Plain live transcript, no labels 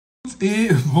Et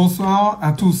bonsoir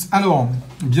à tous. Alors,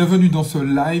 bienvenue dans ce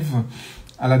live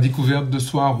à la découverte de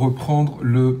soi, reprendre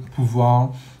le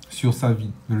pouvoir sur sa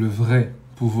vie, le vrai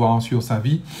pouvoir sur sa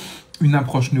vie, une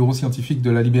approche neuroscientifique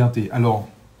de la liberté. Alors,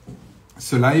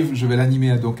 ce live, je vais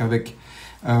l'animer donc avec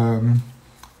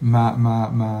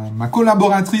ma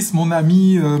collaboratrice, mon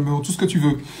amie, tout ce que tu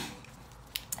veux,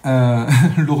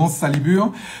 Laurence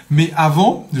Salibur. Mais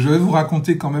avant, je vais vous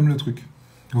raconter quand même le truc.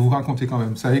 Je vais vous raconter quand même.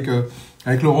 Vous savez que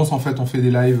avec Laurence, en fait, on fait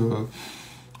des lives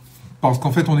parce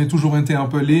qu'en fait, on est toujours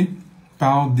interpellé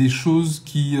par des choses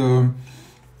qui,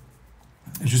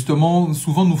 justement,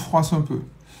 souvent nous froissent un peu.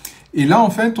 Et là, en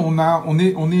fait, on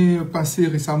est passé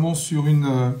récemment sur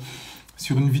une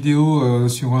vidéo,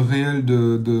 sur un réel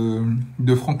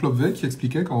de Franck Lobvet qui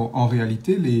expliquait qu'en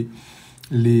réalité,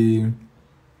 les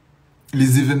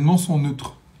événements sont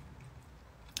neutres.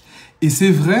 Et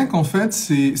c'est vrai qu'en fait,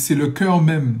 c'est le cœur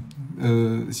même,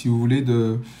 si vous voulez,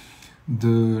 de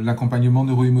l'accompagnement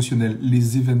neuro-émotionnel.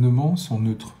 Les événements sont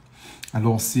neutres.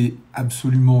 Alors, c'est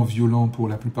absolument violent pour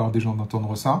la plupart des gens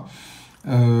d'entendre ça.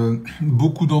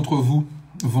 Beaucoup d'entre vous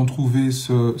vont trouver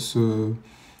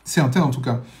certains en tout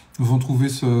cas, vont trouver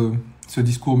ce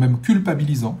discours même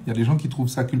culpabilisant. Il y a des gens qui trouvent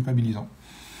ça culpabilisant.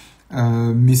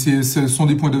 Mais ce sont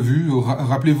des points de vue.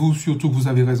 Rappelez-vous surtout que vous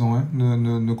avez raison. Hein.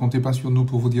 Ne comptez pas sur nous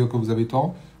pour vous dire que vous avez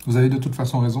tort. Vous avez de toute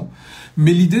façon raison.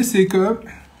 Mais l'idée, c'est que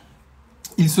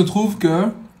il se trouve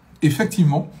que,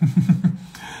 effectivement,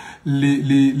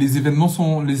 les événements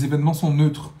sont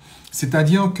neutres.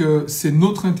 C'est-à-dire que c'est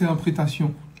notre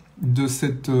interprétation de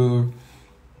cet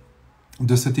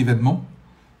événement,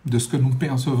 de ce que nous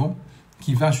percevons,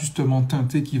 qui va justement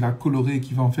teinter, qui va colorer,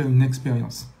 qui va en faire une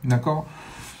expérience. D'accord ?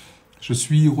 Je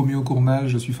suis Roméo Cournage,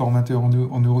 je suis formateur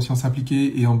en neurosciences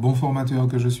appliquées et en bon formateur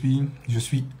que je suis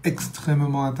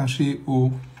extrêmement attaché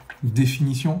aux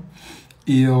définitions.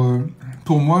 Et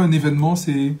pour moi, un événement,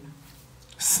 c'est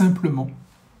simplement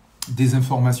des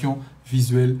informations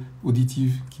visuelles,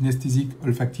 auditives, kinesthésiques,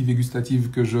 olfactives et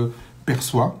gustatives que je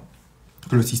perçois,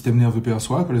 que le système nerveux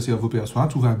perçoit, que le cerveau perçoit,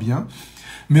 tout va bien.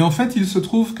 Mais en fait, il se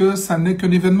trouve que ça n'est qu'un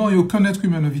événement et aucun être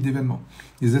humain ne vit d'événement.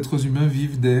 Les êtres humains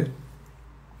vivent des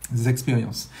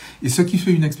expériences. Et ce qui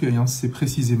fait une expérience, c'est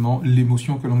précisément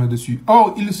l'émotion que l'on met dessus.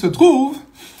 Or, il se trouve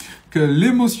que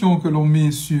l'émotion que l'on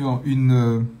met sur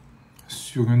un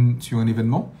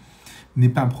événement n'est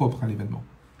pas propre à l'événement.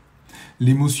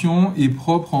 L'émotion est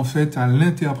propre en fait à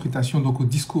l'interprétation, donc au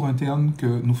discours interne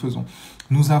que nous faisons.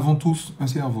 Nous avons tous un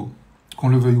cerveau, qu'on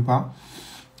le veuille ou pas,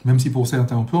 même si pour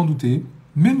certains on peut en douter,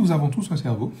 mais nous avons tous un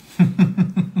cerveau.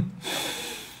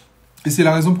 Et c'est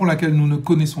la raison pour laquelle nous ne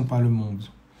connaissons pas le monde.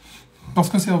 Parce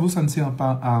qu'un cerveau, ça ne sert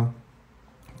pas à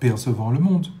percevoir le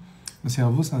monde. Le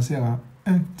cerveau, ça sert à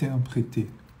interpréter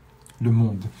le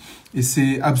monde. Et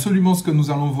c'est absolument ce que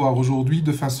nous allons voir aujourd'hui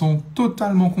de façon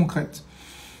totalement concrète.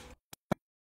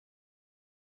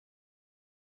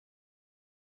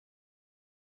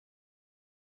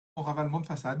 Mon ravalement de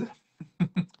façade.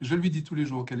 Je lui dis tous les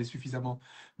jours qu'elle est suffisamment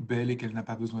belle et qu'elle n'a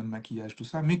pas besoin de maquillage, tout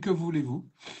ça. Mais que voulez-vous ?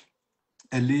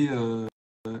 Elle est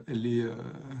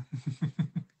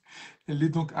elle est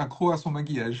donc accro à son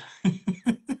maquillage.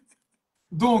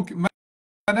 Donc,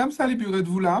 Madame Salibur,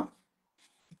 êtes-vous là?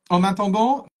 En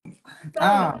attendant...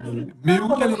 Ah, mais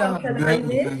où elle est là?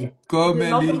 Comme elle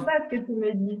est... Je n'entends pas ce que tu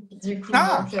me dis, du coup.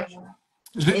 Ah, Donc,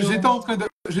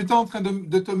 j'étais en train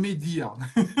de te médire.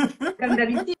 comme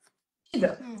d'habitude.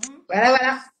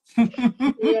 Voilà.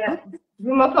 Et,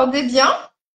 vous m'entendez bien?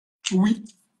 Oui.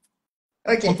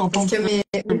 Ok, parce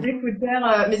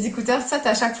que mes écouteurs sautent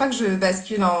à chaque fois que je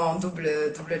bascule en double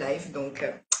live. Donc,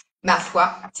 ma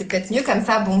foi, c'est peut-être mieux comme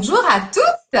ça. Bonjour à tous.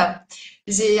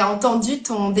 J'ai entendu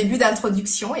ton début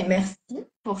d'introduction et merci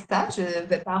pour ça. Je ne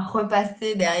vais pas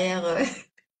repasser derrière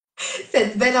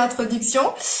cette belle introduction.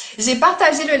 J'ai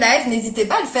partagé le live. N'hésitez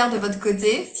pas à le faire de votre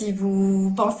côté si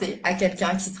vous pensez à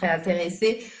quelqu'un qui serait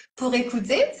intéressé pour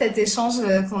écouter cet échange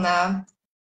qu'on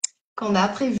a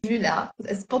prévu là,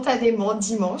 spontanément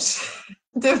dimanche,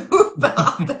 de vous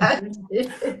partager.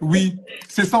 Oui,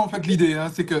 c'est ça en fait l'idée. Hein,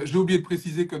 c'est que j'ai oublié de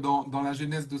préciser que dans la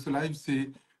genèse de ce live,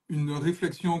 c'est une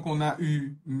réflexion qu'on a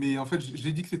eue. Mais en fait,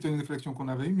 j'ai dit que c'était une réflexion qu'on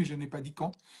avait eue, mais je n'ai pas dit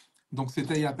quand. Donc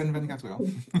c'était il y a à peine 24 heures.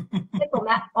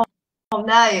 On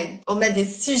a des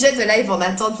sujets de live en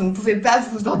attente, vous ne pouvez pas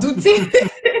vous en douter.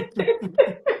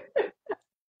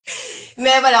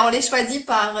 Mais voilà, on les choisit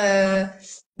par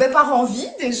envie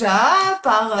déjà,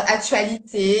 par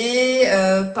actualité,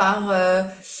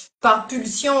 par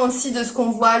pulsion aussi de ce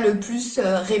qu'on voit le plus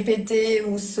répéter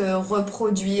ou se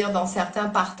reproduire dans certains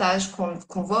partages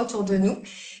qu'on voit autour de nous.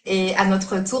 Et à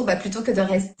notre tour, plutôt que de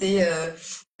rester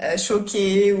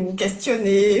choqués ou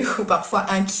questionnés ou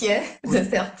parfois inquiets de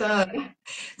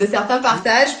certains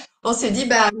partages. On se dit,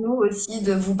 bah, nous aussi,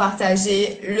 de vous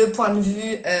partager le point de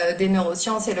vue des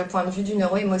neurosciences et le point de vue du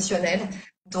neuro-émotionnel.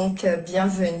 Donc,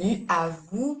 bienvenue à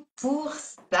vous pour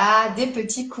ça. Des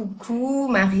petits coucous,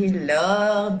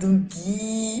 Marie-Laure,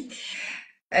 Dougie,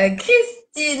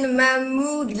 Christine,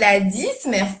 Mamou, Gladys,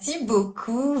 merci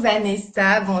beaucoup.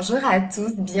 Vanessa, bonjour à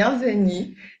tous,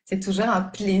 bienvenue. C'est toujours un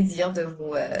plaisir de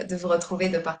vous retrouver,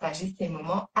 de partager ces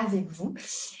moments avec vous.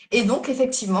 Et donc,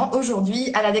 effectivement, aujourd'hui,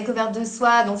 à la découverte de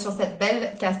soi, donc sur cette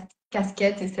belle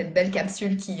casquette et cette belle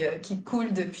capsule qui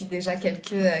coule depuis déjà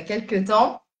quelques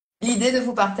temps, l'idée de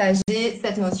vous partager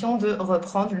cette notion de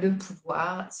reprendre le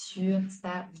pouvoir sur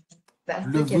sa vie.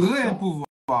 Le vrai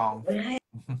pouvoir.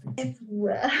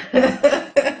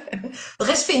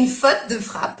 Aurais-je fait une faute de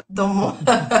frappe dans mon...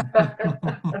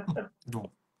 Bon.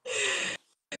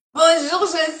 Bonjour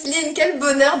Jocelyne, quel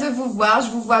bonheur de vous voir. Je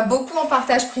vous vois beaucoup en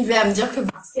partage privé à me dire que vous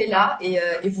serez là et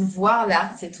vous voir là,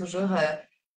 c'est toujours,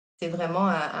 c'est vraiment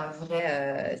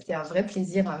c'est un vrai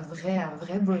plaisir, un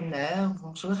vrai bonheur.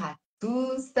 Bonjour à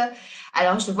tous.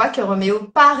 Alors je vois que Roméo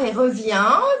part et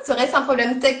revient. Serait-ce un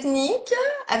problème technique?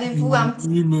 Avez-vous un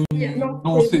petit... Non,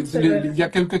 il y a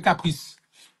quelques caprices.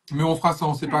 Mais on fera ça,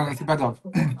 c'est pas grave.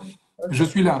 Je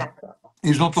suis là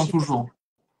et j'entends toujours.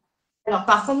 Alors,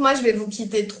 par contre, moi, je vais vous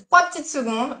quitter 3 petites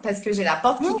secondes parce que j'ai la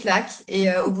porte qui claque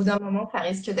et au bout d'un moment, ça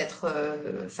risque d'être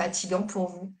fatigant pour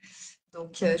vous.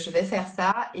 Donc, je vais faire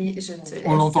ça et je te laisse.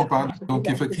 On l'entend pas. Donc,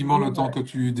 effectivement, le temps que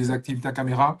tu désactives ta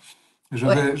caméra,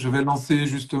 je vais lancer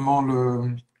justement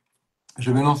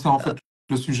en fait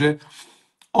le sujet.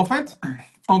 En fait,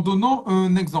 en donnant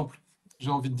un exemple,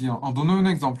 j'ai envie de dire, en donnant un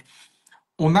exemple,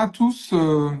 on a tous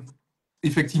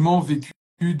effectivement vécu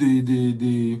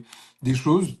des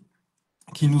choses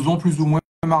qui nous ont plus ou moins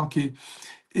marqué.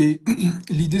 Et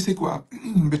l'idée, c'est quoi?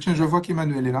 Ben, tiens, je vois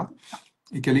qu'Emmanuel est là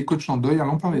et qu'elle est coach en deuil.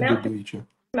 Allons parler de deuil. Tiens.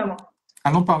 Maman.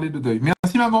 Allons parler de deuil.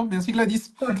 Merci maman, merci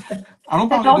Gladys. Allons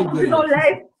parler de deuil. J'ai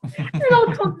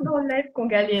entendu dans le live qu'on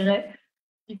galérait.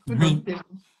 Du coup, oui.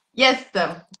 Yes.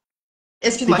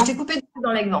 Excuse-moi, je t'ai coupé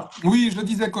dans l'exemple. Oui, je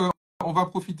disais qu'on va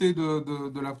profiter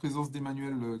de la présence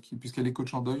d'Emmanuel, puisqu'elle est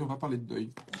coach en deuil, on va parler de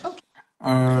deuil.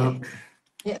 Okay.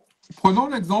 Prenons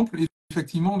l'exemple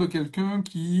effectivement de quelqu'un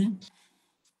qui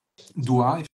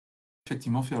doit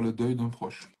effectivement faire le deuil d'un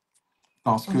proche.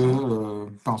 Parce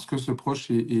que ce proche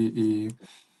est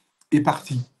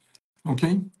parti. Ok?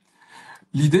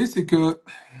 L'idée, c'est que,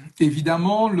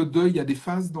 évidemment, le deuil, il y a des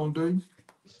phases dans le deuil.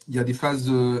 Il y a des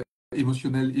phases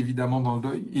émotionnelles, évidemment, dans le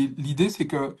deuil. Et l'idée, c'est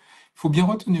qu'il faut bien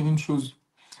retenir une chose.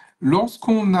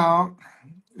 Lorsqu'on a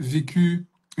vécu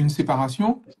une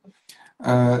séparation,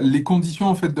 les conditions,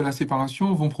 en fait, de la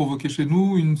séparation vont provoquer chez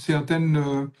nous un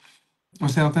certain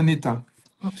état.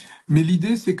 Mais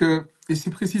l'idée, c'est que, et c'est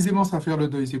précisément ça faire le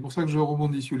deuil, c'est pour ça que je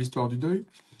rebondis sur l'histoire du deuil,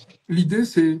 l'idée,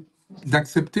 c'est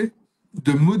d'accepter,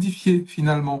 de modifier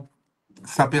finalement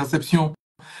sa perception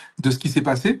de ce qui s'est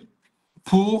passé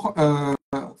pour,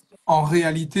 en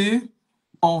réalité,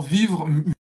 vivre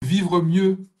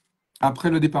mieux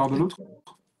après le départ de l'autre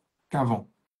qu'avant.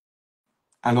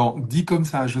 Alors, dit comme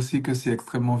ça, je sais que c'est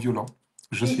extrêmement violent.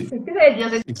 Je sais. C'est ce que j'allais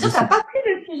dire. Tu n'as pas pris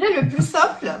le sujet le plus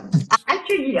simple à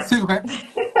accueillir. C'est vrai.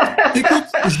 Écoute,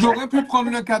 j'aurais pu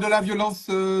prendre le cas de la violence,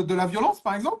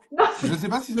 par exemple. Je ne sais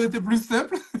pas si ça aurait été plus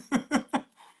simple.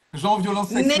 Genre violence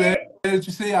sexuelle, tu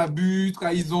sais, abus,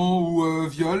 trahison ou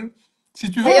viol. Si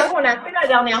tu veux. D'ailleurs, on l'a fait la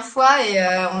dernière fois et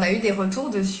on a eu des retours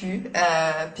dessus,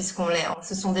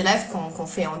 ce sont des lives qu'on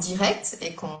fait en direct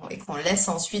et qu'on laisse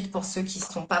ensuite pour ceux qui ne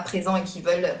sont pas présents et qui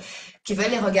veulent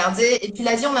les regarder. Et tu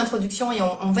l'as dit en introduction et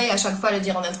on veille à chaque fois à le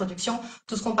dire en introduction,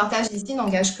 tout ce qu'on partage ici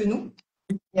n'engage que nous.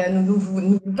 Et, nous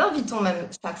vous invitons même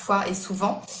chaque fois et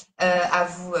souvent à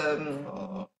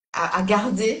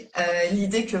garder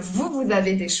l'idée que vous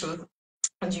avez des choses,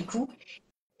 du coup,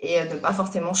 et de ne pas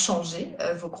forcément changer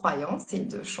vos croyances et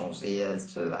de changer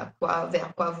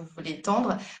vers quoi vous voulez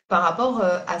tendre par rapport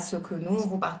à ce que nous on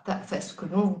vous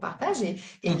partage, et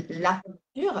la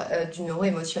posture du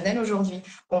neuro-émotionnel aujourd'hui.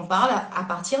 On parle à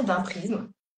partir d'un prisme,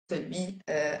 celui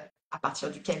à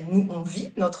partir duquel nous on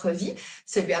vit notre vie,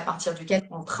 celui à partir duquel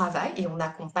on travaille et on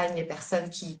accompagne les personnes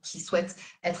qui souhaitent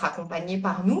être accompagnées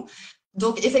par nous.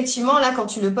 Donc effectivement, là, quand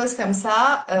tu le poses comme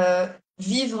ça,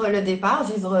 vivre le départ,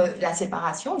 vivre la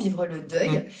séparation, vivre le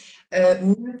deuil,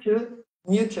 mieux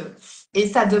que. Et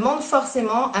ça demande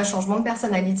forcément un changement de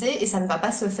personnalité et ça ne va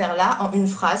pas se faire là en une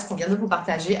phrase qu'on vient de vous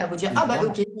partager, à vous dire ah bah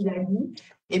ok, il a dit,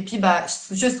 et puis bah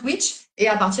je switch et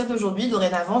à partir d'aujourd'hui,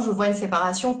 dorénavant, je vois une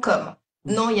séparation comme.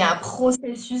 Non, il y a un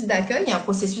processus d'accueil, il y a un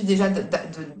processus déjà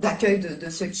d'accueil de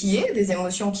ce qui est, des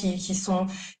émotions qui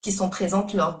sont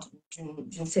présentes lors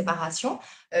d'une séparation.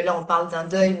 Là, on parle d'un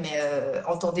deuil, mais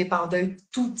entendez par deuil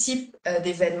tout type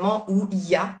d'événement où il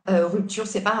y a rupture,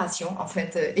 séparation, en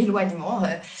fait, éloignement.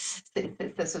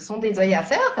 Ce sont des deuils à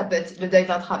faire. Ça peut être le deuil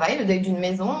d'un travail, le deuil d'une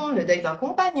maison, le deuil d'un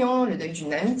compagnon, le deuil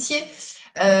d'une amitié.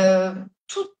 Euh,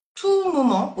 tout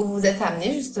moment où vous êtes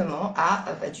amené justement à,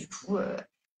 du coup,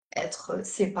 être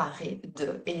séparé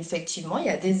d'eux. Et effectivement, il y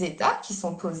a des étapes qui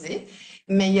sont posées,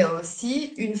 mais il y a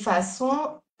aussi une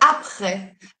façon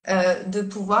après de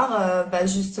pouvoir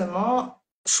justement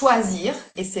choisir.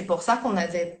 Et c'est pour ça qu'on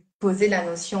avait posé la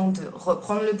notion de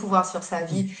reprendre le pouvoir sur sa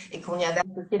vie et qu'on y avait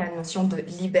associé la notion de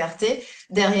liberté.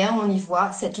 Derrière, on y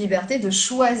voit cette liberté de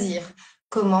choisir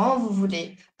comment vous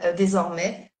voulez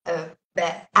désormais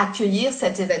accueillir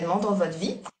cet événement dans votre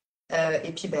vie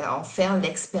et puis en faire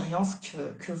l'expérience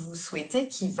que vous souhaitez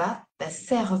qui va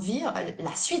servir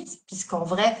la suite, puisqu'en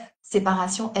vrai,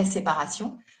 séparation est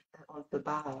séparation. On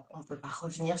ne peut pas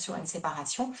revenir sur une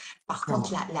séparation. Par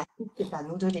contre, la suite, c'est à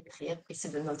nous de l'écrire et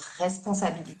c'est de notre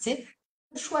responsabilité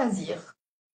de choisir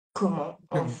comment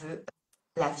on veut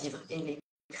la vivre et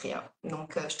l'écrire.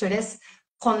 Donc, je te laisse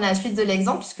prendre la suite de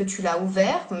l'exemple puisque tu l'as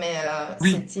ouvert, mais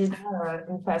Oui, c'était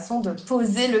une façon de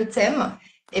poser le thème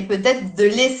et peut-être de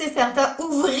laisser certains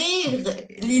ouvrir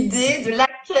l'idée de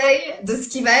l'accueil de ce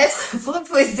qui va être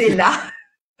proposé là.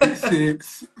 c'est,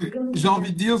 j'ai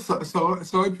envie de dire, ça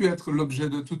aurait pu être l'objet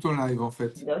de tout un live, en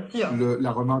fait. Bien sûr.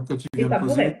 La remarque que tu Et viens de ça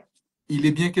poser, pourrait. il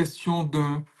est bien question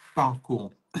d'un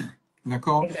parcours.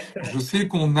 D'accord? Exactement. Je sais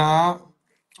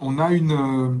on a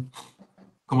une,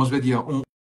 comment je vais dire,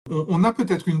 on a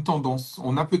peut-être une tendance,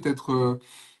 on a peut-être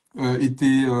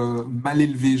été mal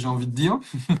élevé, j'ai envie de dire.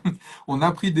 On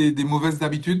a pris des mauvaises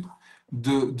habitudes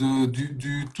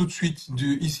du tout de suite,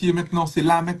 du ici et maintenant, c'est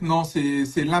là maintenant,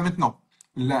 c'est là maintenant,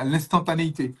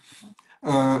 l'instantanéité.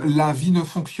 La vie ne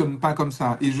fonctionne pas comme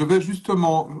ça. Et je vais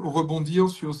justement rebondir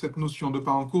sur cette notion de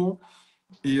parcours,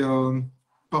 et,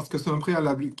 parce que c'est un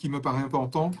préalable qui me paraît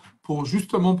important pour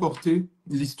justement porter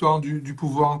l'histoire du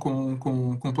pouvoir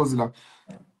qu'on pose là.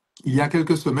 Il y a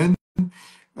quelques semaines,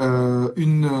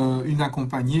 une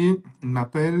accompagnée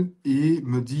m'appelle et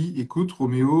me dit, écoute,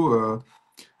 Roméo,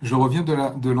 je reviens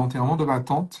de l'enterrement de ma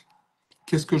tante.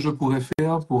 Qu'est-ce que je pourrais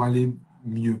faire pour aller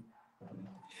mieux?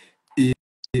 Et,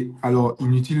 alors,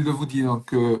 inutile de vous dire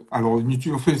que, alors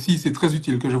inutile, enfin si, c'est très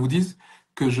utile que je vous dise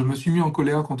que je me suis mis en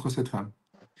colère contre cette femme.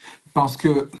 Parce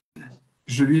que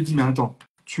je lui ai dit, mais attends,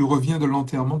 tu reviens de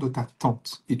l'enterrement de ta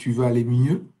tante et tu veux aller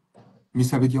mieux, mais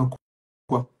ça veut dire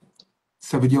quoi?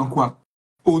 Ça veut dire quoi?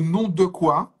 Au nom de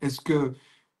quoi est-ce que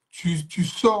tu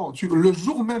sors, le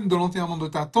jour même de l'enterrement de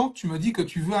ta tante, tu me dis que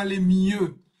tu veux aller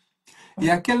mieux. Et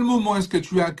à quel moment est-ce que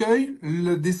tu accueilles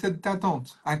le décès de ta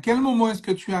tante? À quel moment est-ce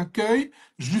que tu accueilles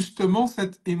justement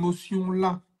cette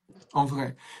émotion-là, en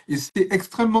vrai? Et c'est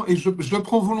extrêmement, et je le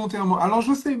prends volontairement. Alors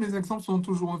je sais, mes exemples sont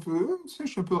toujours un peu, tu sais,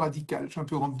 je suis un peu radical, je suis un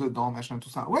peu rentre dedans, machin, tout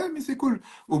ça. Ouais, mais c'est cool.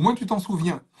 Au moins tu t'en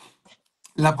souviens.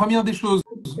 La première des choses,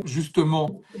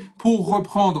 justement, pour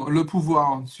reprendre le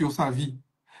pouvoir sur sa vie,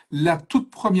 la toute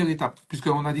première étape,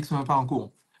 puisqu'on a dit que ce n'est pas en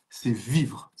cours, c'est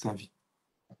vivre sa vie.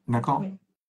 D'accord? Oui.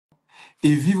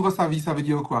 Et vivre sa vie, ça veut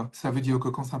dire quoi? Ça veut dire que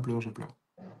quand ça pleure, je pleure.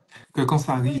 Que quand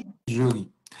ça rit, Oui. je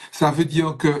ris. Ça veut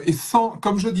dire que, et sans,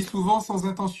 comme je dis souvent, sans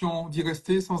intention d'y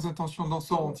rester, sans intention d'en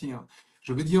sortir.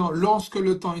 Je veux dire, lorsque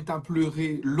le temps est à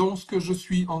pleurer, lorsque je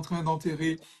suis en train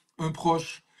d'enterrer un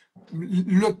proche,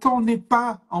 le temps n'est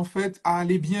pas, en fait, à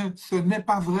aller bien. Ce n'est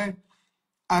pas vrai.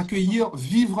 Accueillir,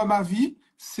 vivre ma vie,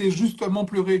 c'est justement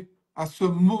pleurer à ce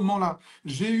moment-là.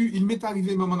 Il m'est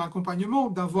arrivé, dans mon accompagnement,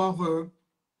 d'avoir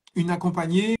une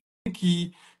accompagnée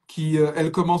qui,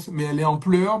 elle commence, mais elle est en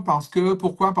pleurs parce que,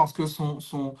 pourquoi? Parce que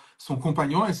son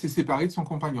compagnon, elle s'est séparée de son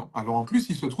compagnon. Alors en plus,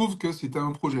 il se trouve que c'était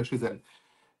un projet chez elle,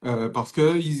 parce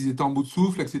qu'ils étaient en bout de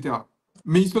souffle, etc.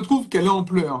 Mais il se trouve qu'elle est en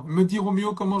pleurs. Me dit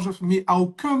Roméo, comment je fais? Mais à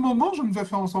aucun moment, je ne vais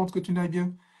faire en sorte que tu n'ailles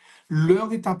bien.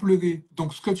 L'heure est à pleurer.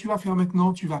 Donc ce que tu vas faire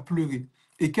maintenant, tu vas pleurer.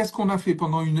 Et qu'est-ce qu'on a fait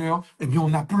pendant une heure? Eh bien,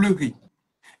 on a pleuré.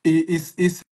 Et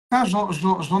ça,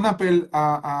 j'en appelle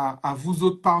à vous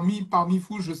autres parmi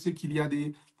vous. Je sais qu'il y a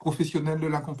des professionnels de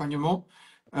l'accompagnement.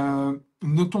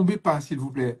 Ne tombez pas, s'il vous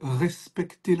plaît.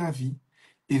 Respectez la vie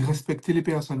et respectez les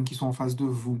personnes qui sont en face de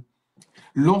vous.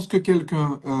 Lorsque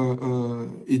quelqu'un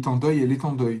est en deuil, elle est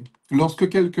en deuil. Lorsque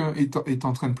quelqu'un est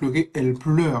en train de pleurer, elle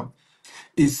pleure.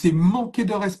 Et c'est manquer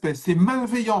de respect, c'est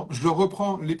malveillant. Je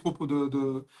reprends les propos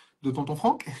de tonton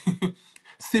Franck.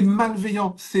 C'est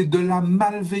malveillant, c'est de la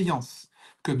malveillance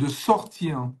que de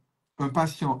sortir un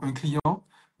patient, un client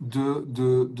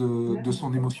de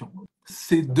son émotion.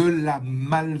 c'est de la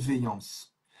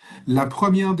malveillance. La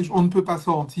première, on ne peut pas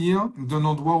sortir d'un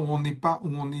endroit où on n'est pas, où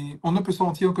on ne peut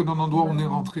sortir que d'un endroit où on est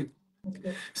rentré.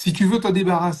 Si tu veux te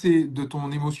débarrasser de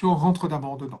ton émotion, rentre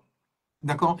d'abord dedans.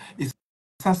 D'accord? Et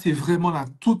ça, c'est vraiment la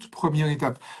toute première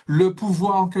étape. Le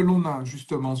pouvoir que l'on a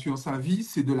justement sur sa vie,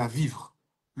 c'est de la vivre.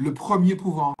 Le premier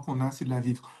pouvoir qu'on a, c'est de la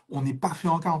vivre. On n'est pas fait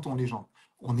en carton, les gens.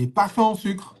 On n'est pas fait en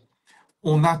sucre.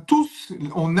 On a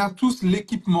tous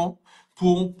l'équipement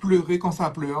pour pleurer quand ça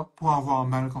pleure, pour avoir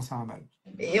mal quand ça a mal.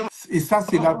 Et ça,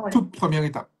 c'est la toute première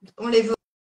étape. On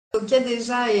l'évoquait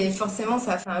déjà et forcément,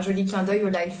 ça fait un joli clin d'œil au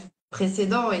live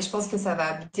précédent et je pense que ça va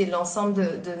habiter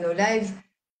l'ensemble de nos lives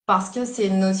parce que c'est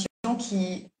une notion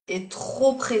qui est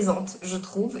trop présente, je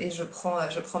trouve, et je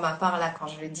prends ma part là quand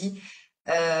je le dis.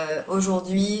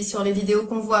 Aujourd'hui, sur les vidéos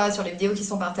qu'on voit, sur les vidéos qui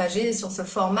sont partagées, sur ce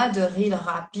format de reel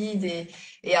rapide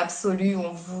et absolu,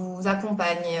 on vous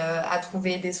accompagne à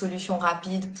trouver des solutions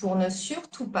rapides pour ne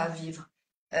surtout pas vivre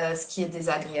ce qui est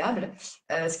désagréable,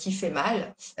 ce qui fait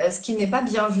mal, ce qui n'est pas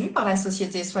bien vu par la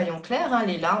société, soyons clairs, hein,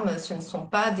 les larmes, ce ne sont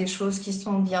pas des choses qui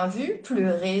sont bien vues.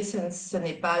 Pleurer, ce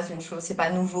n'est pas une chose, c'est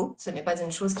pas nouveau, ce n'est pas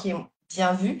une chose qui est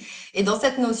bien vue. Et dans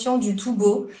cette notion du tout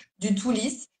beau, du tout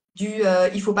lisse,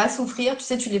 il faut pas souffrir, tu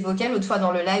sais, tu l'évoquais l'autre fois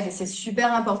dans le live et c'est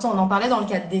super important. On en parlait dans le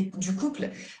cadre du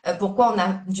couple. Pourquoi on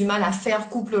a du mal à faire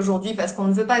couple aujourd'hui? Parce qu'on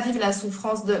ne veut pas vivre la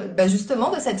souffrance justement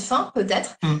de cette fin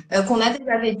peut-être qu'on a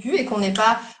déjà vécue et qu'on n'a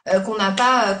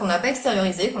pas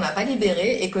extériorisé, qu'on n'a pas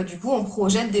libéré et que du coup on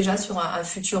projette déjà sur un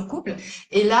futur couple.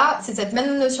 Et là, c'est cette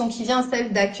même notion qui vient,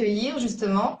 celle d'accueillir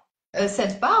justement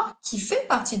cette part qui fait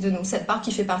partie de nous, cette part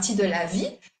qui fait partie de la vie,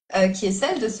 qui est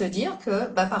celle de se dire que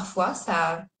parfois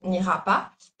ça n'ira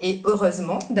pas et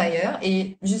heureusement d'ailleurs.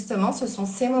 Et justement, ce sont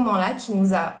ces moments-là qui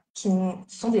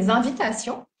sont des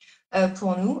invitations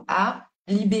pour nous à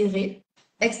libérer,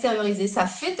 extérioriser. Ça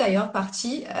fait d'ailleurs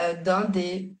partie d'un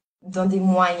des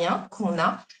moyens qu'on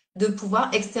a de pouvoir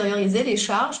extérioriser les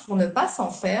charges pour ne pas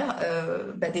s'en faire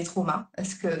des traumas.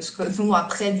 Parce que ce que nous,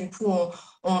 après, du coup,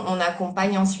 on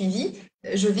accompagne en suivi.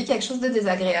 Je vis quelque chose de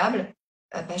désagréable,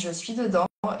 je suis dedans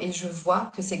et je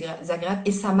vois que c'est désagréable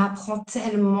et ça m'apprend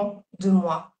tellement de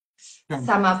moi.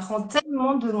 Ça m'apprend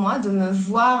tellement de moi de me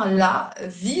voir là,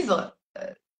 vivre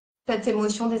cette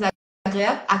émotion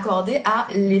désagréable accordée à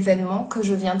l'événement que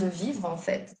je viens de vivre en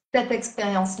fait. Cette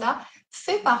expérience-là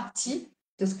fait partie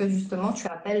de ce que justement tu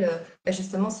appelles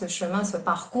justement ce chemin, ce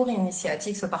parcours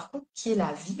initiatique, ce parcours qui est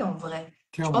la vie en vrai.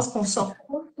 Je pense qu'on sort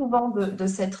trop souvent de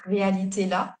cette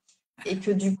réalité-là et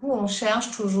que du coup on cherche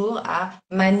toujours à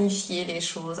magnifier les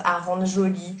choses, à rendre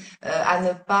joli, à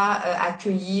ne pas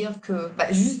accueillir que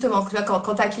justement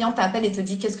quand ta cliente t'appelle et te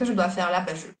dit qu'est-ce que je dois faire là,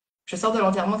 je sors de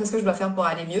l'enterrement, qu'est-ce que je dois faire pour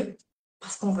aller mieux?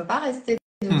 Parce qu'on ne veut pas rester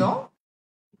dedans,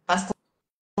 parce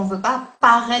qu'on ne veut pas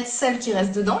paraître celle qui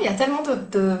reste dedans. Il y a tellement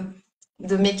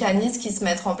de mécanismes qui se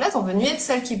mettent en place. On veut ni être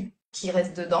celle qui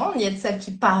reste dedans, ni être celle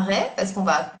qui paraît, parce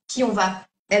qui on va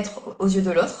être aux yeux de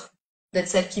l'autre, d'être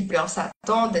celle qui pleure sa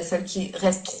tante, d'être celle qui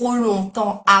reste trop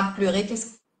longtemps à pleurer.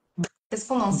 Qu'est-ce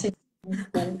qu'on en sait?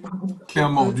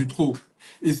 Clairement, du trop.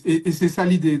 Et c'est ça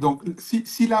l'idée. Donc,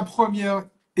 si la première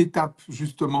étape,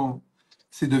 justement,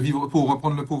 c'est de vivre, pour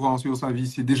reprendre le pouvoir sur sa vie,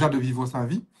 c'est déjà de vivre sa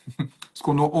vie, parce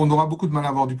qu'on aura beaucoup de mal à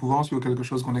avoir du pouvoir sur quelque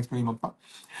chose qu'on n'expérimente pas.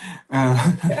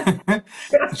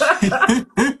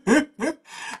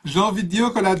 J'ai envie de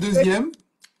dire que la deuxième,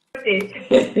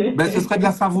 ce serait de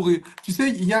la savourer. Tu sais,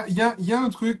 il y a un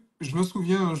truc, je me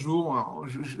souviens un jour, alors,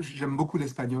 j'aime beaucoup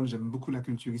l'espagnol, j'aime beaucoup la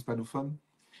culture hispanophone.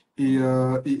 Et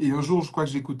un jour, je crois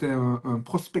que j'écoutais un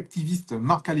prospectiviste,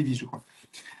 Marc Alevi, je crois,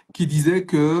 qui disait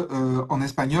que en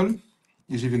espagnol,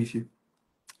 et j'ai vérifié,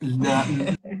 la-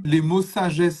 les mots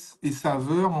sagesse et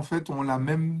saveur, en fait, ont la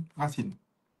même racine,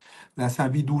 la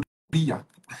sabiduría.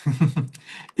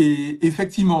 Et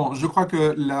effectivement, je crois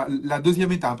que la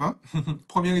deuxième étape, hein,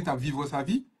 première étape, vivre sa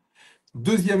vie.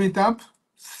 Deuxième étape,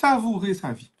 savourer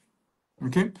sa vie.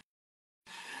 Ok.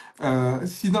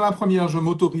 Si dans la première, je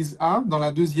m'autorise à, dans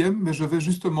la deuxième, mais je vais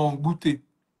justement goûter,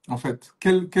 en fait,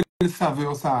 quelle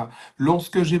saveur ça a.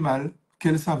 Lorsque j'ai mal,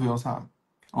 quelle saveur ça a,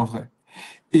 en vrai.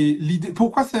 Et l'idée,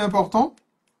 pourquoi c'est important?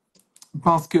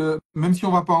 Parce que, même si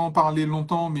on va pas en parler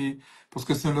longtemps, mais parce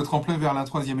que c'est le tremplin vers la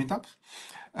troisième étape,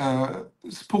 euh,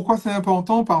 pourquoi c'est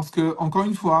important? Parce que, encore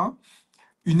une fois,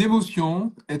 une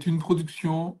émotion est une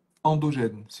production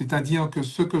endogène, c'est-à-dire que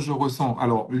ce que je ressens,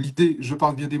 alors l'idée, je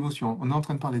parle bien d'émotion, on est en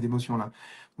train de parler d'émotion là,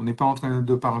 on n'est pas en train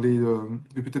de parler,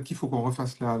 mais peut-être qu'il faut qu'on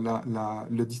refasse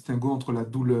le distinguo entre la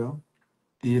douleur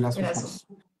et la souffrance.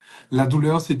 La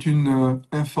douleur, c'est une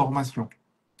information,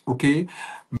 ok?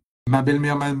 Ma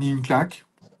belle-mère m'a mis une claque,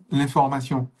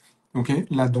 l'information, ok?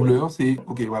 La douleur, c'est,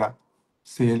 ok, voilà,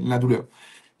 c'est la douleur.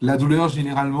 La douleur,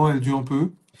 généralement, elle dure un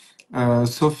peu,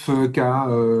 sauf cas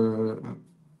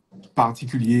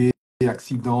particuliers,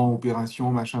 accidents, opérations,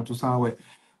 machin, tout ça, ouais.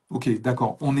 Ok,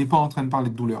 d'accord. On n'est pas en train de parler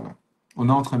de douleur là. On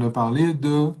est en train de parler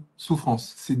de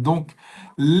souffrance. C'est donc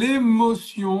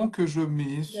l'émotion que je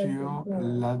mets sur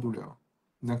la douleur.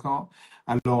 D'accord?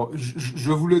 Alors,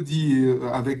 je vous le dis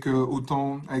avec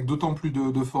avec d'autant plus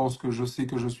de force que je sais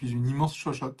que je suis une immense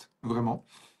chochotte, vraiment.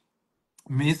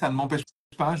 Mais ça ne m'empêche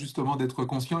pas justement d'être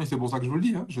conscient, et c'est pour ça que je vous le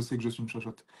dis, hein, je sais que je suis une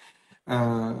chochotte.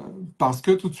 Euh, Parce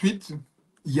que tout de suite,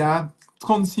 il y a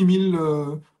 36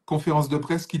 000 conférences de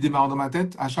presse qui démarrent dans ma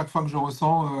tête à chaque fois que je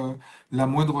ressens la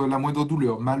moindre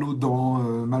douleur. Mal aux dents,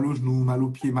 mal aux genoux, mal aux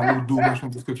pieds, mal au dos, machin,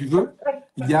 tout ce que tu veux.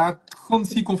 Il y a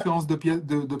 36 conférences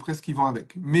de presse qui vont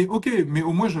avec. Mais ok, mais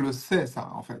au moins je le sais,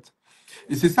 ça, en fait.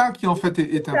 Et c'est ça qui, en fait,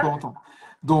 est important.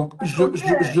 Donc,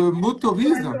 je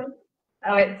m'autorise.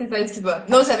 Ah ouais, c'est ça, excuse-moi.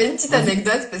 Non, j'avais une petite Vas-y.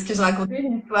 anecdote parce que j'ai raconté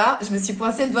une histoire. Je me suis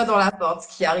coincé le doigt dans la porte, ce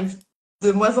qui arrive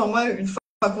de moins en moins une fois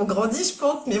qu'on grandit, je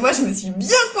pense. Mais moi, je me suis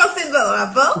bien coincé le doigt dans la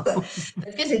porte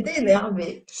parce que j'étais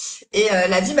énervée. Et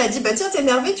la vie m'a dit, bah tiens, t'es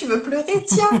énervée, tu veux pleurer?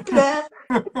 Tiens, pleure.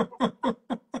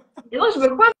 Et donc, je me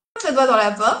coince le doigt dans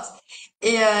la porte.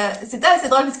 Et c'était assez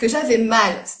drôle parce que j'avais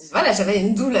mal. Voilà, j'avais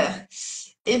une douleur.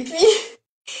 Et puis,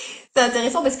 c'est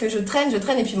intéressant parce que je traîne,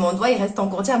 et puis mon doigt, il reste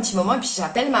engourdi un petit moment, et puis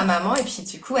j'appelle ma maman, et puis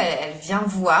du coup, elle vient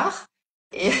voir,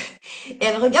 et, et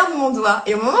elle regarde mon doigt.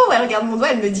 Et au moment où elle regarde mon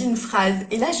doigt, elle me dit une phrase.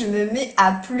 Et là, je me mets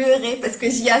à pleurer parce que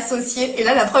j'y ai associé. Et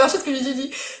là, la première chose que je lui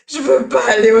dis, je veux pas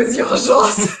aller aux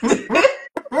urgences.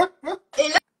 Et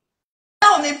là,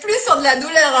 on n'est plus sur de la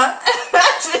douleur, hein.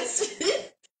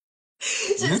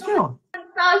 Je Bien suis sûr.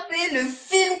 Ça, c'est le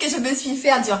film que je me suis fait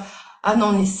à dire, ah non,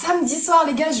 on est samedi soir,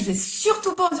 les gars, je vais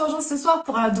surtout pas aux urgences ce soir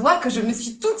pour un doigt que je me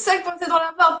suis toute seule coincée dans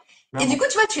la porte. Et du Clairement. coup,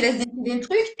 tu vois, tu laisses défiler le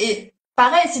truc, et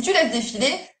pareil, si tu laisses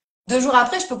défiler, 2 jours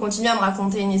après, je peux continuer à me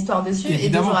raconter une histoire dessus, et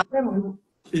 2 jours Évidemment. après, mon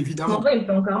Évidemment. doigt, il me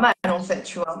fait encore mal, en fait,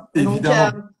 tu vois. Donc,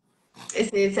 Évidemment. et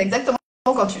c'est exactement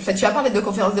quand tu as parlé de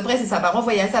conférence de presse, et ça m'a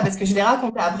renvoyé à ça, parce que je l'ai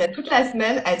raconté après toute la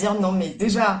semaine, à dire, non, mais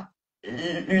déjà,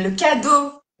 le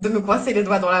cadeau de me coincer les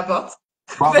doigts dans la porte,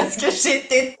 Bravo. parce que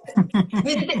j'étais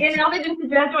énervée d'une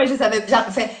situation et je savais,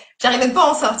 enfin, j'arrivais pas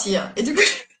à en sortir. Et du coup,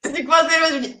 je me suis coincée,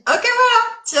 je me dis, ok, voilà,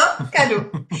 tiens, cadeau.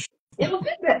 Et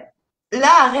ensuite, ben, là,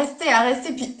 à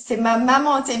rester, puis c'est ma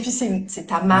maman, tu sais, et puis c'est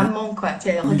ta Oui, maman, quoi. Tu sais,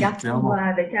 elle oui, regarde ton doigt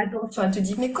clairement. avec attention, elle te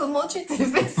dit, mais comment tu t'es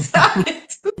fait ça?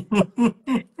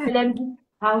 Elle me dit,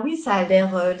 ah oui, ça a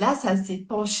l'air, là, ça s'est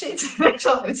penché.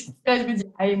 Genre, là, je me dis,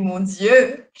 ah mon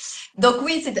Dieu. Donc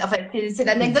oui, c'est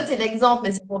l'anecdote et l'exemple,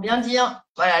 mais c'est pour bien dire,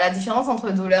 voilà, la différence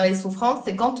entre douleur et souffrance,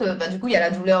 c'est quand, bah, du coup, il y a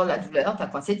la douleur, t'as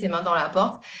coincé tes mains dans la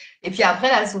porte, et puis après,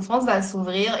 la souffrance va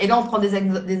s'ouvrir, et là, on prend des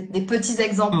petits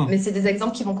exemples, Hum, mais c'est des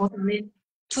exemples qui vont concerner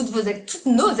toutes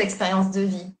nos expériences de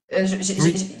vie.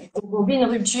 oui. On vit une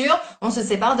rupture, on se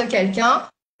sépare de quelqu'un,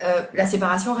 la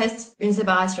séparation reste une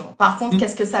séparation. Par contre, Hum,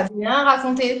 qu'est-ce que ça vient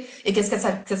raconter et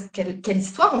quelle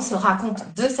histoire on se raconte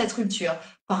de cette rupture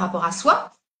par rapport à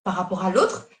soi, par rapport à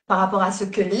l'autre, par rapport à ce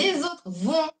que les autres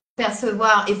vont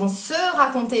percevoir et vont se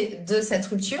raconter de cette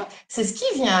rupture, c'est ce qui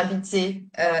vient habiter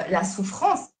la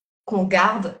souffrance qu'on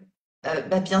garde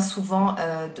bah, bien souvent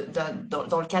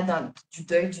dans le cadre du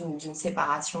deuil d'une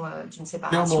séparation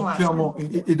Clairement, à faire. clairement.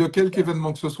 Et de quelque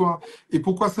événement que ce soit. Et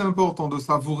pourquoi c'est important de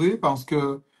savourer? Parce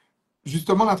que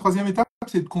justement, la troisième étape,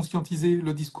 c'est de conscientiser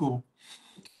le discours.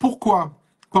 Pourquoi?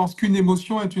 Parce qu'une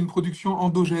émotion est une production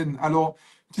endogène. Alors,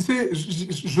 tu sais,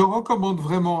 je recommande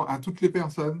vraiment à toutes les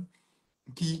personnes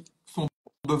qui sont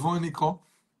devant un écran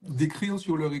d'écrire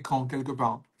sur leur écran quelque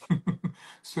part.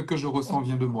 Ce que je ressens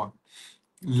vient de moi.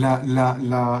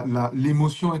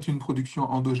 L'émotion est une production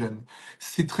endogène.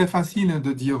 C'est très facile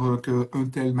de dire que un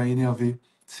tel m'a énervé.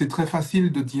 C'est très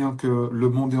facile de dire que le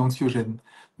monde est anxiogène.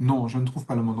 Non, je ne trouve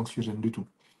pas le monde anxiogène du tout.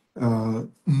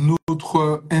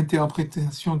 Notre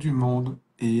interprétation du monde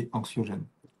est anxiogène.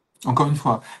 Encore une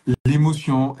fois,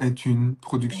 l'émotion est une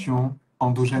production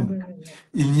endogène.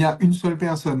 Il n'y a une seule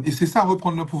personne. Et c'est ça,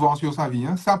 reprendre le pouvoir sur sa vie.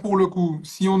 Hein. Ça, pour le coup,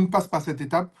 si on ne passe pas cette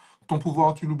étape, ton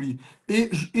pouvoir, tu l'oublies. Et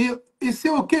c'est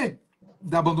OK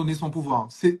d'abandonner son pouvoir.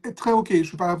 C'est très OK. Je ne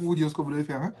suis pas là pour vous dire ce que vous devez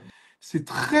faire. Hein. C'est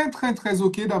très, très, très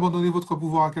OK d'abandonner votre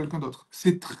pouvoir à quelqu'un d'autre.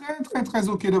 C'est très, très, très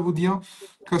OK de vous dire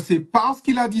que c'est parce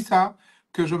qu'il a dit ça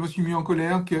que je me suis mis en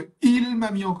colère, qu'il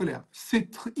m'a mis en colère. C'est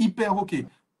hyper OK.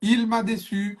 Il m'a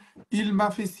déçu, il m'a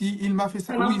fait ci, il m'a fait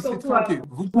ça. Ça marche Oui, c'est pour très OK. toi.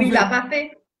 Vous Oui, il a pouvez. pas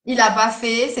fait. Il a pas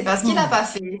fait, c'est parce qu'il a Hmm, pas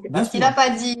fait, c'est bien parce qu'il a sûr. pas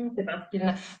dit, c'est parce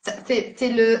qu'il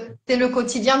c'est le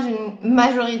quotidien d'une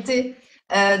majorité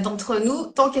d'entre nous,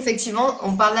 tant qu'effectivement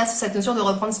on parle là sur cette notion de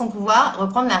reprendre son pouvoir,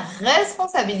 reprendre la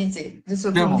responsabilité de ce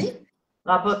qu'on Clairement. dit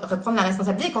reprendre la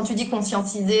responsabilité. Et quand tu dis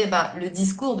conscientiser, bah, le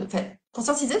discours,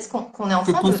 conscientiser ce qu'on est en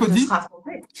Ce train qu'on se de se dit,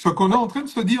 raconter. ce qu'on est Ouais. en train de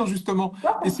se dire, justement.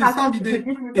 Quoi Et qu'on se c'est ça raconte, je l'idée.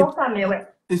 dis tout le temps ça, mais ouais.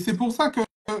 Et c'est pour ça que,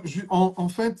 en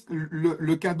fait,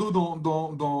 le cadeau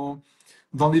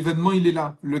dans l'événement, il est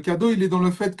là. Le cadeau, il est dans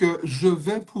le fait que je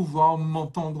vais pouvoir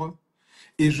m'entendre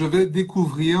et je vais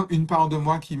découvrir une part de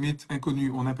moi qui m'est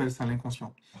inconnue. On appelle ça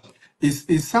l'inconscient. Et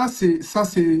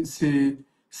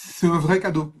c'est un vrai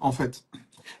cadeau, en fait.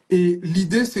 Et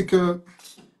l'idée, c'est que,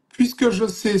 puisque je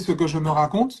sais ce que je me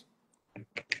raconte,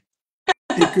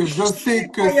 et que je sais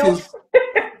que c'est... Croyance.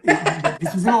 Ben,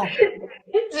 précisément.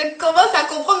 Je commence à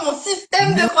comprendre mon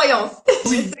système de Mais croyance. J'ai ce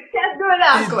oui.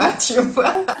 cadeau-là, Et quoi, donc, tu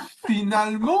vois.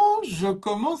 finalement, je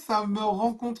commence à me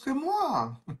rencontrer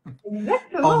moi. En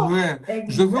Exactement. vrai,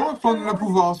 je veux reprendre le Exactement.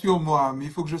 pouvoir sur moi, mais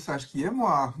il faut que je sache qui est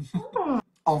moi.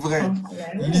 En vrai, Bah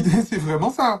oui. l'idée, c'est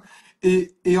vraiment ça.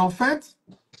 Et en fait,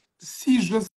 si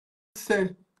je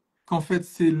sais qu'en fait,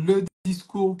 c'est le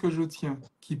discours que je tiens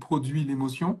qui produit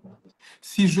l'émotion,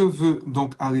 si je veux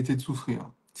donc arrêter de souffrir,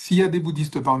 s'il y a des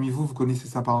bouddhistes parmi vous, vous connaissez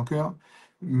ça par cœur,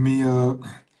 mais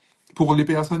pour les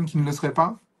personnes qui ne le seraient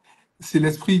pas, c'est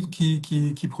l'esprit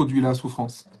qui produit la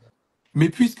souffrance. Mais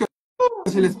puisque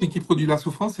c'est l'esprit qui produit la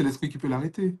souffrance, c'est l'esprit qui peut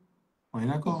l'arrêter. On est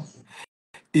d'accord.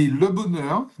 Et le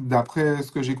bonheur, d'après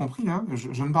ce que j'ai compris, hein,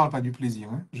 je ne parle pas du plaisir,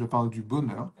 hein, je parle du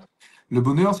bonheur. Le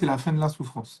bonheur, c'est la fin de la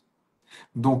souffrance.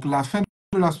 Donc la fin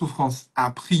de la souffrance, a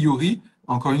priori,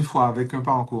 encore une fois, avec un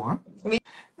parcours, hein, Oui.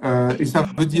 et ça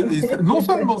veut dire, non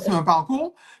seulement c'est un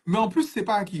parcours, mais en plus, c'est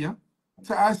pas acquis. Hein.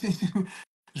 C'est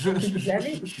toute la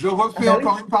vie. Je Ah refais bah oui.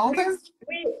 encore une parenthèse.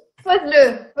 Oui.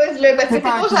 Pose-le, parce C'est que c'est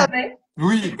pas pour acquis. jamais.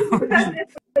 Oui, Tout à oui, fait,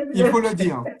 il faut pose-le. le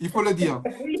dire, il faut le dire.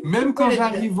 Oui, il Même faut quand le dire.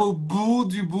 j'arrive au bout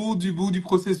du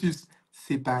processus,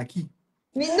 c'est pas acquis.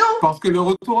 Mais non, Parce que le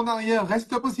retour en arrière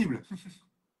reste possible.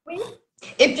 oui.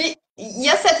 Et puis, il y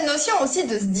a cette notion aussi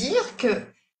de se dire que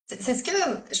c'est ce que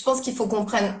je pense qu'il faut qu'on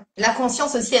prenne. La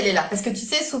conscience aussi, elle est là. Parce que tu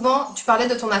sais, souvent, tu parlais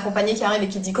de ton accompagné qui arrive et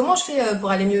qui te dit comment je fais pour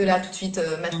aller mieux là tout de suite,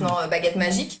 Hmm. maintenant, baguette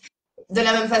magique. De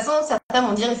la même façon, certains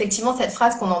vont dire effectivement cette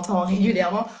phrase qu'on entend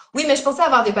régulièrement. Oui, mais je pensais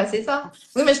avoir dépassé ça.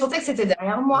 Oui, mais je pensais que c'était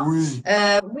derrière moi. Oui,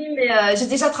 Oui, mais j'ai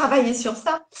déjà travaillé sur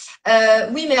ça.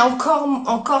 Oui, mais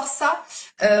encore ça.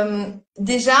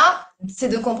 Déjà, c'est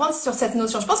de comprendre sur cette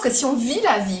notion. Je pense que si on vit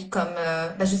la vie comme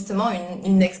bah, justement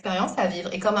une expérience à vivre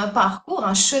et comme un parcours,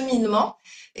 un cheminement,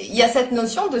 il y a cette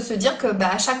notion de se dire que bah,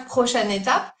 à chaque prochaine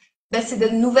étape, bah, c'est de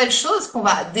nouvelles choses qu'on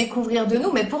va découvrir de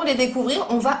nous. Mais pour les découvrir,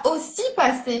 on va aussi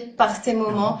passer par ces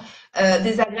moments clairement.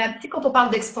 désagréables. Tu sais, quand on parle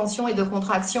d'expansion et de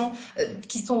contraction,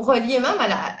 qui sont reliés même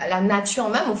à la nature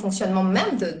même, au fonctionnement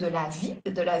même de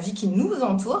la vie qui nous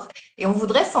entoure. Et on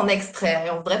voudrait s'en extraire et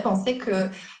on voudrait penser que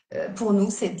pour nous,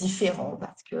 c'est différent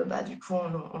parce que bah, du coup,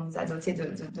 on nous a doté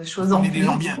de Parce choses qu'on en est des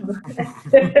gens plus.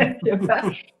 bien.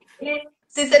 Et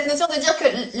c'est cette notion de dire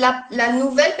que la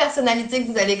nouvelle personnalité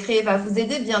que vous allez créer va vous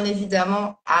aider bien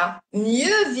évidemment à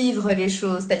mieux vivre les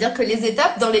choses. C'est-à-dire que les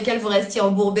étapes dans lesquelles vous restiez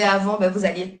embourbé avant, ben vous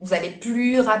allez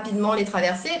plus rapidement les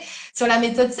traverser. Sur la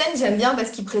méthode Zen, j'aime bien parce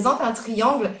qu'ils présentent un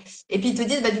triangle et puis ils te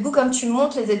disent, bah, du coup, comme tu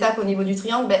montes les étapes au niveau du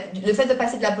triangle, ben, le fait de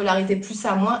passer de la polarité plus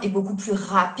à moins est beaucoup plus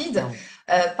rapide. Clairement.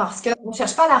 Parce qu'on ne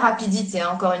cherche pas la rapidité, hein,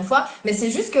 encore une fois, mais c'est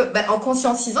juste que ben, en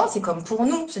conscientisant, c'est comme pour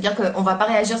nous. C'est-à-dire qu'on ne va pas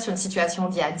réagir sur une situation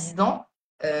d'il y a 10 ans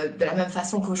de la même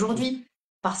façon qu'aujourd'hui.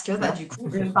 Parce que bah, Clair. du coup,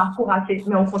 le parcours a fait.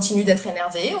 Mais on continue d'être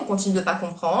énervé, on continue de ne pas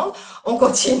comprendre, on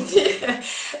continue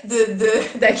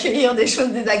d'accueillir des choses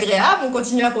désagréables, on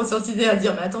continue à conscientiser, à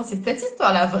dire, mais attends, c'est cette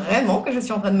histoire-là vraiment que je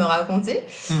suis en train de me raconter.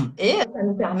 Hmm. Et ça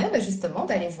nous permet bah, justement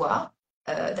d'aller voir,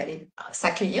 d'aller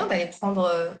s'accueillir, d'aller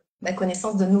prendre la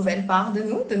connaissance de nouvelles parts de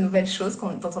nous, de nouvelles choses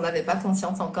dont on n'avait pas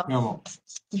conscience encore, Clairement.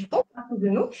 qui font partie de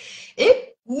nous,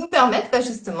 et nous permettent bah,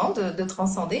 justement de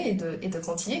transcender et de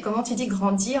continuer. Comment tu dis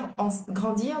grandir,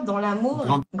 grandir dans l'amour,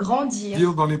 grandir,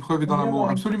 Grandir dans l'épreuve et dans grandir dans l'amour,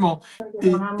 l'épreuve absolument. et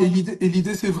dans l'amour. Et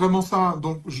l'idée, c'est vraiment ça.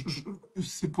 Donc,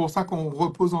 c'est pour ça qu'on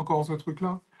repose encore ce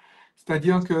truc-là.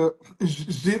 C'est-à-dire que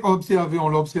j'ai observé, on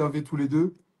l'a observé tous les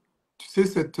deux, tu sais,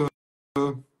 cette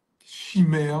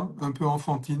chimère un peu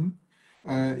enfantine.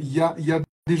 Il y a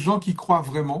des gens qui croient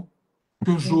vraiment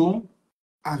qu'un jour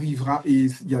arrivera, et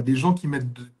il y a des gens qui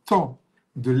mettent du temps,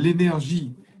 de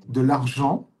l'énergie, de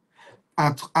l'argent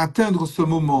à atteindre ce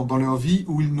moment dans leur vie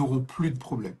où ils n'auront plus de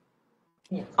problème.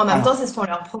 En même temps, Alors, c'est ce qu'on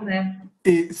leur promet.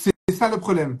 et c'est ça le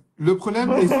problème. Le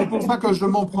problème, et c'est pour ça que je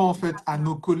m'en prends en fait à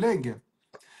nos collègues.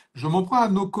 Je m'en prends à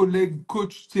nos collègues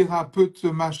coachs, thérapeutes,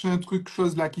 machin, trucs,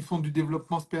 choses là qui font du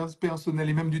développement personnel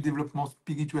et même du développement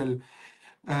spirituel.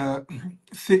 Euh,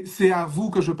 c'est à vous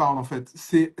que je parle en fait.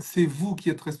 C'est vous qui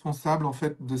êtes responsable en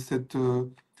fait de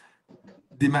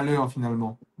des malheurs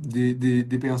finalement,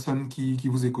 des personnes qui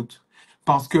vous écoutent.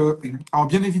 Parce que, alors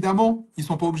bien évidemment, ils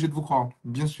sont pas obligés de vous croire,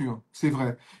 bien sûr, c'est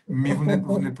vrai, mais vous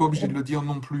n'êtes pas obligé de le dire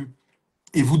non plus.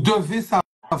 Et vous devez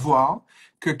savoir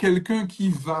que quelqu'un qui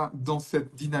va dans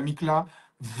cette dynamique-là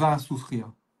va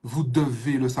souffrir. Vous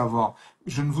devez le savoir.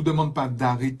 Je ne vous demande pas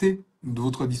d'arrêter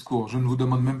votre discours. Je ne vous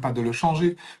demande même pas de le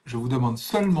changer. Je vous demande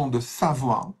seulement de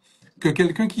savoir que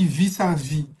quelqu'un qui vit sa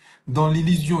vie dans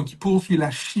l'illusion, qui poursuit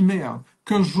la chimère,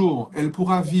 qu'un jour elle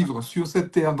pourra vivre sur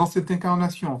cette terre, dans cette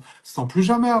incarnation, sans plus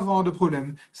jamais avoir de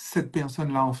problème, cette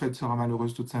personne-là, en fait, sera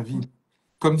malheureuse toute sa vie.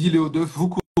 Comme dit Léo Duff, vous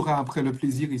courez après le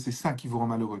plaisir et c'est ça qui vous rend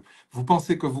malheureux. Vous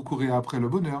pensez que vous courez après le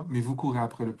bonheur, mais vous courez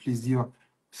après le plaisir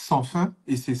sans fin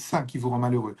et c'est ça qui vous rend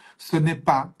malheureux. Ce n'est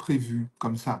pas prévu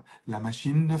comme ça. La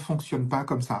machine ne fonctionne pas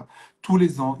comme ça. Tous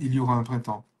les ans, il y aura un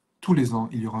printemps. Tous les ans,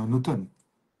 il y aura un automne.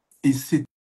 Et c'est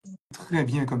très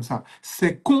bien comme ça.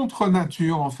 C'est contre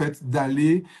nature, en fait,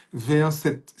 d'aller vers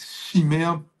cette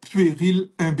chimère puérile,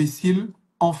 imbécile,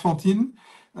 enfantine,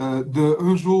 de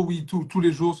un jour, oui, tous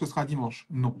les jours, ce sera dimanche.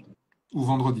 Non. Ou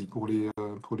vendredi pour les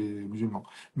musulmans.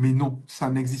 Mais non, ça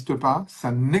n'existe pas,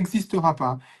 ça n'existera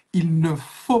pas. Il ne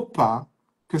faut pas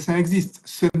que ça existe.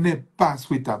 Ce n'est pas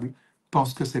souhaitable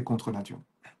parce que c'est contre nature.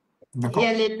 Et D'accord?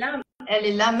 elle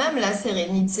est là même la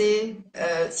sérénité,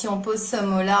 si on pose ce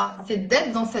mot-là, c'est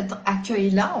d'être dans cet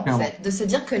accueil-là en Clairement. fait, de se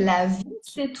dire que la vie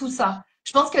c'est tout ça.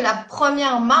 Je pense que la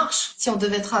première marche, si on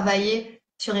devait travailler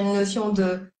sur une notion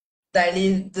de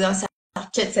d'aller dans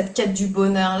cette quête du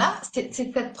bonheur-là, c'est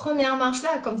cette première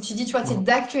marche-là, comme tu dis, tu vois, c'est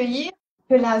Voilà. d'accueillir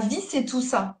que la vie c'est tout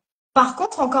ça. Par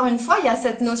contre, encore une fois, il y a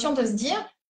cette notion de se dire,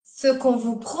 ce qu'on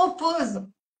vous propose,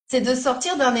 c'est de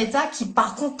sortir d'un état qui,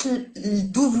 par contre,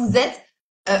 d'où vous êtes,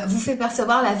 vous fait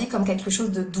percevoir la vie comme quelque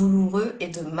chose de douloureux et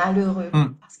de malheureux.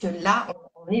 Hum, Parce que là,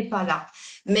 on n'est pas là.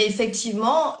 Mais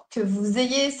effectivement, que vous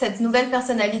ayez cette nouvelle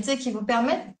personnalité qui vous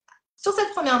permette, sur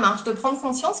cette première marche, de prendre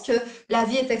conscience que la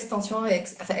vie est expansion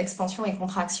et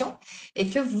contraction, et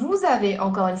que vous avez,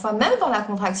 encore une fois, même dans la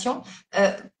contraction,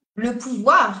 le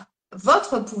pouvoir,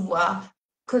 votre pouvoir,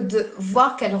 que de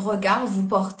voir quel regard vous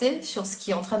portez sur ce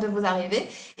qui est en train de vous arriver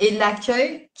et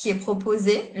l'accueil qui est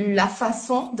proposé, la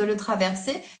façon de le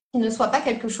traverser, qui ne soit pas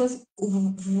quelque chose où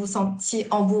vous vous sentiez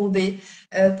embourbé,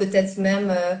 peut-être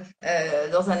même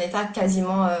dans un état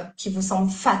quasiment qui vous semble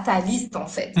fataliste en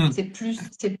fait. hum. C'est plus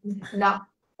là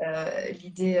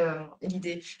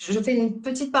l'idée. Je fais une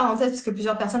petite parenthèse parce que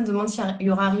plusieurs personnes demandent s'il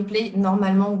y aura un replay.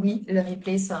 Normalement, oui, le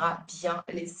replay sera bien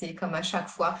laissé comme à chaque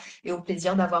fois et au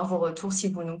plaisir d'avoir vos retours si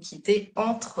vous nous quittez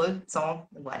entre-temps.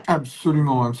 Voilà.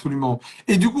 Absolument, absolument.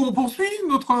 Et du coup, on poursuit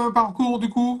notre parcours, du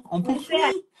coup. On poursuit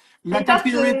la L'étape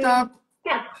quatrième étape.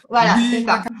 4. Voilà, c'est Oui,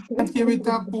 la ça. quatrième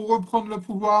étape pour reprendre le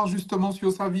pouvoir justement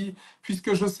sur sa vie,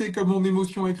 puisque je sais que mon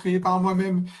émotion est créée par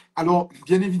moi-même. Alors,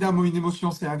 bien évidemment, une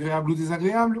émotion, c'est agréable ou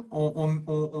désagréable.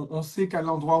 On sait qu'à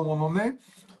l'endroit où on en est,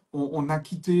 on a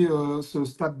quitté ce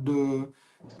stade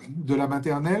de la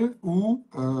maternelle où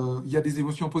il y a des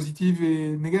émotions positives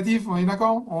et négatives, on est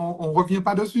d'accord? On ne revient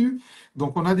pas dessus.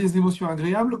 Donc, on a des émotions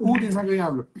agréables ou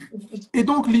désagréables. Et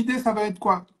donc, l'idée, ça va être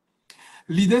quoi?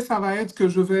 L'idée, ça va être que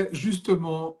je vais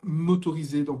justement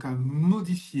m'autoriser donc à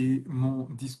modifier mon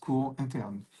discours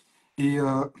interne. Et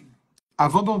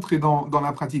avant d'entrer dans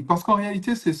la pratique, parce qu'en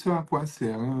réalité, c'est ce à quoi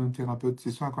sert un thérapeute,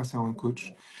 c'est ce à quoi sert un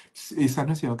coach. Et ça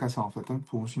ne sert qu'à ça, en fait. Hein,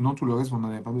 sinon, tout le reste, on n'en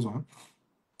avait pas besoin. Hein.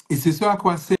 Et c'est ce à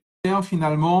quoi sert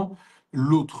finalement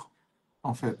l'autre,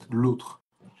 en fait, l'autre.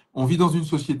 On vit dans une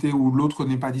société où l'autre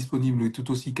n'est pas disponible et tout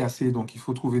aussi cassé, donc il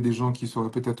faut trouver des gens qui seraient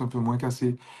peut-être un peu moins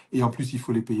cassés, et en plus il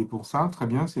faut les payer pour ça. Très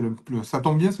bien, ça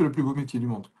tombe bien, c'est le plus beau métier du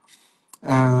monde.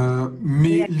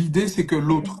 Mais l'idée, c'est que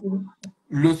l'autre,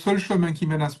 le seul chemin qui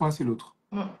mène à soi, c'est l'autre.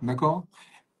 D'accord?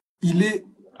 Il est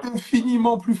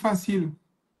infiniment plus facile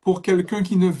pour quelqu'un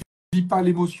qui ne vit pas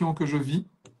l'émotion que je vis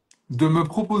de me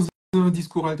proposer un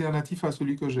discours alternatif à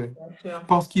celui que j'ai.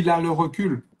 Parce qu'il a le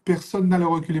recul. Personne n'a le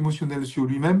recul émotionnel sur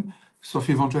lui-même,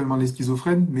 sauf éventuellement les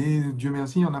schizophrènes, mais Dieu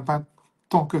merci, il n'y en a pas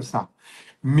tant que ça.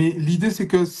 Mais l'idée, c'est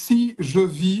que si je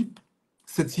vis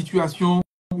cette situation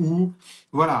où,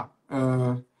 voilà,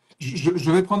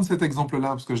 je vais prendre cet exemple-là,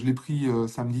 parce que je l'ai pris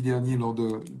samedi dernier lors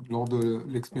de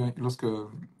l'expérience,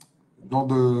 lors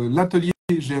de l'atelier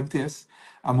GMTS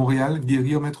à Montréal,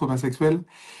 guérir maître homosexuel.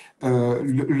 Tu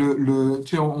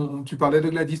parlais de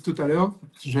Gladys tout à l'heure.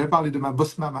 Je vais parler de ma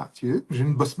boss mama. J'ai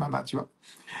une boss mama, tu vois.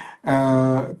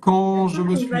 Quand je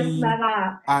me suis.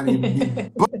 Allez,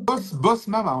 mais boss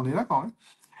mama, on est d'accord.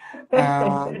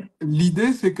 Hein.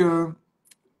 L'idée, c'est que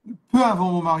peu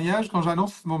avant mon mariage, quand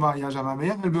j'annonce mon mariage à ma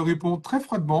mère, elle me répond très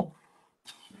froidement,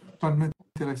 ça ne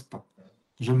m'intéresse pas.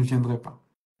 Je ne viendrai pas.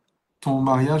 Ton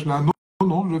mariage là, non,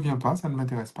 non, je viens pas, ça ne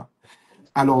m'intéresse pas.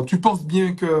 Alors, tu penses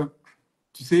bien que,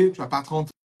 tu sais, tu n'as pas 30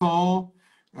 ans,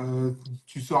 euh,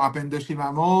 tu sors à peine de chez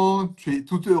maman, tu es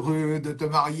tout heureux de te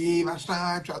marier,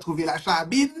 machin, tu as trouvé la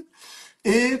chabine,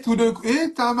 et tout d'un coup,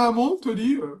 et ta maman te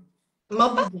dit,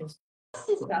 M'en pas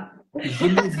si ça. je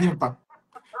ne viens pas.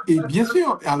 Et bien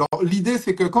sûr, alors l'idée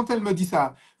c'est que quand elle me dit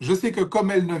ça, je sais que comme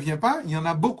elle ne vient pas, il y en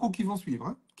a beaucoup qui vont suivre,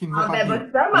 hein, qui ne vont Ah pas ben, venir.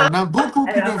 bonne femme, Il y hein. en a beaucoup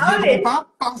Elle qui va ne viendront parler. pas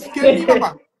parce qu'elle n'y va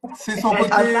pas. C'est son Elle va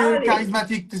côté parler.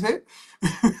 charismatique, tu sais.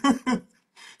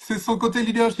 C'est son côté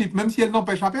leadership, même si elle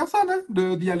n'empêche à personne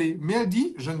hein, d'y aller. Mais elle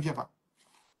dit, je ne viens pas.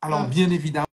 Alors Hum, bien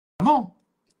évidemment,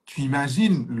 tu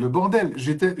imagines le bordel.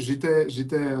 J'étais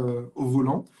au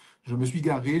volant, je me suis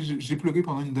garé, j'ai pleuré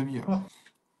pendant une demi-heure. hum.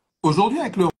 Aujourd'hui,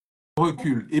 avec le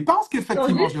recul, et parce Non,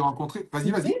 qu'effectivement juste, j'ai rencontré...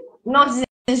 Vas-y, vas-y. non, je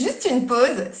disais juste une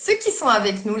pause. Ceux qui sont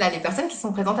avec nous, là, les personnes qui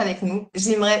sont présentes avec nous,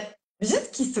 j'aimerais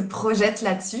juste qu'ils se projettent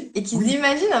là-dessus et qu'ils Oui,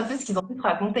 imaginent un peu ce qu'ils ont pu se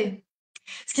raconter.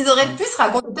 Ce qu'ils auraient oui, pu se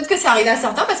raconter. Peut-être que c'est arrivé à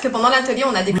certains parce que pendant l'atelier,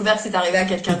 on a oui. découvert que c'est arrivé à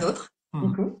quelqu'un d'autre, du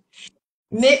Mhm. coup.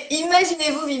 Mais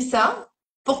imaginez-vous vivre ça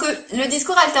pour que le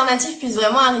discours alternatif puisse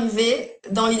vraiment arriver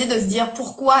dans l'idée de se dire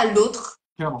pourquoi l'autre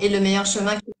est Clairement. le meilleur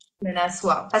chemin qui mène à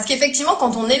soi. Parce qu'effectivement,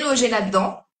 quand on est logé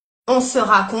là-dedans, on se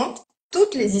raconte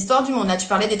toutes les histoires du monde. Là, tu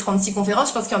parlais des 36 conférences,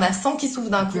 je pense qu'il y en a 100 qui s'ouvrent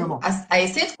d'un coup Clairement. à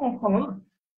essayer de comprendre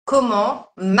comment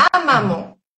ma Mhm.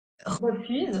 maman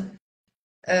refuse,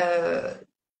 euh,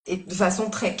 et de façon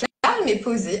très calme et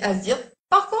posée, à se dire,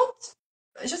 par contre,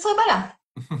 je serai pas là.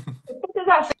 C'est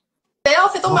ça, on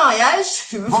fait ton mariage,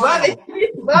 vois Voilà. avec qui,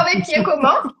 vois avec qui et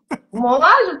comment. Moi,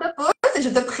 je te pose et je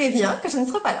te préviens que je ne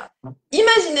serai pas là.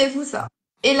 Imaginez-vous ça.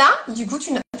 Et là, du coup,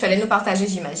 tu allais nous partager,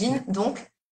 j'imagine, donc,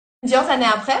 plusieurs années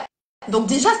après. Donc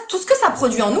déjà, tout ce que ça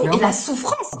produit en nous et la Clairement.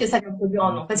 souffrance que ça vient produire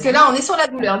en nous. Parce que Mhm. là, on est sur la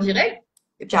douleur directe,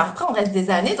 et puis après, on reste des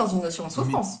années dans une notion de Mais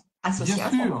souffrance associée à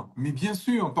ça. bien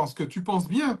sûr, parce que tu penses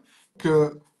bien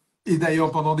que, et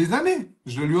d'ailleurs pendant des années,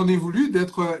 je lui en ai voulu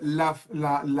d'être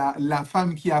la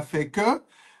femme qui a fait que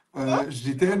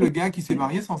j'étais le gars qui s'est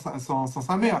marié sans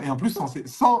sa mère. Et en plus,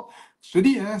 sans je te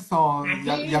dis, hein,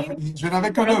 je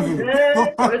n'avais qu'un neveu.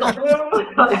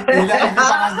 Et il est arrivé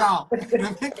par hasard. Le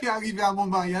mec est arrivé à mon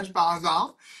mariage par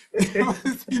hasard.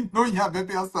 Sinon, il n'y avait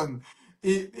personne.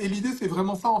 Et l'idée, c'est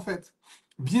vraiment ça, en fait.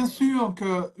 Bien sûr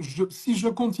que si je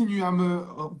continue à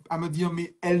me dire,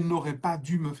 mais elle n'aurait pas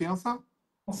dû me faire ça,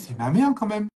 c'est ma mère quand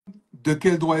même. De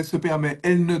quel droit elle se permet?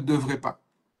 Elle ne devrait pas.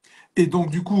 Et donc,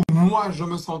 du coup, moi, je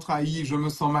me sens trahi, je me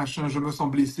sens machin, je me sens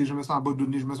blessé, je me sens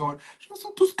abandonné, je me sens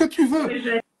tout ce que tu veux.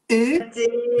 Et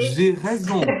j'ai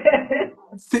raison.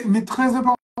 Mais très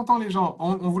important, les gens.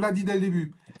 On vous l'a dit dès le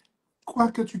début. Quoi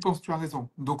que tu penses, tu as raison.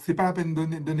 Donc, c'est pas la peine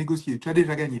de négocier. Tu as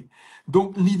déjà gagné.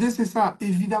 Donc, l'idée, c'est ça.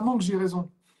 Évidemment que j'ai raison.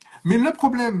 Mais le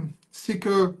problème, c'est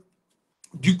que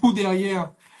du coup,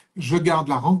 derrière, je garde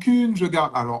la rancune, je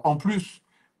garde. Alors, en plus,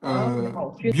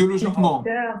 biologiquement,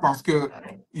 parce que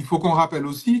il faut qu'on rappelle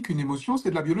aussi qu'une émotion, c'est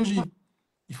de la biologie.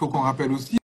 Il faut qu'on rappelle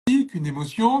aussi qu'une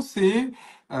émotion, c'est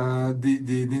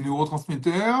des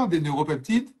neurotransmetteurs, des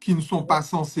neuropeptides qui ne sont pas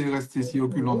censés rester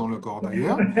circulant dans le corps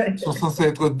d'ailleurs, sont censés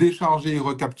être déchargés et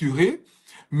recapturés.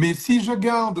 Mais si je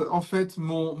garde en fait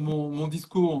mon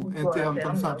discours interne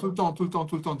comme ça tout le temps, tout le temps,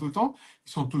 tout le temps, tout le temps,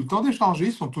 ils sont tout le temps déchargés,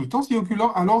 ils sont tout le temps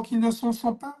circulants alors qu'ils sont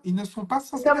pas, ils ne sont pas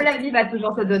censés Comme la l'être. vie va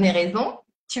toujours te donner raison,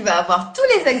 tu vas avoir tous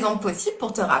les exemples possibles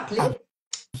pour te rappeler que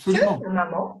Absolument, ta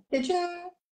maman, c'est une,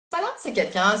 voilà, c'est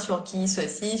quelqu'un sur qui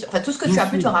ceci, enfin tout ce que bien tu as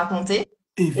pu te sûr, raconter,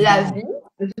 la évidemment, vie,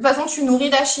 de toute façon, tu nourris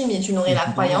la chimie, tu nourris la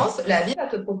évidemment. croyance, la vie va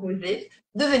te proposer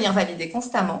de venir valider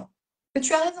constamment que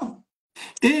tu as raison.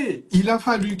 Et il a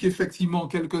fallu qu'effectivement,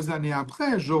 quelques années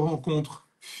après, je rencontre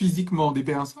physiquement des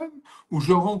personnes ou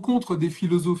je rencontre des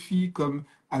philosophies comme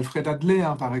Alfred Adler,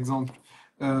 hein, par exemple.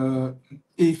 Euh,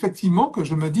 et effectivement, que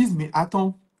je me dise, mais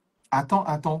attends.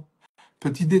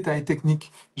 Petit détail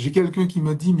technique. J'ai quelqu'un qui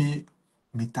me dit,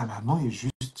 mais ta maman est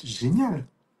juste géniale.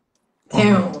 Oh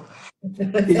Et non.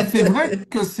 on- Et c'est vrai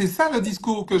que c'est ça le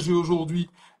discours que j'ai aujourd'hui.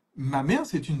 Ma mère,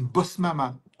 c'est une boss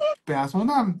mama. Paix à son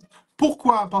âme.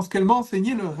 Pourquoi? Parce qu'elle m'a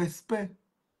enseigné le respect.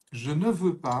 Je ne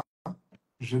veux pas,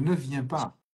 je ne viens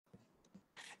pas.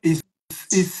 Et,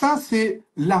 et ça, c'est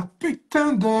la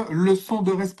putain de leçon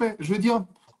de respect. Je veux dire,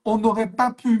 on n'aurait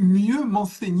pas pu mieux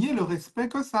m'enseigner le respect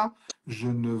que ça. Je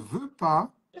ne veux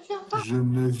pas, Je viens pas. je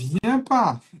ne viens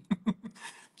pas.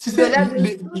 Tu sais, Au-delà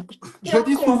de toute je le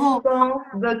dis souvent, circonstance,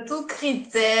 de tout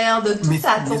critère, de toute mais c'est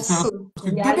un attention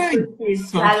truc de sociale, dingue. C'est un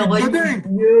sociétale, truc de dingue.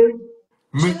 religieuse,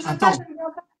 je Mais ne veux pas, je attends, ne viens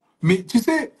pas. mais tu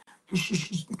sais,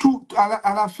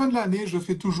 à la fin de l'année, je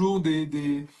fais toujours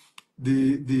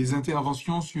des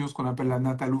interventions sur ce qu'on appelle la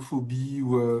natalophobie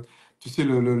ou, tu sais,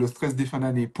 le stress des fins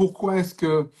d'année. Pourquoi est-ce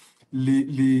que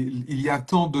il y a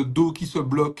tant de dos qui se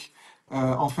bloquent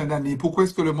en fin d'année. Pourquoi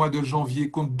est-ce que le mois de janvier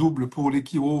compte double pour les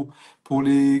chiro, pour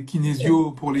les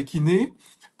kinésios, pour les kinés?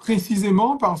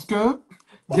 Précisément parce que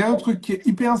il y a un truc qui est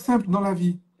hyper simple dans la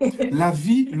vie. La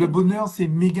vie, le bonheur, c'est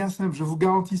méga simple. Je vous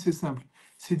garantis, c'est simple.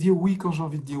 C'est dire oui quand j'ai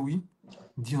envie de dire oui,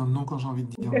 dire non quand j'ai envie de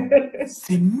dire non.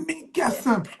 C'est méga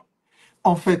simple.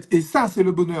 En fait, et ça, c'est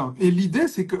le bonheur. Et l'idée,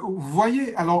 c'est que, vous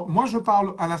voyez, alors moi, je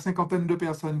parle à la cinquantaine de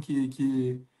personnes qui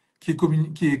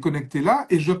est connectée là,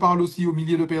 et je parle aussi aux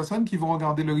milliers de personnes qui vont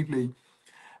regarder le replay.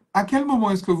 À quel moment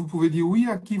est-ce que vous pouvez dire oui,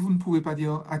 à qui vous ne pouvez pas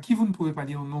dire, à qui vous ne pouvez pas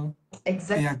dire non?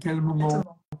 Et à quel moment?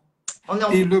 On est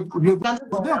en Et le plein dedans,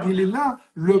 bonheur, hein. il est là.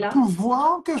 Le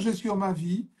pouvoir que j'ai sur ma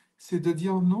vie, c'est de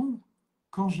dire non.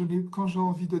 Quand j'ai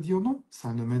envie de dire non,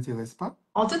 ça ne m'intéresse pas.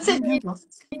 En toute Je ne viens pas.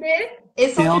 sécurité et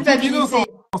sans Et en toute culpabilité.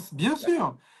 innocence, bien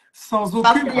sûr. Sans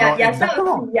Parce aucune. qu'il y a, Alors, il y a ça aussi.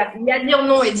 exactement. Il y a dire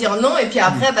non, et puis Mais,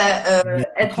 après, ben, mais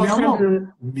être en train clairement.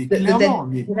 Mais d'être clairement.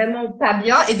 vraiment pas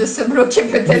bien et de se bloquer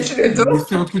peut-être le dos Mais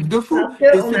c'est un truc de fou.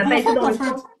 parce Et qu'on c'est n'a pas pour été ça dans qu'en le sens.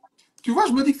 fait, tu vois,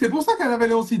 je me dis que c'est pour ça qu'elle avait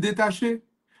l'air aussi détachée.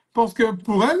 Parce que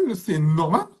pour elle, c'est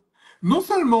normal. Non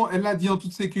seulement elle l'a dit en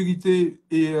toute sécurité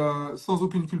et sans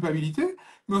aucune culpabilité,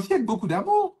 mais aussi avec beaucoup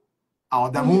d'amour.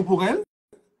 Alors, d'amour Oui, pour elle,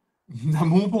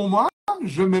 d'amour pour moi,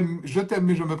 je t'aime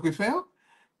mais je me préfère.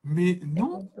 Mais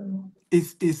non. exactement.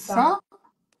 Et Ça. ça,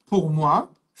 pour moi,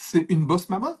 c'est une boss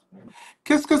maman.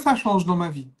 Qu'est-ce que ça change dans ma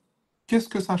vie? Qu'est-ce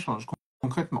que ça change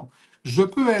concrètement? Je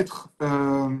peux être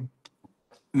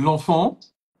l'enfant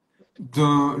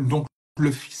donc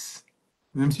le fils.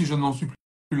 Même si je n'en suis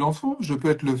plus l'enfant, je peux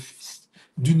être le fils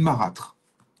d'une marâtre.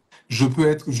 Je peux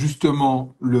être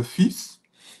justement le fils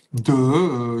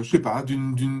de, je sais pas,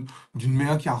 d'une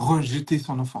mère qui a rejeté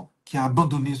son enfant, qui a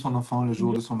abandonné son enfant le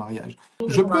jour Le de son mariage. jour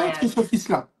de Je mon peux être mariage. ce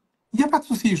fils-là. Il n'y a pas de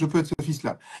souci, je peux être ce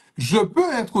fils-là. Je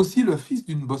peux être aussi le fils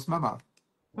d'une boss mama.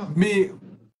 Mais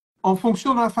en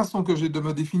fonction de la façon que j'ai de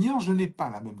me définir, je n'ai pas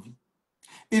la même vie.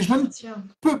 Et je ne Bien sûr.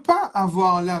 peux pas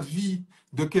avoir la vie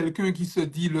de quelqu'un qui se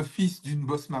dit le fils d'une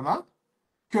boss mama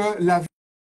que la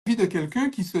vie de quelqu'un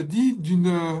qui se dit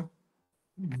d'une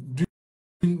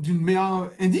mère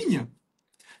indigne.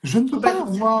 Je ne peux Tout à pas fait.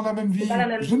 avoir la même C'est pas la vie.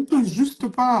 même Je ne chose. peux juste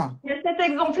pas. Il y a cet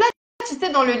exemple-là, tu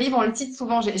sais, dans le livre, on le cite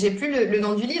souvent, j'ai plus le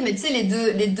nom du livre, mais tu sais,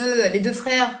 les deux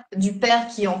frères du père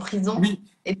qui est en prison, Oui,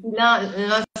 et puis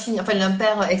l'un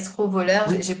père escroc-voleur,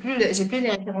 oui, j'ai plus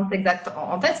les références exactes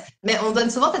en tête, mais on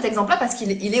donne souvent cet exemple-là parce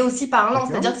il est aussi parlant,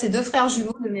 c'est-à-dire clairement. que c'est deux frères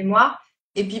jumeaux de mémoire,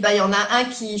 et puis bah, il y en a un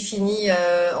qui finit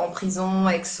en prison,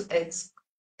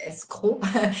 escroc,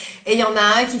 et il y en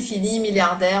a un qui finit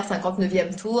milliardaire,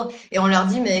 59e tour, et on leur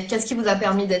dit, mais qu'est-ce qui vous a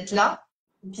permis d'être là?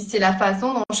 Et puis c'est la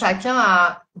façon dont chacun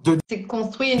a De s'est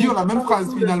construit une dire la même histoire phrase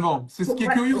autour de. finalement. C'est ce qui est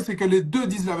Ouais, curieux, c'est que les deux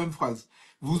disent la même phrase.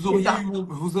 c'est ça.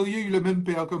 Vous auriez eu le même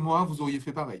père que moi, vous auriez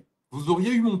fait pareil. Vous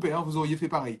auriez eu mon père, vous auriez fait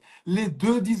pareil. Les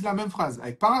deux disent la même phrase,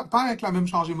 pas avec la même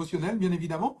charge émotionnelle, bien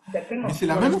évidemment, mais Exactement. c'est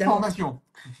la Non, même évidemment. information.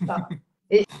 Ça.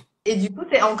 Et, et du coup,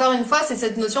 c'est encore une fois, c'est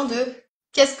cette notion de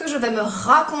qu'est-ce que je vais me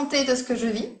raconter de ce que je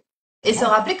vis et se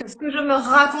Voilà. rappeler que ce que je me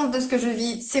raconte de ce que je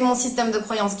vis, c'est mon système de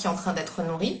croyance qui est en train d'être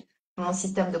nourri. Mon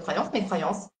système de croyance, mes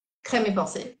croyances, créent mes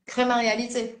pensées, créent ma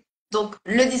réalité. Donc,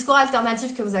 le discours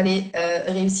alternatif que vous allez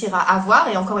réussir à avoir,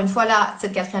 et encore une fois, là,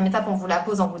 cette quatrième étape, on vous la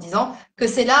pose en vous disant que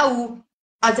c'est là où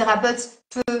un thérapeute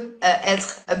peut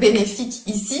être bénéfique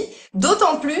ici,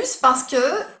 d'autant plus parce que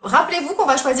rappelez-vous qu'on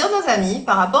va choisir nos amis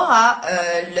par rapport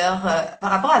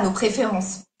à nos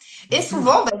préférences. Et Bien sûr.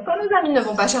 souvent, ben, quand nos amis ne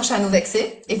vont pas chercher à nous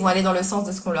vexer et vont aller dans le sens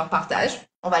de ce qu'on leur partage,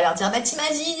 on va leur dire bah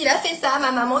t'imagines, il a fait ça,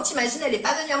 ma maman, t'imagines, elle est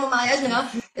pas venue à mon mariage, mais non.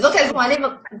 Et donc elles vont aller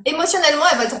émotionnellement,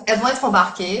 elles vont être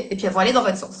embarquées et puis elles vont aller dans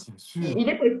votre sens. Bien sûr. Il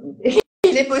est possible.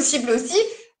 Il est possible aussi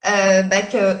bah,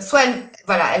 que soit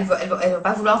elles vont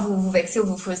pas vouloir vous vexer ou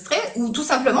vous frustrer, ou tout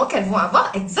simplement qu'elles vont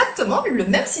avoir exactement le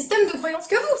même système de croyance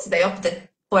que vous. C'est d'ailleurs peut-être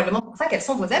probablement pour ça qu'elles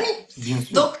sont vos amies. Bien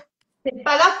sûr. Donc c'est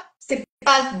pas là, c'est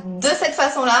pas de cette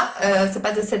façon-là, c'est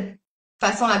pas de cette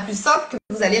façon la plus simple que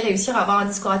vous allez réussir à avoir un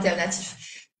discours alternatif.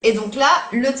 Et donc là,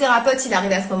 le thérapeute, il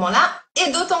arrive à ce moment-là,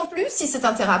 et d'autant plus si c'est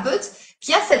un thérapeute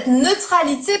qui a cette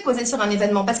neutralité posée sur un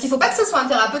événement. Parce qu'il ne faut pas que ce soit un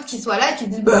thérapeute qui soit là et qui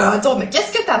dise bah attends, mais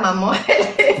qu'est-ce que ta maman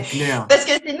C'est clair. Parce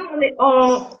que sinon,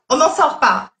 on n'en sort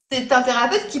pas. C'est un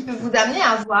thérapeute qui peut vous amener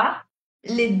à voir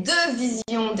les deux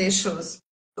visions des choses.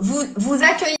 Vous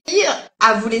accueillir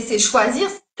à vous laisser choisir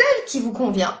celle qui vous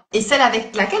convient et celle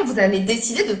avec laquelle vous allez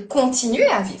décider de continuer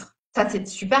à vivre. Ça, c'est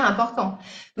super important.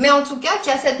 Mais en tout cas,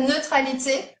 qu'il y a cette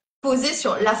neutralité posée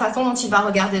sur la façon dont il va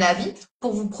regarder la vie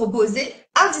pour vous proposer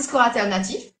un discours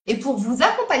alternatif et pour vous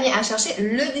accompagner à chercher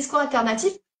le discours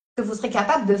alternatif que vous serez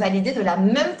capable de valider de la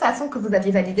même façon que vous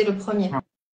aviez validé le premier.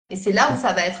 Et c'est là où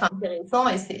ça va être intéressant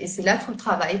et c'est là tout le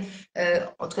travail,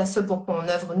 en tout cas ce pour quoi on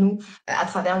œuvre nous à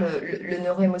travers le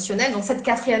neuro-émotionnel. Donc cette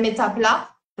quatrième étape-là,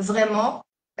 vraiment,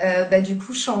 du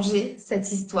coup, changer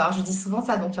cette histoire. Je dis souvent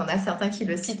ça, donc il y en a certains qui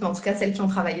le citent, mais en tout cas celles qui ont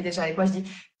travaillé déjà avec moi, je dis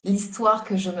l'histoire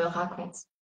que je me raconte.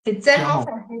 C'est tellement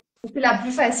Clairement. facile, c'est la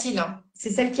plus facile, hein.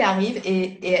 C'est celle qui arrive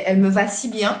et elle me va si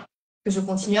bien que je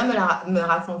continue à me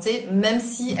raconter, même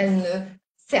si elle ne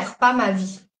sert pas ma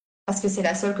vie. Parce que c'est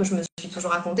la seule que je me suis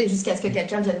toujours racontée, jusqu'à ce que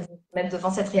quelqu'un vienne vous mettre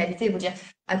devant cette réalité et vous dire,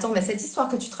 attends, mais cette histoire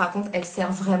que tu te racontes, elle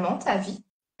sert vraiment ta vie?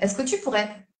 Est-ce que tu pourrais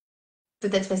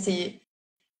peut-être essayer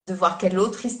de voir quelle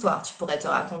autre histoire tu pourrais te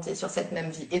raconter sur cette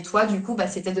même vie? Et toi, du coup,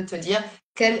 c'était de te dire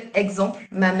quel exemple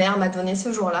ma mère m'a donné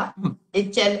ce jour-là et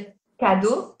quel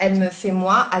cadeau elle me fait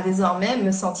moi à désormais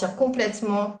me sentir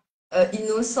complètement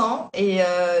innocent et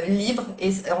libre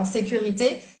et en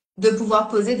sécurité de pouvoir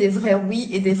poser des vrais oui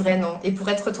et des vrais non. Et pour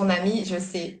être ton ami, je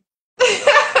sais.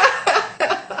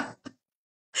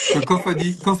 Que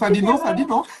quand ça dit non, ça dit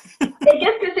non. Et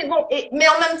qu'est-ce que c'est bon? Mais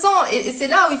en même temps, et c'est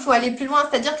là où il faut aller plus loin,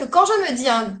 c'est-à-dire que quand je me dis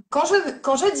quand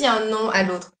je dis un non à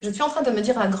l'autre, je suis en train de me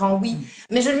dire un grand oui,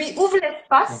 mais je lui ouvre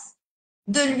l'espace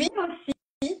de lui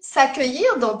aussi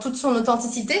s'accueillir dans toute son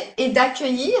authenticité et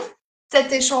d'accueillir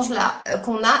cet échange-là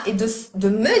qu'on a et de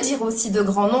me dire aussi de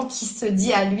grands noms qui se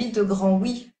dit à lui de grands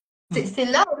oui. C'est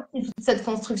là aussi toute cette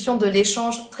construction de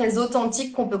l'échange très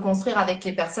authentique qu'on peut construire avec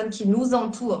les personnes qui nous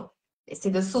entourent. Et c'est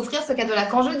de s'offrir ce cadeau-là.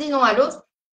 Quand je dis non à l'autre,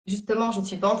 justement, je ne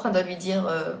suis pas en train de lui dire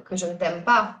que je ne t'aime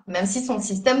pas, même si son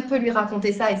système peut lui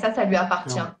raconter ça et ça lui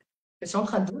appartient. Clairement. Je suis en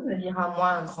train de me dire à moi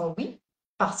un grand oui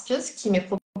parce que ce qui m'est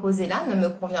proposé là ne me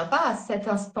convient pas à cet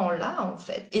instant-là, en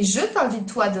fait. Et je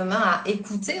t'invite, toi, demain, à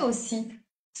écouter aussi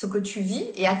ce que tu vis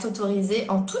et à t'autoriser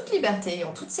en toute liberté,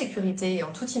 en toute sécurité et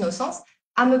en toute innocence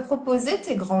à me proposer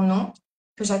tes grands noms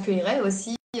que j'accueillerai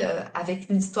aussi avec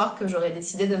l'histoire que j'aurais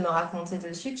décidé de me raconter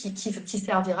dessus, qui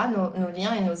servira nos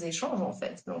liens et nos échanges, en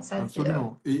fait. Donc ça, c'est...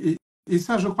 Absolument. Et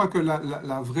ça, je crois que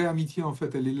la vraie amitié, en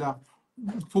fait, elle est là.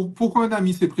 Pourquoi un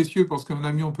ami, c'est précieux? Parce qu'un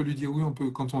ami, on peut lui dire oui on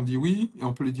peut, quand on dit oui, et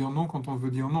on peut lui dire non quand on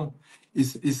veut dire non. Et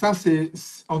ça,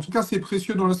 en tout cas, c'est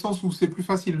précieux dans le sens où c'est plus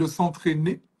facile de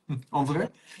s'entraîner, en vrai.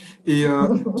 Et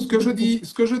ce que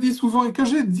je dis souvent, et que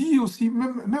j'ai dit aussi,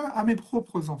 même à mes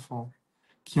propres enfants,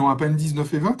 qui ont à peine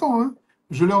 19 et 20 ans, hein,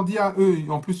 je leur dis à eux,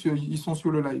 en plus, ils sont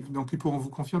sur le live, donc ils pourront vous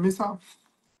confirmer ça.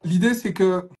 L'idée, c'est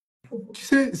que tu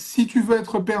sais, si tu veux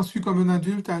être perçu comme un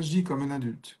adulte, agis comme un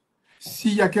adulte.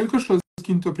 S'il y a quelque chose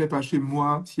qui ne te plaît pas chez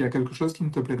moi, s'il y a quelque chose qui ne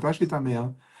te plaît pas chez ta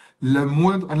mère, la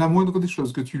moindre des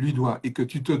choses que tu lui dois et que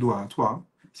tu te dois à toi,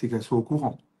 c'est qu'elle soit au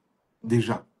courant,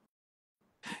 déjà.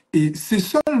 Et c'est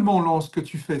seulement lorsque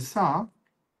tu fais ça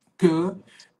que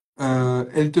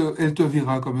elle te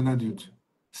verra comme un adulte.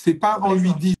 C'est pas en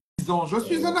lui disant, je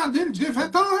suis un adulte, j'ai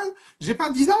 20 ans, hein, j'ai pas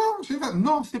 10 ans, j'ai 20...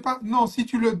 Non, c'est pas... Non, si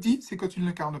tu le dis, c'est que tu ne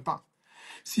l'incarnes pas.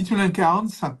 Si tu l'incarnes,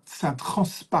 ça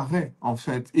transparaît, en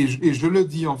fait. Et je le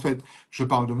dis, en fait, je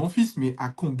parle de mon fils, mais à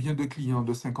combien de clients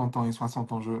de 50 ans et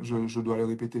 60 ans je dois le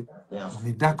répéter? On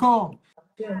est d'accord.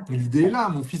 L'idée est là.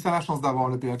 Mon fils a la chance d'avoir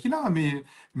le père qu'il a, mais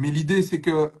l'idée, c'est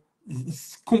que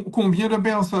combien de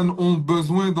personnes ont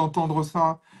besoin d'entendre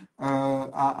ça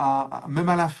même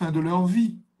à la fin de leur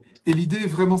vie? Et l'idée est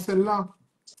vraiment celle-là.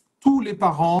 Tous les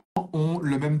parents ont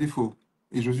le même défaut.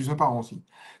 Et je suis un parent aussi.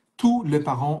 Tous les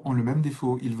parents ont le même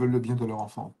défaut, ils veulent le bien de leur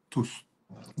enfant, tous.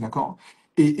 D'accord?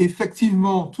 Et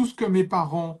effectivement, tout ce que mes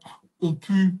parents ont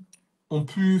pu, ont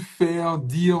pu faire,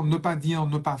 dire, ne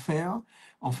pas faire,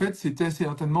 en fait, c'était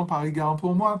certainement par égard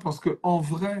pour moi, parce que en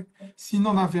vrai, s'ils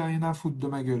n'en avaient rien à foutre de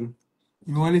ma gueule,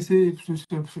 ils m'auraient laissé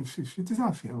faire tes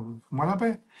affaires, moi la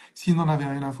paix, s'ils n'en avaient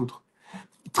rien à foutre.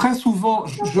 Très souvent,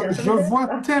 je vois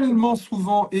tellement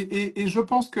souvent, et je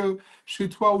pense que chez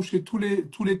toi ou chez tous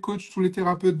les coachs, tous les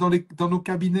thérapeutes, dans nos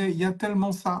cabinets, il y a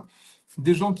tellement ça.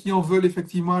 Des gens qui en veulent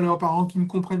effectivement à leurs parents, qui ne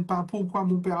comprennent pas pourquoi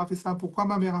mon père a fait ça, pourquoi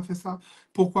ma mère a fait ça,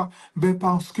 pourquoi. Ben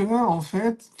parce que, en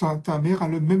fait, ta mère a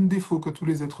le même défaut que tous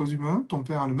les êtres humains, ton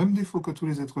père a le même défaut que tous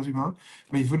les êtres humains,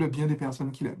 mais il veut le bien des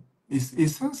personnes qu'il aime. Et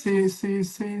ça,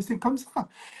 c'est comme ça.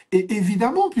 Et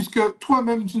évidemment, puisque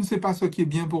toi-même, tu ne sais pas ce qui est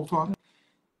bien pour toi,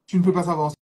 tu ne peux pas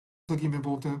savoir ce qui est bien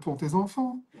pour tes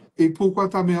enfants. Et pourquoi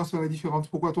ta mère serait différente?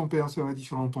 Pourquoi ton père serait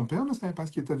différent? Ton père ne savait pas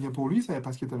ce qui était bien pour lui, il ne savait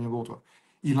pas ce qui était bien pour toi.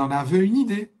 Il en avait une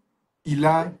idée. Il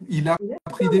a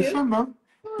pris des chemins.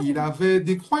 Il avait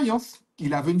des croyances.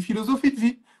 Il avait une philosophie de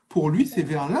vie. Pour lui, c'est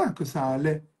vers là que ça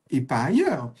allait et pas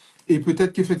ailleurs. Et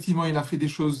peut-être qu'effectivement, il a fait des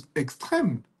choses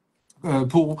extrêmes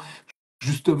pour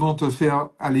justement te faire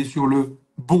aller sur le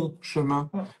bon chemin,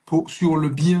 sur le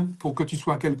bien, pour que tu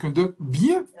sois quelqu'un de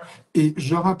bien. Et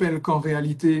je rappelle qu'en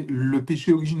réalité, le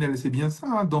péché originel, c'est bien ça,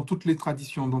 hein, dans toutes les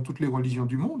traditions, dans toutes les religions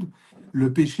du monde,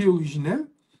 le péché originel,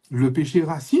 le péché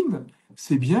racine,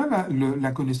 c'est bien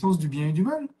la connaissance du bien et du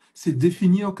mal. C'est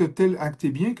définir que tel acte est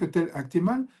bien, que tel acte est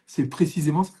mal. C'est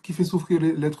précisément ce qui fait souffrir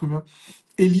l'être humain.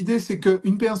 Et l'idée, c'est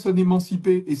qu'une personne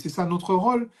émancipée, et c'est ça notre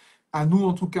rôle, à nous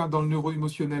en tout cas dans le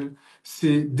neuro-émotionnel,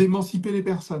 c'est d'émanciper les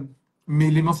personnes.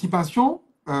 Mais l'émancipation,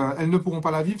 elles ne pourront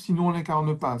pas la vivre sinon on ne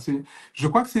l'incarne pas. Je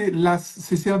crois que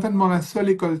c'est certainement la seule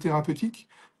école thérapeutique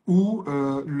où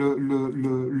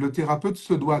le thérapeute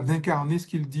se doit d'incarner ce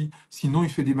qu'il dit. Sinon, il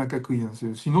fait des macaqueries.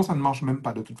 Hein. Sinon, ça ne marche même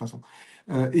pas de toute façon.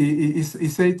 Et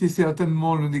ça a été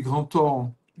certainement l'un des grands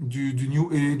torts du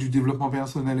New Age, du développement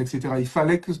personnel, etc. Il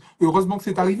fallait que, heureusement que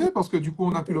c'est arrivé parce que du coup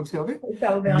on a pu l'observer.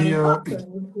 Ça a ouvert Mais, les portes, du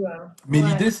coup, mais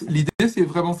ouais. l'idée c'est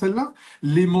vraiment celle-là.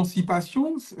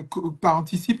 L'émancipation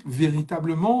participe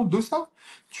véritablement de ça.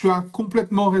 Tu as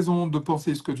complètement raison de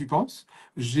penser ce que tu penses.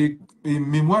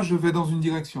 Mais moi je vais dans une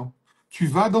direction. Tu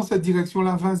vas dans cette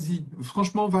direction-là, vas-y.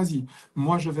 Franchement, vas-y.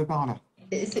 Moi je vais par là,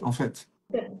 en fait.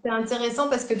 C'est intéressant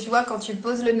parce que tu vois, quand tu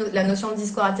poses la notion de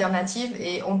discours alternatif,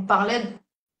 et on parlait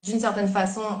d'une certaine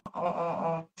façon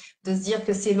de se dire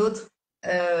que c'est l'autre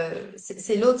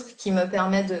qui me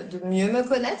permet de mieux me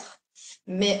connaître.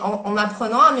 Mais en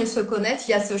apprenant à mieux se connaître,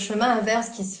 il y a ce chemin inverse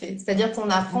qui se fait. C'est-à-dire qu'on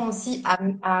apprend aussi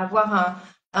à avoir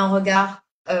un regard,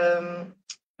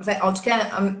 en tout cas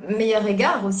un meilleur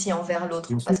égard aussi envers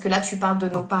l'autre. Parce que là, tu parles de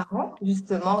nos parents,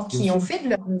 justement, qui ont fait de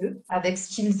leur mieux avec ce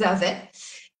qu'ils avaient.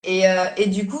 Et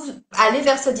du coup, aller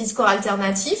vers ce discours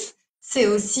alternatif, c'est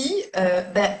aussi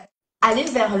aller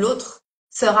vers l'autre,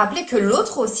 se rappeler que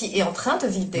l'autre aussi est en train de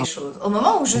vivre des choses. Au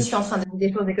moment où je suis en train de vivre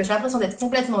des choses et que j'ai l'impression d'être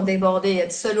complètement débordée et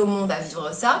être seule au monde à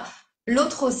vivre ça,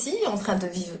 l'autre aussi est en train de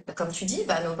vivre, comme tu dis,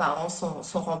 nos parents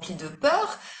sont remplis de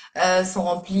peur, sont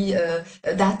remplis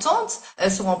d'attentes,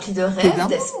 sont remplis de rêves,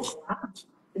 d'espoir,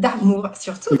 d'amour,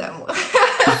 surtout d'amour.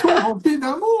 Ils sont remplis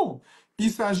d'amour. Il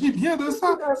s'agit bien de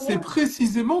ça. C'est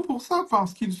précisément pour ça,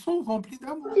 parce qu'ils sont remplis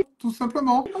d'amour, tout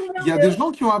simplement. Il y a des gens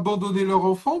qui ont abandonné leur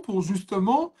enfant pour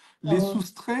justement les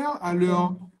soustraire à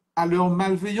leur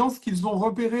malveillance qu'ils ont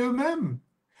repérée eux-mêmes.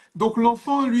 Donc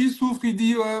l'enfant, lui, souffre, il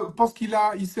dit, parce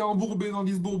il s'est embourbé dans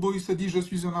des bourbeaux, il se dit, je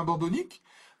suis un abandonnique.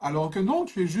 Alors que non,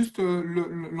 tu es juste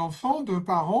l'enfant d'un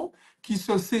parent qui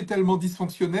se sait tellement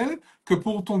dysfonctionnel que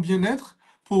pour ton bien-être,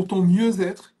 pour ton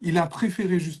mieux-être, il a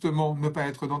préféré justement ne pas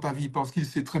être dans ta vie parce qu'il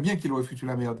sait très bien qu'il aurait foutu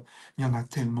la merde. Il y en a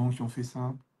tellement qui ont fait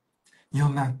ça. Il y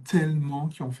en a tellement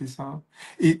qui ont fait ça.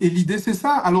 Et l'idée, c'est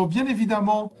ça. Alors, bien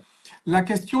évidemment, la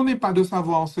question n'est pas de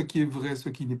savoir ce qui est vrai, ce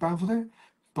qui n'est pas vrai.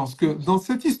 Parce que dans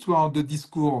cette histoire de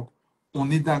discours,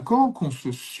 on est d'accord qu'on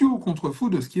se sue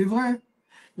contre-fout de ce qui est vrai.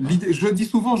 Je dis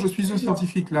souvent, je suis un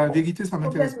scientifique. La vérité, ça ne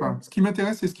m'intéresse pas. Ce qui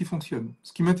m'intéresse, c'est ce qui fonctionne.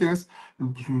 Ce qui m'intéresse,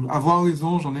 avoir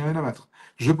raison, j'en ai rien à battre.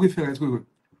 Je préfère être heureux.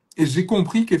 Et j'ai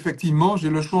compris qu'effectivement, j'ai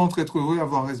le choix entre être heureux et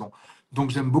avoir raison. Donc,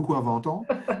 j'aime beaucoup avoir tort.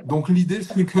 Donc, l'idée,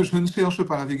 c'est que je ne cherche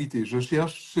pas la vérité. Je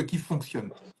cherche ce qui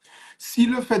fonctionne. Si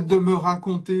le fait de me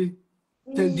raconter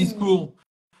tel discours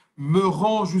me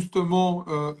rend justement,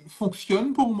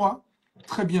 fonctionne pour moi,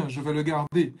 très bien, je vais le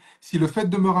garder. Si le fait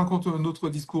de me raconter un autre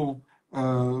discours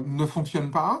ne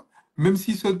fonctionne pas, même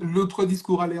si l'autre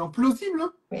discours a l'air plausible,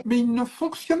 mais il ne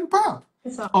fonctionne pas.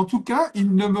 En tout cas,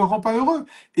 il ne me rend pas heureux.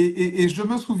 Et je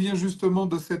me souviens justement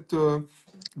de cet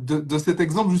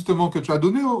exemple justement que tu as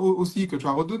donné aussi, que tu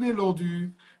as redonné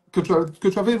que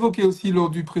tu avais évoqué aussi lors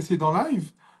du précédent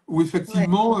live, où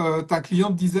effectivement ta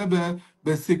cliente disait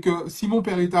c'est que si mon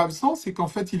père était absent, c'est qu'en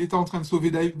fait il était en train de sauver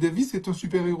David, c'est un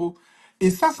super-héros. Et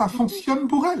ça fonctionne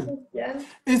pour elle.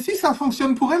 Et si ça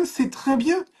fonctionne pour elle, c'est très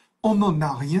bien. On n'en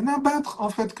a rien à battre, en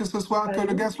fait, que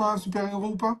le gars soit un super-héros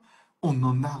ou pas. On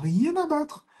n'en a rien à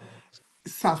battre.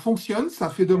 Ça fonctionne, ça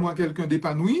fait de moi quelqu'un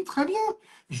d'épanoui, très bien.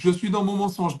 Je suis dans mon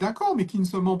mensonge, d'accord, mais qui ne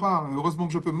se ment pas. Heureusement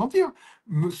que je peux me mentir.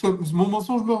 Mon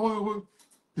mensonge me rend heureux.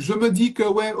 Je me dis que,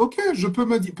 ouais, ok, je peux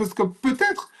me dire, parce que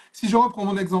peut-être, si je reprends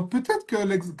mon exemple, peut-être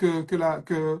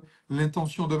que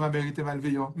l'intention de ma mère était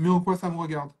malveillante. Mais en quoi ça me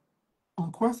regarde? En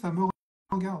quoi ça me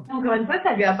regarde? Encore une fois,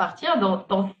 ça lui appartient dans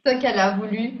ce qu'elle a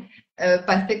voulu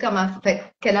passer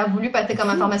qu'elle a voulu passer comme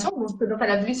information, ou ce dont elle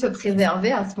a voulu se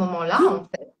préserver à ce moment-là, en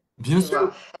fait. Bien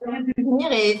sûr. Elle aurait pu venir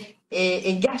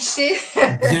et gâcher,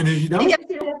 Bien évidemment. et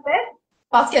gâcher la fête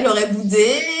parce qu'elle aurait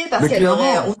boudé, parce qu'elle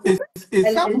aurait. Et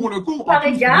ça, pour le coup, par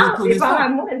égard et par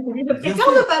amour, elle s'est dit, je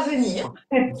préfère ne pas venir.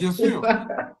 Bien sûr.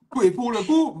 Et pour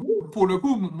le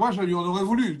coup, moi, je lui en aurais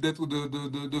voulu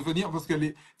de venir parce que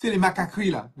tu sais, les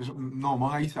macaqueries là, non, m'en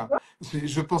haïs ça.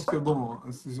 Je pense que bon,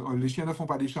 les chiens ne font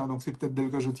pas des chats, donc c'est peut-être d'elle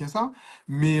que je tiens ça.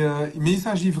 Mais il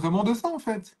s'agit vraiment de ça en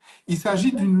fait. Il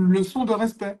s'agit d'une leçon de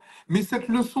respect. Mais cette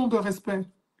leçon de respect,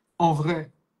 en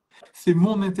vrai, c'est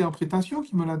mon interprétation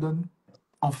qui me la donne,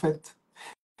 en fait.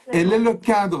 Elle est le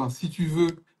cadre, si tu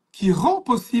veux, qui rend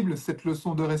possible cette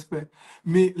leçon de respect.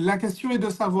 Mais la question est de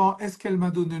savoir, est-ce qu'elle m'a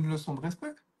donné une leçon de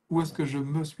respect ou est-ce que je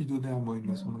me suis donné à moi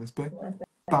une leçon de respect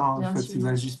par en fait, ces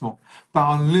agissements,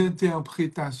 par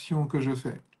l'interprétation que je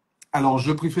fais. Alors,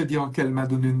 je préfère dire qu'elle m'a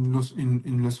donné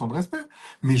une leçon de respect,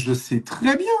 mais je sais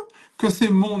très bien que c'est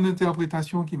mon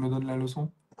interprétation qui me donne la leçon.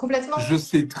 Complètement. Je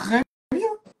sais très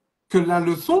que la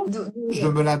leçon, je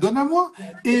me la donne à moi.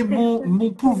 Et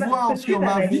mon pouvoir sur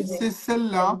ma vie, c'est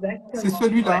celle-là, c'est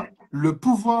celui-là. Le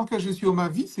pouvoir que j'ai sur ma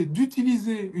vie, c'est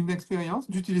d'utiliser une expérience,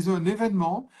 d'utiliser un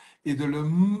événement et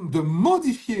de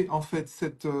modifier en fait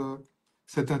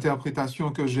cette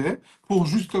interprétation que j'ai pour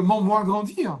justement moi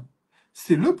grandir.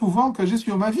 C'est le pouvoir que j'ai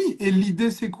sur ma vie. Et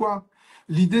l'idée, c'est quoi?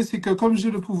 L'idée, c'est que comme j'ai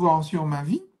le pouvoir sur ma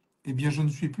vie, eh bien, je ne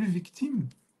suis plus victime.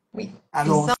 Oui.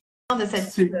 Alors,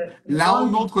 là,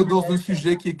 on entre dans un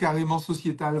sujet qui est carrément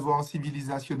sociétal, voire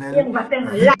civilisationnel. Et on va faire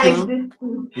un live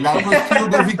dessus. La posture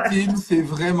de victime, c'est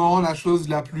vraiment la chose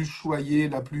la plus choyée,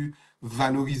 la plus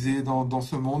valorisée dans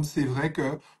ce monde. C'est vrai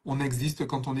qu'on existe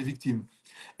quand on est victime.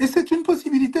 Et c'est une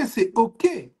possibilité, c'est OK.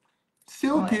 C'est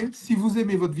OK. Ouais. Si vous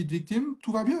aimez votre vie de victime,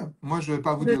 tout va bien. Moi, je ne vais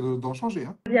pas vous dire d'en changer.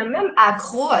 Hein. Je deviens même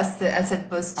accro à cette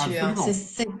posture. Absolument. C'est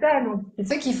ça, donc, c'est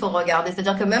ça qu'il faut regarder.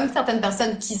 C'est-à-dire que même certaines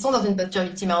personnes qui sont dans une posture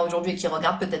victimaire aujourd'hui et qui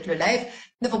regardent peut-être le live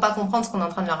ne vont pas comprendre ce qu'on est en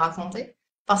train de leur raconter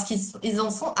parce qu'ils en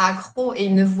sont accros et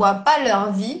ils ne voient pas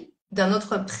leur vie d'un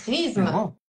autre prisme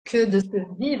Clairement. que de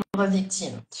se vivre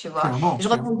victime, tu vois. Clairement, je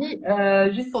rebondis,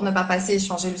 juste pour ne pas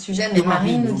changer le sujet, mais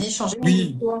Marine nous dit changer mon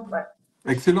discours. Ouais.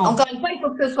 Excellent. Encore une fois, il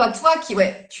faut que ce soit toi qui,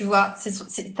 ouais, tu vois,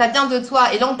 ça vient de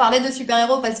toi. Et là, on parlait de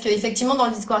super-héros parce qu'effectivement, dans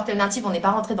le discours alternatif, on n'est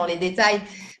pas rentré dans les détails,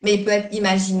 mais il peut être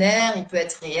imaginaire, il peut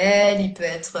être réel, il peut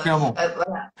être, Clairement.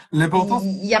 voilà. L'important,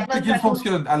 Il y a plein c'est de qu'il façons.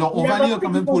 fonctionne. Alors, on va lire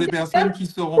quand même pour les personnes qui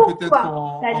seront peut-être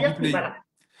en replay. Voilà.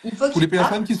 Il faut Pour les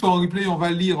personnes qui sont en replay, on va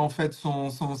lire en fait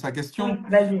sa question.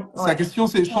 Vas-y. Sa question,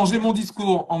 c'est changer mon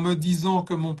discours en me disant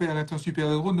que mon père est un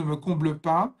super-héros ne me comble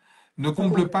pas, ne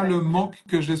comble pas le manque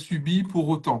que j'ai subi pour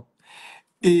autant.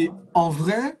 Et en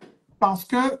vrai, parce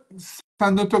que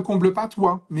ça ne te comble pas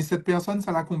toi, mais cette personne,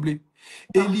 ça l'a comblé.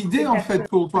 Et l'idée, en fait,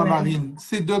 pour toi, Marine,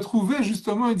 c'est de trouver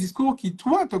justement un discours qui,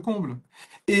 toi, te comble.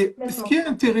 Et ce qui est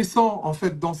intéressant, en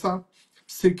fait, dans ça,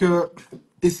 c'est que,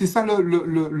 et c'est ça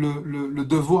le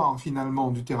devoir, finalement,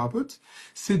 du thérapeute,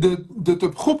 c'est de te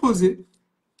proposer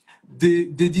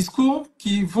des discours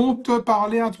qui vont te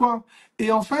parler à toi.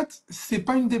 Et en fait, c'est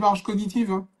pas une démarche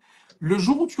cognitive. Hein. Le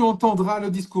jour où tu entendras le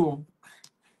discours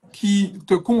qui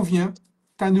te convient,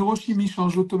 ta neurochimie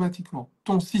change automatiquement.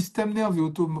 Ton système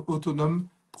nerveux autonome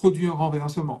produit un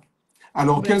renversement.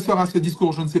 Alors, quel sera ce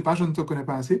discours? Je ne sais pas, je ne te connais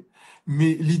pas assez.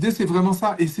 Mais l'idée, c'est vraiment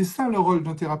ça. Et c'est ça le rôle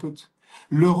d'un thérapeute.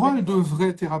 Le rôle d'un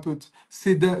vrai thérapeute,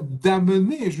 c'est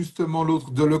d'amener justement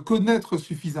l'autre, de le connaître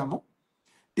suffisamment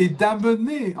et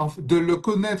d'amener, de le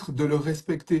connaître, de le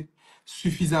respecter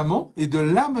suffisamment et de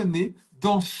l'amener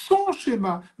dans son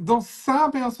schéma, dans sa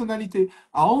personnalité,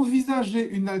 à envisager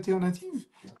une alternative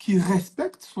qui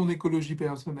respecte son écologie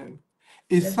personnelle.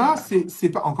 Et ça, c'est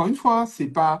pas, encore une fois,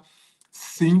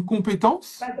 c'est une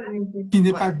compétence qui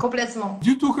n'est pas complètement.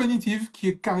 du tout cognitive, qui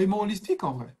est carrément holistique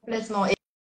en vrai. Complètement.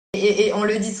 Et on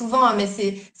le dit souvent, hein, mais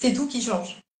c'est tout qui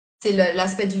change. C'est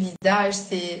l'aspect du visage,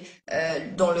 c'est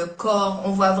dans le corps.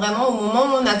 On voit vraiment au moment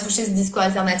où on a touché ce discours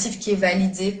alternatif qui est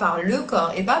validé par le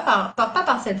corps et pas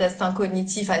par cet instinct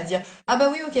cognitif à se dire ah bah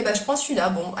oui ok bah je prends celui-là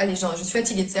bon allez je suis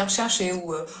fatiguée de faire rechercher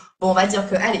ou bon on va dire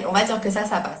que ça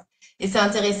passe. Et c'est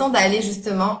intéressant d'aller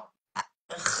justement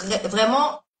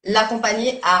vraiment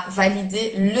l'accompagner à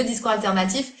valider le discours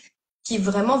alternatif qui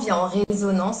vraiment vient en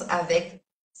résonance avec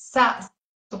ça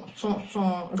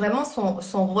vraiment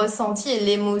son ressenti et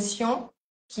l'émotion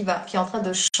qui est en train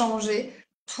de changer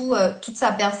toute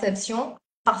sa perception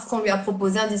parce qu'on lui a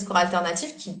proposé un discours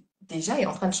alternatif qui déjà est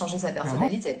en train de changer sa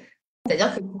personnalité.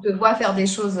 C'est-à-dire que tu te vois faire des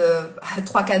choses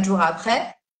 3-4 jours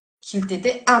après qu'il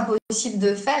t'était impossible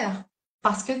de faire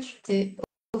parce que tu t'es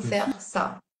offert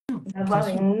ça. D'avoir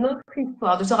une autre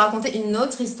histoire, de te raconter une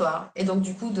autre histoire et donc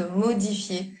du coup de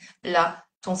modifier là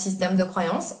ton système de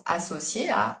croyance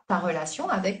associé à ta relation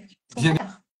avec ton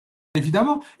père.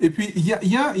 Évidemment. Et puis, il y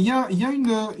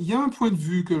a un point de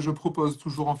vue que je propose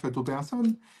toujours en fait aux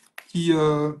personnes qui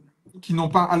n'ont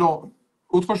pas... Alors,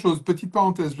 autre chose, petite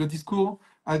parenthèse, le discours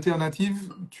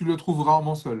alternative, tu le trouves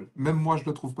rarement seul. Même moi, je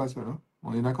le trouve pas seul, hein.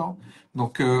 On est d'accord?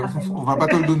 Donc, Ah ben on non. va pas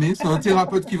te le donner. C'est un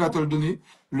thérapeute qui va te le donner.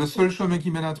 Le seul chemin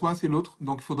qui mène à toi, c'est l'autre.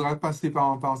 Donc, il faudra passer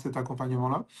par cet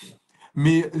accompagnement-là.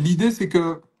 Mais l'idée, c'est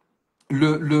que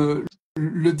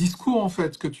le discours, en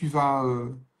fait, que tu vas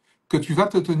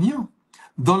te tenir,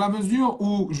 dans la mesure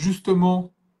où, justement,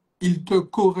 il te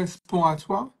correspond à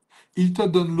toi, il te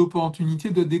donne l'opportunité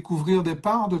de découvrir des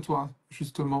parts de toi,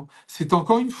 justement. C'est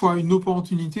encore une fois une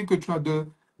opportunité que tu as de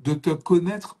te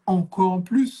connaître encore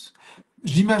plus.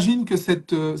 J'imagine que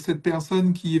cette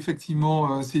personne qui,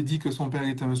 effectivement, s'est dit que son père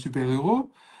était un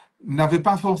super-héros, n'avait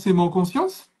pas forcément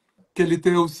conscience qu'elle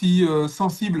était aussi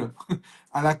sensible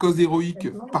à la cause héroïque,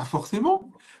 pas forcément.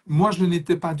 Moi, je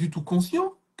n'étais pas du tout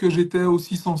conscient que j'étais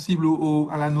aussi sensible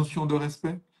à la notion de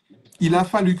respect. Il a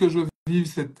fallu que je vive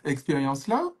cette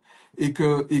expérience-là et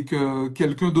que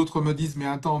quelqu'un d'autre me dise, mais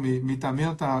attends, mais ta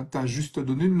mère t'a juste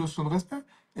donné une notion de respect.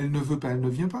 Elle ne veut pas, elle ne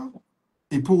vient pas.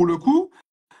 Et pour le coup,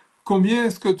 combien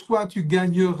est-ce que toi, tu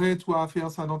gagnerais, toi, à faire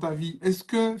ça dans ta vie? Est-ce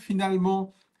que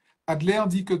finalement, Adler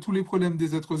dit que tous les problèmes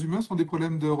des êtres humains sont des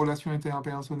problèmes de relations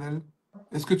interpersonnelles.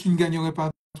 Est-ce que tu ne gagnerais pas,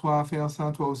 toi, à faire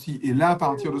ça, toi aussi? Et là, à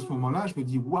partir de ce moment-là, je me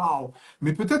dis, waouh!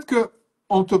 Mais peut-être que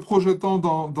en te projetant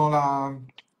dans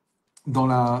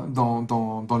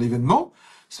l'événement,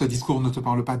 ce discours ne te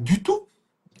parle pas du tout.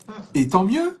 Et tant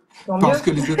mieux, Tant mieux. parce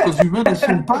que les êtres humains ne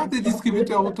sont pas des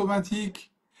distributeurs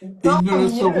automatiques. Et ils ne Tant le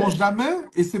seront mieux. jamais.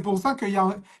 Et c'est pour ça qu'il y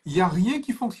a rien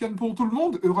qui fonctionne pour tout le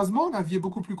monde. Heureusement, la vie est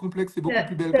beaucoup plus complexe et beaucoup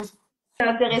plus belle que ça. C'est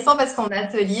intéressant parce qu'en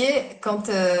atelier, quand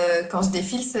je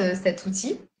défile cet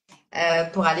outil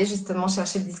pour aller justement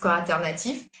chercher le discours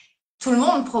alternatif, tout le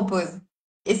monde propose.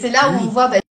 Et c'est là Mais où on oui, voit,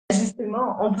 bah,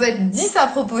 justement, on peut être 10 à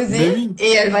mais proposer oui,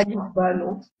 et elle va dire, bah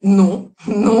non, non,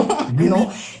 non, mais non.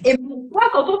 oui. Et pourquoi,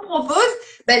 quand on propose,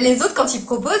 bah, les autres, quand ils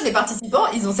proposent, les participants,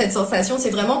 ils ont cette sensation,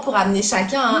 c'est vraiment pour amener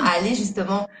chacun hein, à aller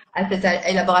justement à cette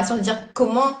élaboration de dire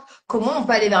comment on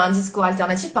peut aller vers un discours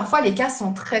alternatif. Parfois, les cas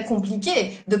sont très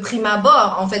compliqués. De prime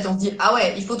abord, en fait, on se dit, ah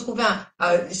ouais, il faut trouver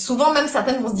un... souvent, même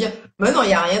certaines vont se dire, mais non, il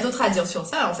n'y a rien d'autre à dire sur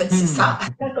ça. En fait, c'est ça.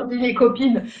 Hmm. Quand les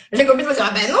copines vont dire,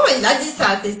 ah ben non, il a dit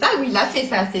ça, c'est ça, ou il a fait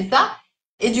ça, c'est ça.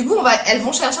 Et du coup, elles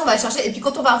vont chercher, on va chercher. Et puis,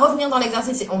 quand on va revenir dans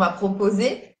l'exercice et on va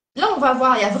proposer, là, on va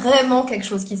voir, il y a vraiment quelque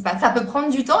chose qui se passe. Ça peut prendre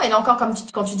du temps. Et là encore,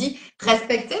 quand tu dis,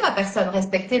 respecter la personne,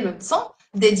 respecter le temps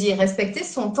dédié, respecter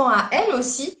son temps à elle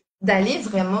aussi, d'aller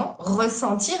vraiment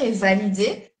ressentir et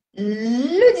valider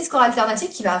le discours alternatif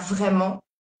qui va vraiment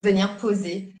venir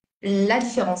poser la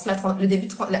différence, le début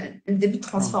de Hmm.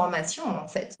 transformation, en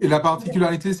fait. Et la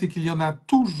particularité, c'est qu'il y en a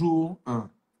toujours un.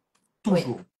 Oui.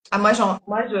 Toujours. Ah,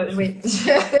 oui.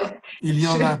 Il y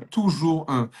en a toujours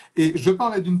un. Et je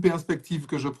parlais d'une perspective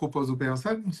que je propose aux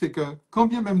personnes, c'est que quand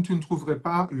bien même tu ne trouverais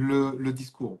pas le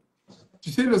discours,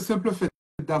 tu sais, le simple fait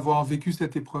d'avoir vécu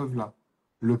cette épreuve-là,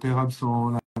 le père absent,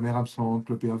 la mère absente,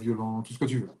 le père violent, tout ce que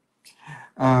tu veux,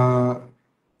 euh,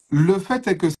 le fait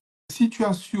est que si tu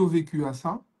as survécu à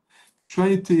ça, tu as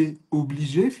été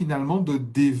obligé finalement de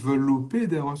développer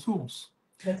des ressources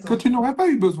que Exactement. tu n'aurais pas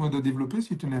eu besoin de développer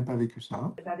si tu n'avais pas vécu ça,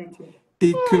 hein. C'est pas vécu.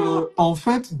 Et que, en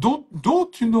fait, dont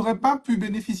tu n'aurais pas pu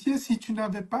bénéficier si tu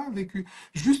n'avais pas vécu.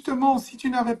 Justement, si tu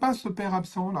n'avais pas ce père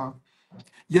absent-là,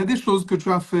 il y a des choses que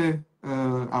tu as fait.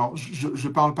 Alors, je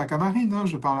ne parle pas qu'à Marine, hein,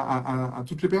 je parle à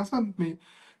toutes les personnes, mais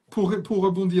pour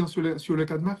rebondir sur le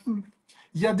cas de Marine,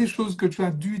 il y a des choses que tu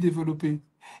as dû développer.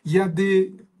 Il y a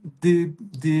des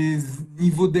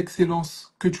niveaux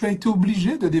d'excellence que tu as été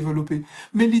obligé de développer.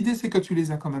 Mais l'idée, c'est que tu les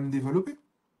as quand même développés.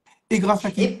 Et grâce à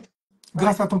qui? Et, ouais,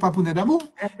 Grâce à ton papounet d'amour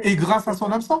et grâce à c'est son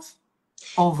ça. absence.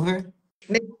 En vrai.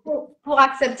 Mais pour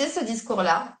accepter ce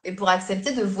discours-là et pour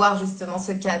accepter de voir justement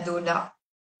ce cadeau-là,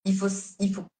 il faut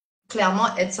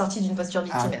clairement être sorti d'une posture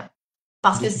Ah, victimaire.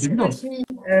 Parce de que toute si évidence. depuis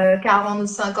 40 ou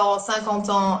 50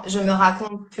 ans, je me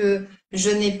raconte que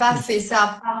je n'ai pas fait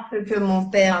ça parce que mon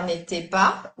père n'était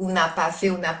pas, ou n'a pas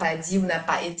fait, ou n'a pas dit, ou n'a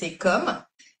pas été comme,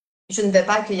 je ne vais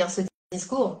pas accueillir ce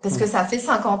discours. Parce que ça fait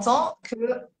 50 ans que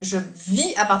je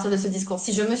vis à partir de ce discours.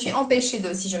 Si je me suis empêchée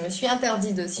de, si je me suis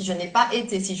interdit de, si je n'ai pas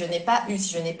été, si je n'ai pas eu,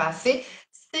 si je n'ai pas fait,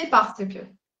 c'est parce que.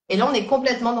 Et là, on est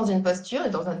complètement dans une posture et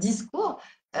dans un discours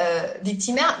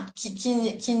victimaire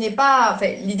qui n'est pas.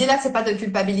 Enfin, l'idée là, c'est pas de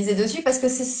culpabiliser dessus parce que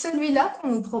c'est celui-là qu'on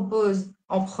nous propose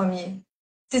en premier.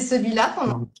 C'est celui-là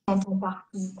qu'on entend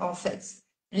partout, en fait.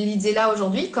 L'idée là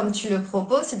aujourd'hui, comme tu le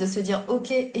proposes, c'est de se dire,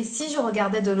 OK, et si je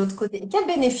regardais de l'autre côté, quel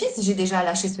bénéfice j'ai déjà à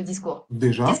lâcher ce discours?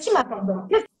 Déjà, Qu'est-ce qui m'apporte?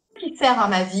 Qu'est-ce qui sert à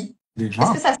ma vie? Est-ce que déjà.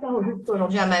 ça sert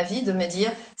aujourd'hui à ma vie de me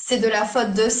dire, c'est de la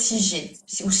faute de si j'ai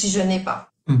ou si je n'ai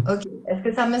pas? Hmm. OK. Est-ce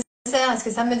que ça me sert? Est-ce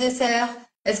que ça me dessert?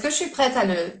 Est-ce que je suis prête à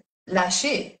le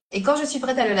lâcher? Et quand je suis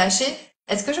prête à le lâcher,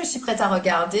 est-ce que je suis prête à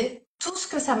regarder tout ce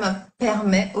que ça me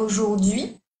permet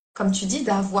aujourd'hui, comme tu dis,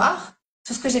 d'avoir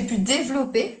tout ce que j'ai pu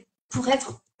développer pour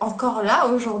être encore là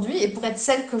aujourd'hui et pour être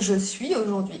celle que je suis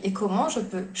aujourd'hui? Et comment je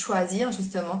peux choisir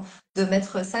justement de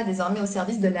mettre ça désormais au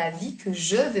service de la vie que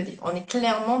je veux vivre? On est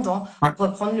clairement dans Ouais.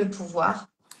 reprendre le pouvoir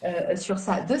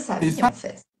de sa Et vie ça, en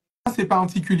fait. c'est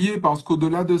particulier parce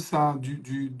qu'au-delà de ça,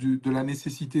 de la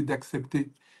nécessité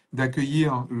d'accepter,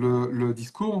 d'accueillir le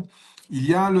discours, il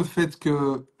y a le fait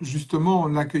que justement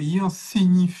l'accueillir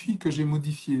signifie que j'ai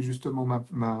modifié justement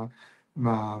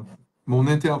ma, mon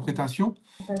interprétation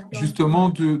justement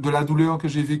de la douleur que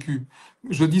j'ai vécue.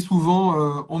 Je dis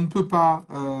souvent, on ne peut pas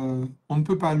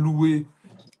louer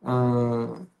euh,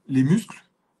 les muscles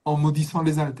en maudissant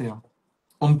les haltères.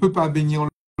 On ne peut pas bénir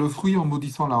le fruit en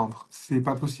maudissant l'arbre. C'est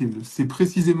pas possible. C'est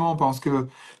précisément parce que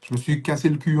je me suis cassé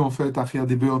le cul, en fait, à faire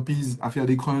des burpees, à faire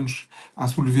des crunchs, à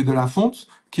soulever de la fonte,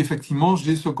 qu'effectivement,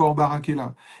 j'ai ce corps baraqué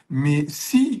là. Mais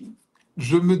si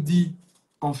je me dis,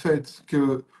 en fait,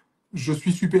 que je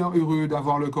suis super heureux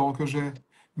d'avoir le corps que j'ai,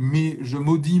 mais je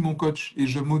maudis mon coach et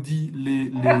je maudis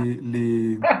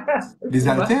les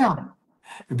haltères,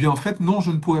 eh bien, en fait, non,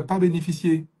 je ne pourrais pas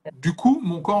bénéficier. Du coup,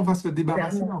 mon corps va se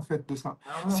débarrasser, en fait, de ça.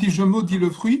 Si je maudis le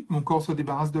fruit, mon corps se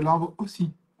débarrasse de l'arbre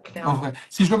aussi, en vrai.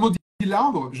 Si je maudis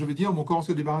l'arbre, je veux dire, mon corps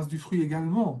se débarrasse du fruit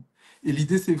également. Et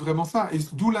l'idée, c'est vraiment ça. Et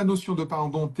d'où la notion de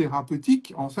pardon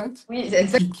thérapeutique, en fait, Oui,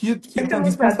 c'est qui est exactement ça que j'étais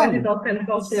indispensable. en train de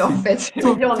penser en C'est fait. Je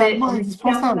veux dire, totalement on est clairement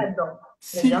indispensable. là-dedans.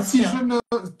 Mais bien Si sûr. je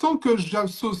ne, tant que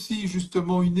j'associe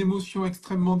justement une émotion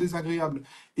extrêmement désagréable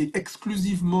et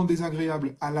exclusivement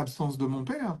désagréable à l'absence de mon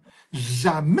père,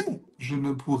 jamais je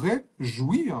ne pourrais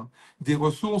jouir des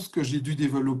ressources que j'ai dû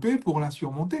développer pour la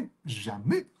surmonter.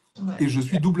 Jamais. Ouais. Et je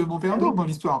suis doublement Ah perdant oui, dans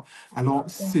l'histoire. Alors, bien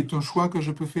sûr. c'est un choix que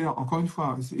je peux faire, encore une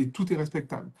fois, et tout est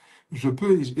respectable. Je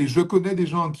peux, et je connais des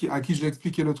gens à qui j'ai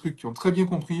expliqué le truc, qui ont très bien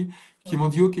compris, qui m'ont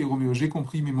dit, OK, Roméo, j'ai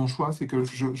compris, mais mon choix, c'est que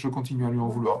je continue à lui en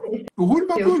vouloir. Roule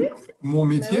ma C'est ok. poule. Mon Bah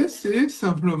oui, métier, c'est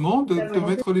simplement de ta te volonté,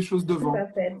 mettre les choses tout devant. à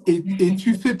fait. Et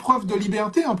tu fais preuve de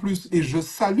liberté en plus. Et je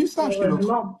salue Et ça chez l'autre.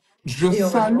 heureusement. Je Et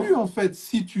salue heureusement. en fait,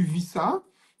 si tu vis ça,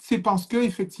 c'est parce que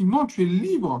effectivement tu es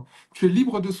libre. Tu es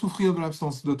libre de souffrir de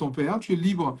l'absence de ton père. Tu es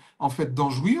libre en fait d'en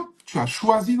jouir. Tu as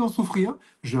choisi d'en souffrir.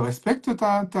 Je respecte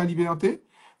ta liberté.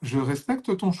 Je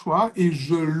respecte ton choix et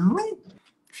je loue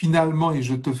finalement et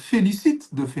je te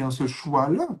félicite de faire ce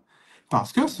choix-là.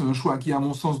 Parce que c'est un choix qui, à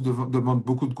mon sens, demande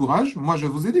beaucoup de courage. Moi, je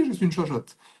vous ai dit, je suis une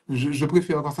chochotte. Je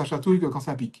préfère quand ça chatouille que quand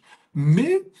ça pique.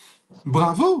 Mais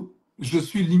bravo, je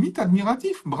suis limite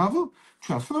admiratif. Bravo,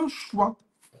 tu as fait un choix.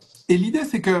 Et l'idée,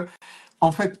 c'est que,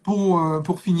 en fait,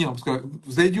 pour finir, parce que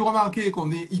vous avez dû remarquer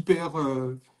qu'on est hyper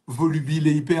volubile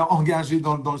et hyper engagé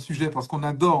dans le sujet, parce qu'on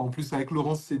adore, en plus avec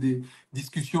Laurence, c'est des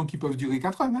discussions qui peuvent durer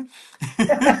 4 heures, hein,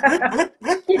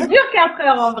 Il dure 4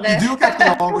 heures en qui vrai. durent 4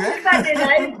 heures en On vrai, fait pas des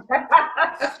lives.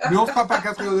 mais on ne fera pas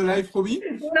 4 heures de live, promis.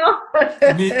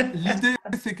 Non. Mais l'idée,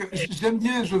 c'est que j'aime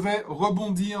bien, je vais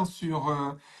rebondir sur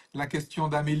la question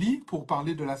d'Amélie pour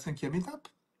parler de la 5e étape.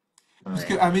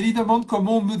 Puisque Ouais. Amélie demande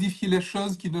comment modifier les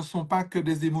choses qui ne sont pas que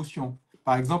des émotions.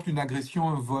 Par exemple, une agression,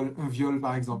 un viol,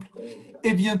 par exemple.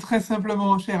 Eh bien, très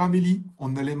simplement, chère Amélie, on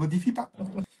ne les modifie pas.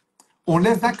 On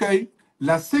les accueille.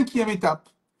 La 5e étape,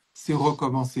 c'est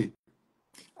recommencer.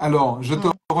 Alors, Mm.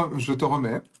 je te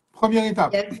remets. Première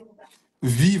étape, Yes.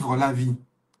 vivre la vie.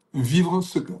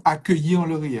 Accueillir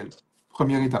le réel.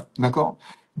 Première étape, d'accord?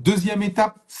 Deuxième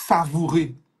étape,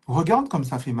 savourer. Regarde comme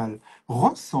ça fait mal.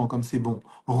 Ressens comme c'est bon.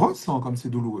 Ressens comme c'est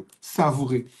douloureux.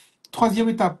 Savourer. Troisième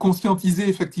étape, conscientiser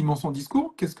effectivement son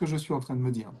discours. Qu'est-ce que je suis en train de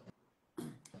me dire?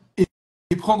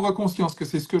 Et prendre conscience que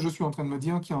c'est ce que je suis en train de me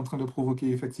dire qui est en train de provoquer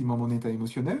effectivement mon état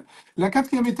émotionnel. La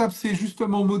quatrième étape, c'est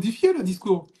justement modifier le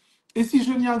discours. Et si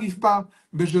je n'y arrive pas,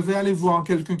 ben je vais aller voir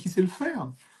quelqu'un qui sait le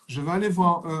faire. Je vais aller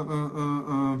voir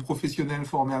un professionnel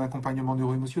formé à l'accompagnement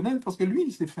neuro-émotionnel parce que lui,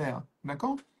 il sait faire.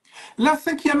 D'accord? La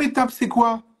 5e étape, c'est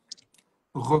quoi?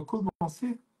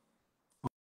 Recommencer.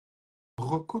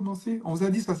 Recommencer. On vous a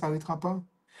dit, ça ne s'arrêtera pas.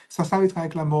 Ça s'arrêtera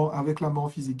avec la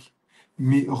mort physique.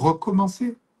 Mais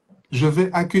recommencer. Je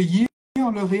vais accueillir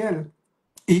le réel.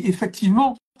 Et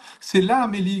effectivement, c'est là,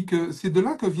 Amélie, c'est de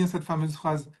là que vient cette fameuse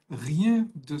phrase. Rien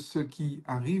de ce qui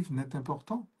arrive n'est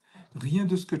important. Rien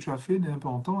de ce que tu as fait n'est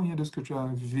important. Rien de ce que tu as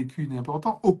vécu n'est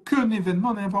important. Aucun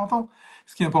événement n'est important.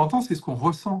 Ce qui est important, c'est ce qu'on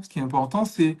ressent. Ce qui est important,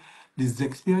 c'est les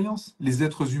expériences. Les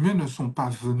êtres humains ne sont pas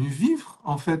venus vivre,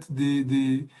 en fait,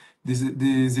 des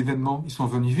événements. Ils sont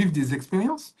venus vivre des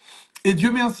expériences. Et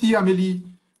Dieu merci, Amélie,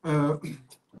 euh,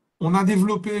 on a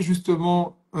développé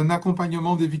justement un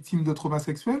accompagnement des victimes de traumas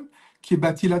sexuels qui est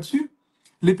bâti là-dessus.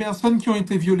 Les personnes qui ont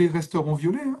été violées resteront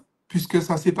violées. Hein. puisque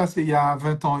ça s'est passé il y a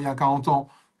 20 ans, il y a 40 ans,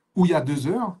 ou il y a 2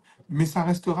 heures, mais ça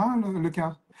restera le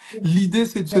cas. L'idée,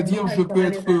 c'est de se dire, je peux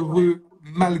être heureux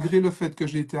malgré le fait que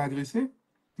j'ai été agressé,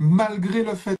 malgré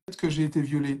le fait que j'ai été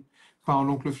violé par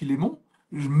l'oncle Philémon,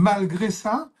 malgré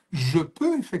ça, je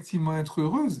peux effectivement être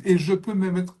heureuse et je peux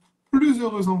même être plus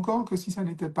heureuse encore que si ça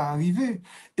n'était pas arrivé.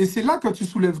 Et c'est là que tu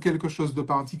soulèves quelque chose de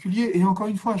particulier. Et encore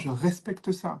une fois, je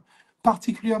respecte ça,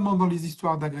 particulièrement dans les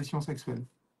histoires d'agression sexuelle.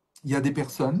 Il y a des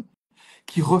personnes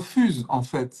qui refusent en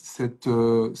fait cette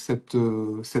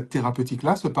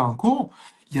thérapeutique-là, ce parcours.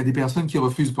 Il y a des personnes qui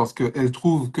refusent parce qu'elles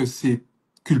trouvent que c'est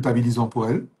culpabilisant pour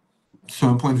elles. C'est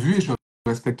un point de vue et je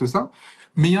respecte ça.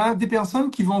 Mais il y a des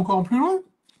personnes qui vont encore plus loin.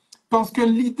 Parce que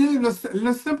l'idée,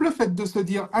 le simple fait de se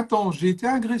dire, attends, j'ai été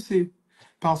agressé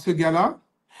par ce gars-là,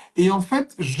 et en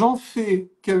fait, j'en fais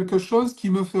quelque chose qui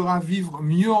me fera vivre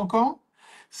mieux encore,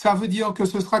 ça veut dire que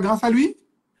ce sera grâce à lui?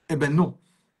 Eh ben non.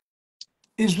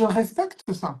 Et je respecte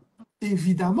ça.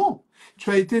 Évidemment, tu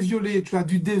as été violé, tu as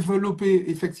dû développer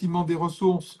effectivement des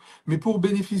ressources, mais pour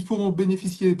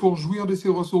bénéficier, pour jouir de ces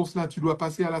ressources-là, tu dois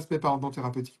passer à l'aspect pardon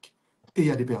thérapeutique. Et il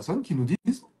y a des personnes qui nous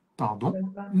disent, pardon,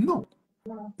 non.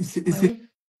 Et c'est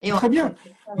très bien.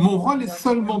 Mon rôle est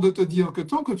seulement de te dire que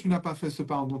tant que tu n'as pas fait ce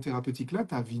pardon thérapeutique-là,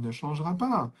 ta vie ne changera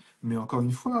pas. Mais encore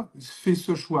une fois, fais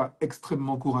ce choix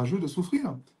extrêmement courageux de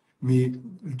souffrir. Mais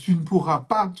tu ne pourras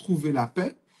pas trouver la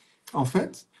paix en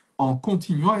fait, en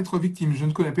continuant à être victime. Je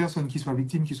ne connais personne qui soit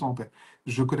victime qui soit en paix.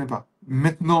 Je ne connais pas.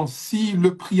 Maintenant, si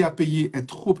le prix à payer est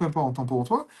trop important pour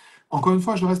toi, encore une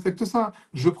fois, je respecte ça.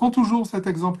 Je prends toujours cet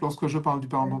exemple lorsque je parle du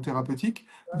pardon thérapeutique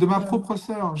de ma propre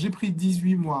sœur. J'ai pris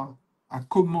 18 mois à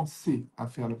commencer à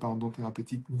faire le pardon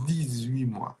thérapeutique. 18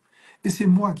 mois. Et c'est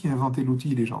moi qui ai inventé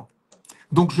l'outil, les gens.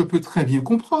 Donc, je peux très bien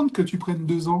comprendre que tu prennes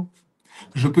 2 ans.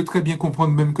 Je peux très bien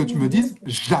comprendre même que tu me dises,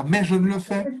 jamais je ne le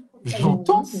fais.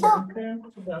 J'entends ça.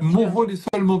 Mon rôle est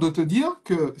seulement de te dire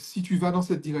que si tu vas dans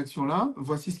cette direction-là,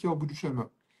 voici ce qu'il y a au bout du chemin.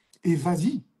 Et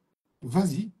vas-y,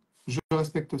 vas-y, je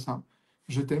respecte ça.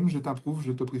 Je t'aime, je t'approuve,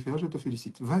 je te préfère, je te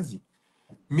félicite. Vas-y.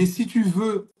 Mais si tu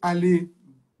veux aller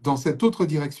dans cette autre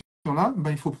direction-là,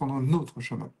 ben, il faut prendre un autre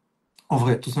chemin. En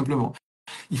vrai, tout simplement.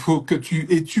 Il faut que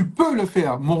et tu peux le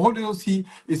faire. Mon rôle est aussi,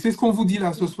 et c'est ce qu'on vous dit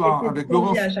là ce soir avec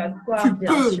Laurence, tu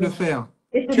peux le faire.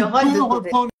 Tu peux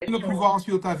reprendre le pouvoir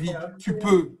sur ta vie. Tu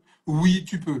peux. Oui,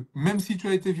 tu peux. Même si tu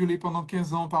as été violé pendant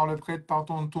 15 ans par le prêtre, par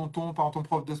ton tonton, par ton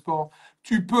prof de sport,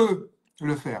 tu peux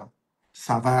le faire.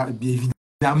 Ça va, bien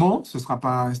évidemment, ce ne sera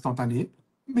pas instantané,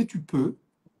 mais tu peux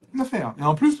le faire. Et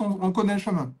en plus, on connaît le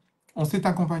chemin. On s'est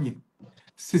accompagné.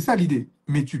 C'est ça l'idée.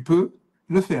 Mais tu peux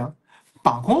le faire.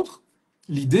 Par contre,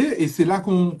 l'idée, et c'est là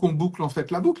qu'on boucle en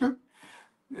fait la boucle,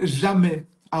 jamais,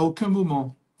 à aucun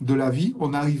moment de la vie,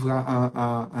 on arrivera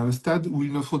à un stade où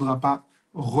il ne faudra pas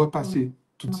repasser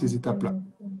toutes ces étapes-là.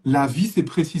 La vie, c'est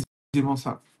précisément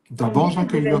ça. D'abord,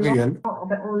 j'accueille le réel.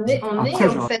 On est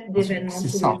au fait d'événements tous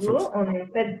les jours, on est au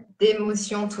fait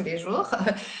d'émotions tous les jours,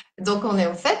 donc on est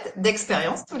au fait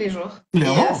d'expériences tous les jours.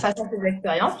 Clairement. Et face à ces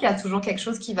expériences, il y a toujours quelque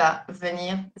chose qui va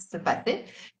venir se passer,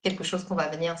 quelque chose qu'on va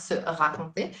venir se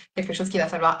raconter, quelque chose qu'il va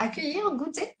falloir accueillir,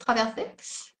 goûter, traverser.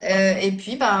 Et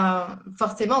puis, ben,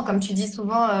 forcément, comme tu dis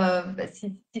souvent,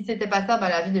 si c'était pas ça, ben,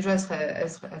 la vie déjà, elle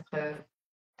serait,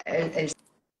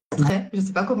 je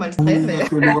sais pas comment elle serait, Oui, mais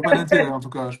elle n'aurait pas d'intérêt en tout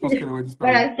cas. Je pense qu'elle aurait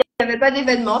disparu. voilà, s'il n'y avait pas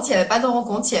d'événement, s'il n'y avait pas de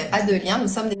rencontre, s'il n'y avait pas de lien, nous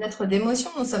sommes des êtres d'émotion,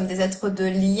 nous sommes des êtres de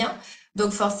lien.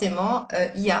 Donc forcément,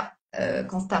 il y a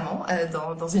constamment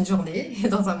dans une journée,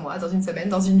 dans un mois, dans une semaine,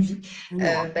 dans une vie,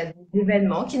 des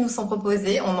événements qui nous sont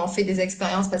proposés. On en fait des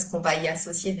expériences parce qu'on va y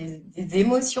associer des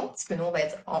émotions, parce que nous, on va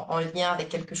être en lien avec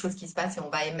quelque chose qui se passe et on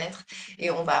va émettre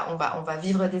et on va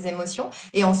vivre des émotions.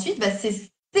 Et ensuite,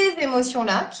 c'est ces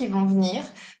émotions-là qui vont venir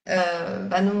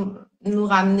nous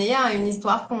ramener à une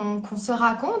histoire qu'on se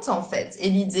raconte en fait. Et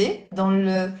l'idée dans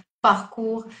le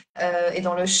parcours et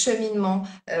dans le cheminement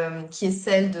qui est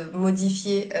celle de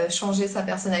modifier, changer sa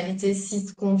personnalité si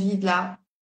ce qu'on vit là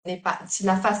n'est pas, si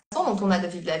la façon dont on a de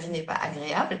vivre la vie n'est pas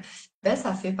agréable, ben,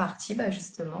 ça fait partie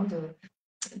justement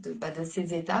de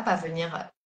ces étapes à venir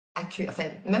accueillir, enfin,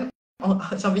 même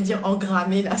j'ai envie de dire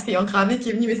engrammer, là, c'est engrammé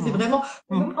qui est venu, mais c'est vraiment,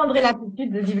 vous prendrez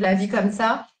l'habitude de vivre la vie comme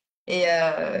ça,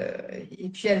 et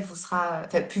puis elle vous sera,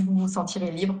 enfin, plus vous vous sentirez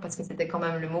libre, parce que c'était quand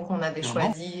même le mot qu'on avait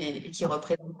choisi et qui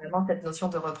représente vraiment cette notion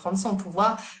de reprendre son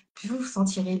pouvoir, plus vous vous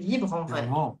sentirez libre en vrai.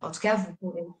 En tout cas, vous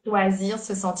pourrez choisir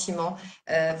ce sentiment,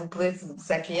 vous pouvez vous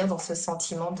accueillir dans ce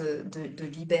sentiment de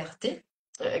liberté.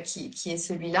 Qui est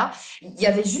celui-là. Il y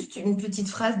avait juste une petite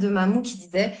phrase de Mamou qui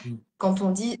disait, quand on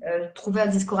dit trouver un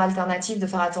discours alternatif, de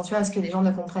faire attention à ce que les gens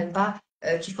ne comprennent pas,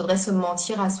 qu'il faudrait se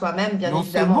mentir à soi-même, bien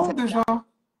évidemment. Non, déjà.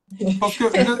 Parce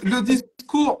que le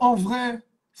discours, en vrai,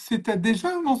 c'était déjà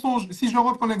un mensonge. Si je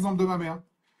reprends l'exemple de ma mère,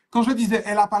 quand je disais,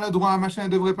 elle n'a pas le droit, machin, elle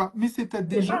ne devrait pas, mais c'était C'est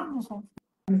déjà un ça, mensonge.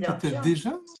 bien C'était sûr. déjà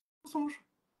un mensonge.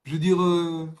 Je veux dire,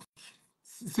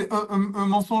 c'est un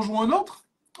mensonge ou un autre,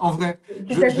 en vrai.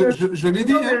 C'est cette Je l'ai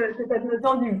dit, hein. c'est cette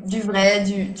notion du vrai,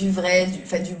 du vrai,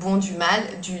 enfin, du bon, du mal,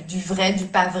 du vrai, du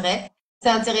pas vrai. C'est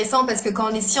intéressant parce que quand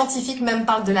les scientifiques même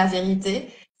parlent de la vérité,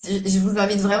 je vous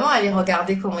invite vraiment à aller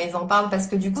regarder comment ils en parlent parce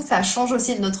que du coup, ça change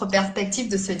aussi de notre perspective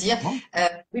de se dire, Bon,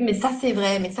 oui, mais ça c'est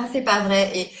vrai, mais ça c'est pas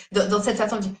vrai. Et dans cette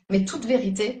façon de dire, mais toute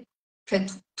vérité, en fait,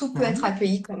 tout peut être clairement,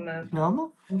 accueilli comme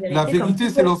clairement. une La vérité, comme vérité, tout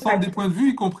peut c'est être l'ensemble des tragique, points de vue,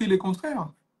 y compris les contraires.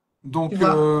 tu Donc,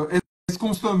 vois. est-ce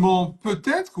qu'on se ment?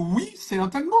 Peut-être, oui,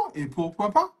 certainement. Et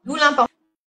pourquoi pas? D'où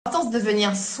l'importance de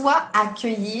venir soit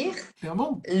accueillir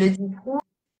Clairement. le discours,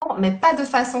 mais pas de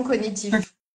façon cognitive.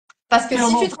 Parce que si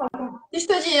tu te Clairement. rends compte, si je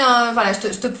te dis, hein, voilà, je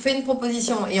te fais une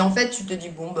proposition et en fait tu te dis,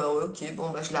 bon, bah ouais, ok, bon,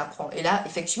 bah je la prends. Et là,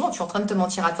 effectivement, tu es en train de te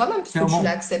mentir à toi-même puisque tu l'as Clairement.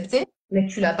 accepté, mais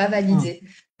que tu l'as pas Hum. validé.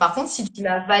 Par contre, si tu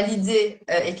l'as validé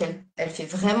et qu'elle fait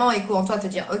vraiment écho en toi, te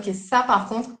dire, ok, ça par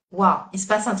contre, waouh, il se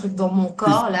passe un truc dans mon C'est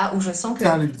corps là où je sens que,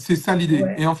 c'est ça l'idée.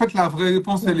 ouais, Et en fait, la vraie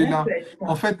réponse, c'est elle est vrai, là. peut être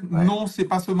En ça. fait, Ouais. non, c'est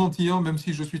pas se mentir, même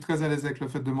si je suis très à l'aise avec le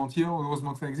fait de mentir,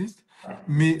 heureusement que ça existe.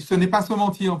 Mais ce n'est pas se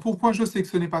mentir. Pourquoi je sais que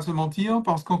ce n'est pas se mentir?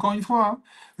 Parce qu'encore une fois, hein,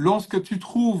 lorsque tu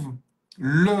trouves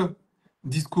le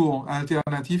discours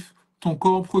alternatif, ton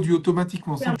corps produit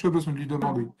automatiquement, sans que tu aies besoin de lui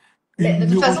demander, Mais de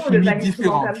une toute façon, on le neurochimie valide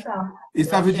souvent comme différente. ça, hein. Et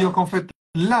ça Bien veut dire sûr. qu'en fait,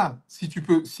 là, si tu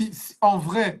peux, en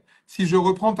vrai, si je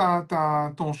reprends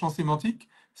ton champ sémantique,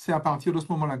 c'est à partir de ce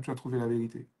moment-là que tu as trouvé la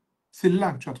vérité. C'est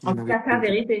là que tu as trouvé En la tout cas, ta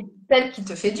vérité. vérité, celle qui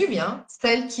te fait du bien,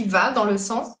 celle qui va dans le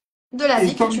sens de la Et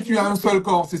vie que comme tu tu as un veux. seul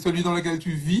corps, c'est celui dans lequel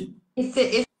tu vis.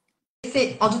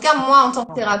 En tout cas, moi, en tant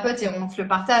que thérapeute, et on se le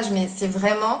partage, mais c'est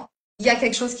vraiment, il y a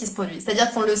quelque chose qui se produit.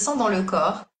 C'est-à-dire qu'on le sent dans le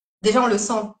corps. Déjà, on le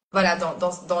sent, voilà,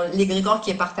 dans l'égrégore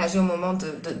qui est partagé au moment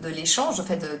de l'échange, en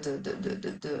fait,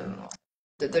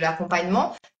 de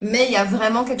l'accompagnement. Mais il y a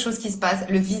vraiment quelque chose qui se passe.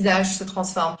 Le visage se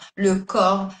transforme, le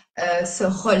corps se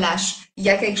relâche. Il y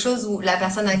a quelque chose où la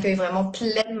personne accueille vraiment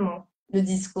pleinement le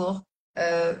discours,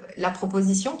 la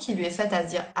proposition qui lui est faite à se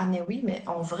dire, ah mais oui, mais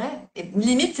en vrai, et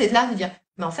limite c'est là de dire,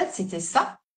 mais en fait c'était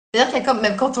ça. C'est-à-dire qu'il y a comme,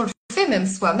 même quand on le fait, même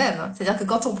soi-même, hein, c'est-à-dire que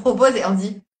quand on propose et on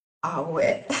dit, ah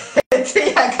ouais, il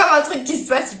y a comme un truc qui se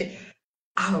passe, tu fais,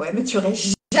 ah ouais, mais tu aurais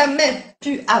jamais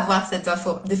pu avoir cette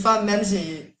info. Des fois même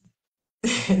j'ai,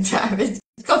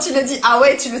 quand tu le dis, ah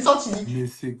ouais, tu le sens, tu dis, Mais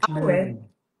c'est ah clair. ouais,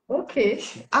 ok,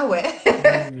 ah ouais.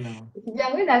 Clair. Tu dis,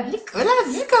 ah ouais, la vue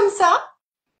comme ça,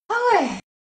 ouais,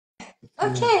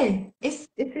 ok, Clair. et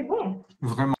c'est bon.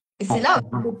 Vraiment. Et c'est là où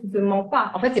Vraiment. tu te mens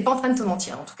pas. En fait, t'es pas en train de te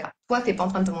mentir, en tout cas. Toi, t'es pas en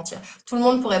train de te mentir. Tout le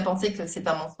monde pourrait penser que c'est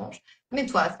un mensonge. Mais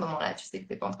toi, à ce moment-là, tu sais que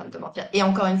t'es pas en train de te mentir. Et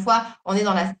encore une fois, on est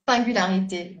dans la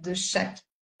singularité de chaque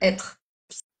être.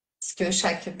 Puisque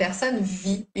chaque personne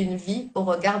vit une vie au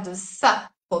regard de sa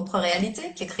propre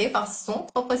réalité, qui est créée par son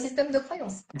propre système de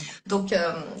croyance. Donc,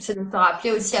 c'est de se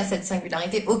rappeler aussi à cette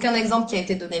singularité. Aucun exemple qui a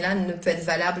été donné là ne peut être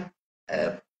valable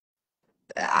euh,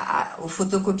 au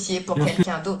photocopier pour Bien sûr.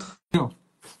 quelqu'un d'autre.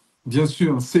 Bien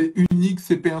sûr. C'est unique,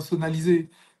 c'est personnalisé.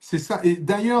 C'est ça. Et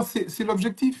d'ailleurs, c'est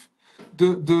l'objectif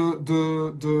de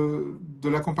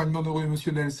l'accompagnement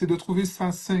neuro-émotionnel. C'est de trouver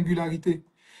sa singularité.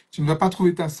 Tu ne vas pas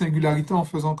trouver ta singularité en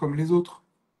faisant comme les autres.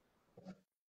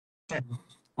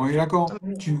 On est d'accord?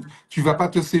 Tu vas pas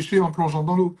te sécher en plongeant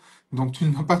dans l'eau. Donc, tu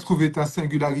ne vas pas trouver ta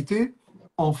singularité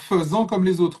en faisant comme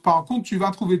les autres. Par contre, tu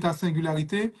vas trouver ta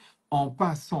singularité en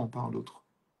passant par l'autre.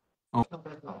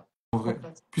 Complètement. En vrai.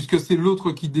 Complètement. Puisque c'est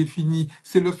l'autre qui définit.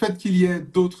 C'est le fait qu'il y ait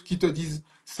d'autres qui te disent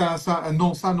ça,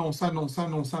 non, ça, non, ça, non, ça,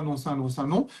 non, ça, non, ça, non, ça,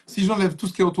 non. Si j'enlève tout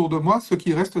ce qui est autour de moi, ce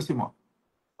qui reste, c'est moi.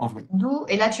 En vrai. D'où,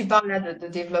 et là tu parles là de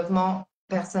développement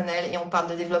personnel et on parle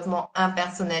de développement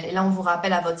impersonnel. Et là on vous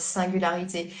rappelle à votre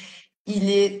singularité. Il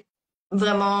est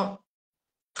vraiment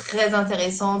très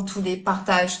intéressant tous les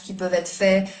partages qui peuvent être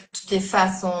faits, toutes les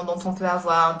façons dont on peut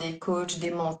avoir des coachs, des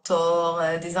mentors,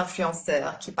 des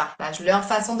influenceurs qui partagent leur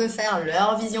façon de faire,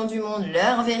 leur vision du monde,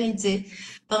 leur vérité.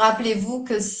 Rappelez-vous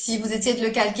que si vous essayez de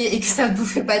le calquer et que ça ne vous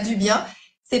fait pas du bien,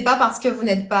 c'est pas parce que vous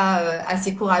n'êtes pas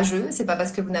assez courageux, c'est pas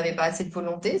parce que vous n'avez pas assez de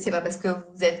volonté, c'est pas parce que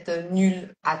vous êtes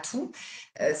nul à tout,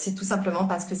 c'est tout simplement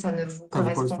parce que ça ne vous Ça ne vous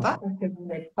correspond correspond pas, pas. parce que vous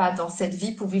n'êtes pas dans cette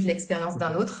vie pour vivre l'expérience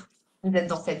d'un autre. Vous êtes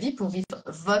dans cette vie pour vivre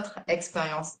votre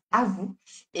expérience à vous.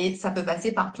 Et ça peut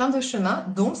passer par plein de chemins,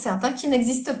 dont certains qui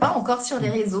n'existent pas encore sur les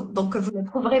réseaux, donc que vous ne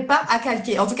trouverez pas à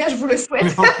calquer. En tout cas, je vous le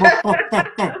souhaite.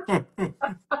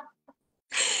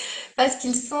 Parce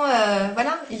qu'ils sont,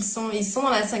 voilà, ils sont dans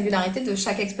la singularité de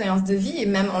chaque expérience de vie. Et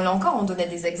même, là encore, on donnait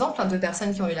des exemples, hein, de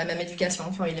personnes qui ont eu la même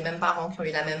éducation, qui ont eu les mêmes parents, qui ont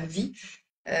eu la même vie,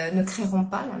 ne créeront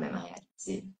pas la même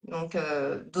réalité. Donc,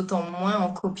 d'autant moins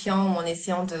en copiant ou en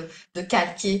essayant de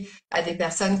calquer à des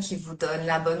personnes qui vous donnent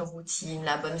la bonne routine,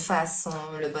 la bonne façon,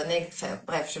 le bon... Enfin,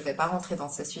 bref, je vais pas rentrer dans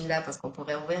ce sujet-là parce qu'on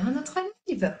pourrait ouvrir un autre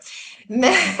livre.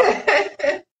 Mais...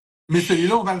 Mais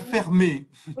celui-là, on va le fermer.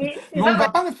 Oui, c'est Mais on ne pas va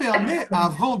pas le fermer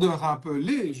avant de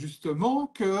rappeler justement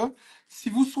que si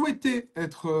vous souhaitez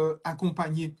être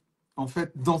accompagné en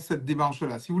fait dans cette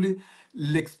démarche-là, si vous voulez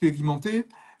l'expérimenter,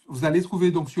 vous allez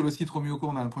trouver donc sur le site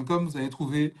romeocournal.com, vous allez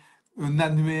trouver un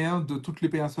annuaire de toutes les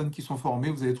personnes qui sont formées,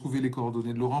 vous allez trouver les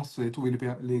coordonnées de Laurence, vous allez trouver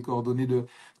les coordonnées de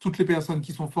toutes les personnes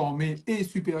qui sont formées et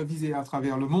supervisées à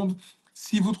travers le monde.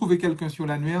 Si vous trouvez quelqu'un sur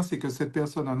l'annuaire, c'est que cette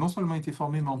personne a non seulement été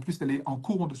formée, mais en plus elle est en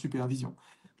cours de supervision.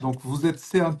 Donc vous êtes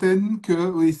certaine que,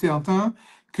 oui, certain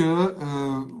que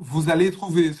vous allez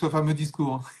trouver ce fameux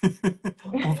discours.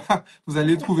 Vous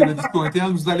allez trouver le discours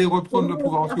interne, vous allez reprendre le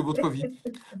pouvoir sur votre vie.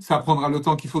 Ça prendra le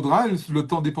temps qu'il faudra, le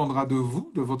temps dépendra de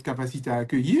vous, de votre capacité à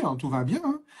accueillir, hein, tout va bien,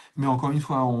 hein. Mais encore une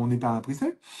fois, on n'est pas un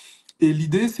preset. Et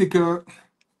l'idée, c'est que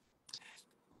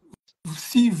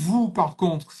si vous, par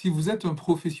contre, si vous êtes un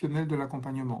professionnel de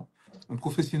l'accompagnement, un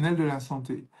professionnel de la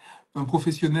santé, un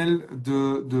professionnel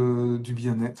du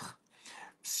bien-être,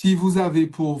 si vous avez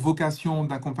pour vocation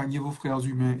d'accompagner vos frères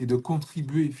humains et de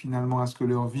contribuer finalement à ce que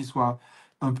leur vie soit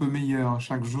un peu meilleure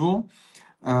chaque jour,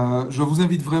 je vous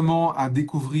invite vraiment à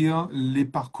découvrir les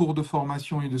parcours de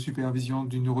formation et de supervision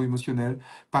du neuroémotionnel.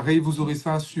 Pareil, vous aurez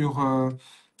ça sur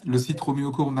le site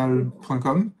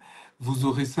romeocournal.com. Vous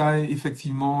aurez ça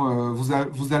effectivement,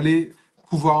 vous allez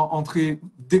pouvoir entrer,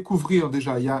 découvrir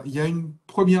déjà. Il y a une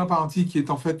première partie qui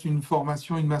est en fait une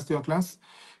formation, une masterclass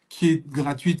qui est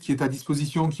gratuite, qui est à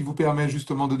disposition, qui vous permet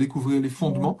justement de découvrir les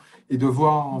fondements et de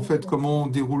voir en fait comment on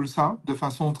déroule ça de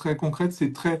façon très concrète.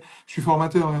 Je suis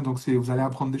formateur, hein, donc vous allez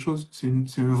apprendre des choses. C'est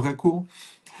un vrai cours.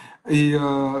 Et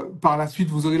par la suite,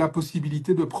 vous aurez la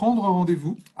possibilité de prendre un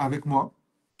rendez-vous avec moi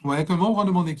ou avec un membre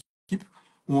de mon équipe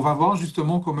où on va voir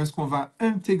justement comment est-ce qu'on va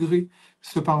intégrer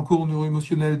ce parcours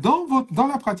neuro-émotionnel dans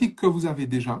la pratique que vous avez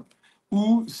déjà,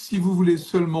 ou si vous voulez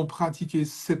seulement pratiquer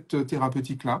cette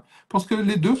thérapeutique-là, parce que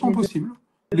les deux sont possibles.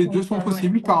 Les deux sont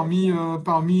possibles parmi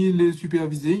les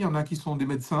supervisés. Il y en a qui sont des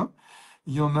médecins,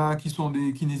 il y en a qui sont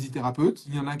des kinésithérapeutes,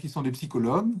 il y en a qui sont des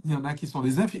psychologues, il y en a qui sont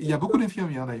des infirmières. Il y a beaucoup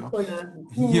d'infirmières d'ailleurs.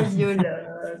 Il y a oui,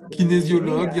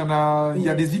 kinésiologues, il y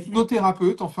a des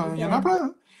hypnothérapeutes, enfin, il y en a plein,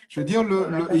 hein. Je veux dire,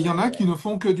 et il y en a qui ne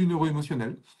font que du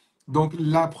neuro-émotionnel. Donc,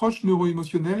 l'approche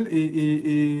neuro-émotionnelle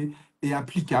est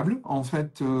applicable. En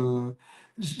fait,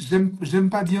 j'aime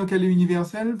pas dire qu'elle est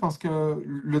universelle parce que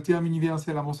le terme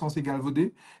universel, à mon sens, est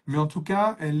galvaudé. Mais en tout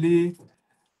cas, elle est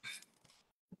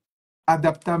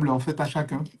adaptable en fait à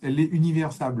chacun. Elle est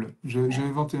universable. J'ai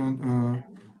inventé un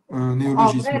en vrai,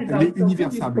 néologisme. elle Elle est parle surtout du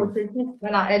universable. processus.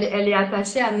 Voilà, elle est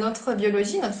attachée à notre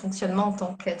biologie, notre fonctionnement en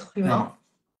tant qu'être humain. Voilà.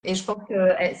 Et je pense que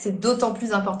c'est d'autant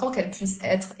plus important qu'elle puisse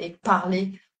être et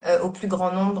parler au plus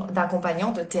grand nombre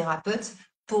d'accompagnants, de thérapeutes,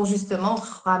 pour justement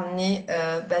ramener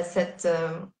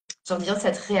j'ai envie de dire,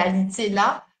 cette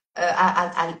réalité-là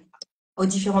aux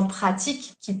différentes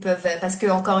pratiques qui peuvent, parce que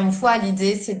encore une fois,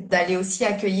 l'idée c'est d'aller aussi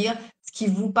accueillir ce qui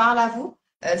vous parle à vous,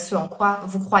 ce en quoi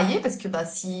vous croyez, parce que bah,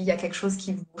 s'il y a quelque chose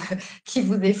qui vous, qui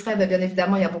vous effraie, bah, bien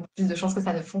évidemment, il y a beaucoup plus de chances que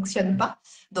ça ne fonctionne pas.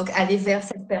 Donc, allez vers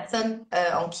cette personne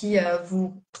en qui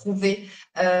vous trouvez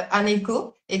un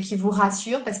écho et qui vous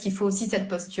rassure, parce qu'il faut aussi cette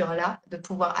posture-là de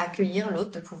pouvoir accueillir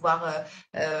l'autre, de pouvoir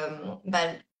bah,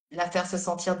 la faire se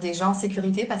sentir déjà en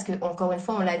sécurité, parce que encore une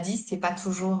fois, on l'a dit, c'est pas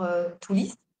toujours tout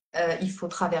lisse. Il faut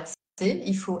traverser,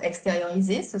 il faut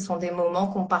extérioriser. Ce sont des moments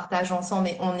qu'on partage ensemble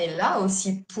et on est là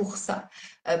aussi pour ça,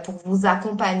 pour vous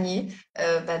accompagner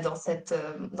dans cette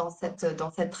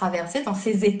traversée, dans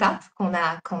ces étapes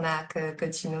que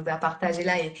tu nous as partagées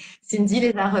là. Et Cindy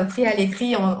les a repris à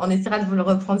l'écrit. On essaiera de vous le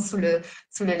reprendre sous le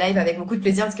live avec beaucoup de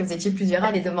plaisir parce que vous étiez plusieurs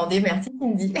à les demander. Merci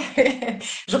Cindy.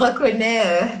 Je reconnais.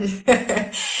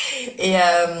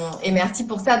 Et merci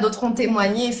pour ça. D'autres ont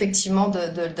témoigné effectivement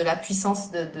de la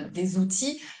puissance des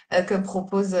outils que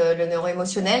propose le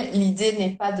neuroémotionnel. L'idée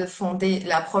n'est pas de fonder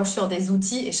l'approche sur des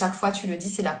outils, et chaque fois tu le dis,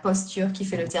 c'est la posture qui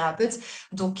fait le thérapeute.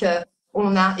 Donc,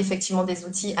 on a effectivement des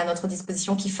outils à notre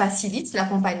disposition qui facilitent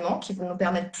l'accompagnement, qui vont nous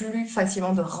permettre plus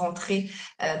facilement de rentrer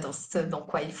dans ce dans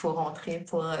quoi il faut rentrer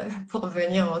pour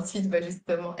venir ensuite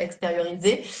justement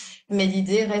extérioriser. Mais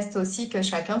l'idée reste aussi que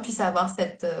chacun puisse avoir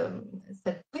cette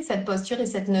posture et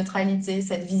cette neutralité,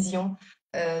 cette vision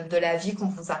de la vie qu'on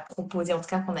vous a proposée, en tout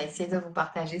cas qu'on a essayé de vous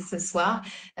partager ce soir,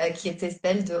 qui était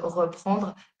celle de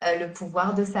reprendre le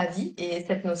pouvoir de sa vie et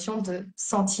cette notion de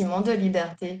sentiment de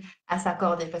liberté à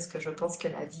s'accorder, parce que je pense que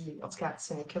la vie, en tout cas,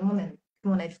 ce n'est que mon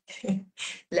avis,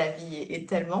 la vie est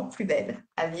tellement plus belle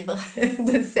à vivre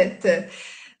de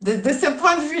de ce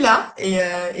point de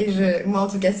vue-là. Moi, en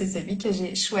tout cas, c'est celui que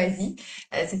j'ai choisi.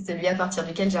 C'est celui à partir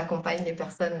duquel j'accompagne les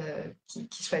personnes qui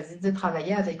choisissent de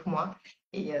travailler avec moi.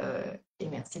 Et, euh, et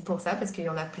merci pour ça, parce qu'il y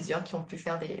en a plusieurs qui ont pu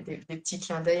faire des petits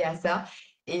clins d'œil à ça.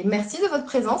 Et merci de votre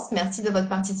présence, merci de votre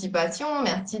participation,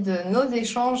 merci de nos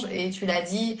échanges. Et tu l'as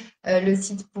dit, le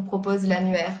site vous propose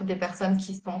l'annuaire des personnes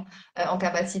qui sont en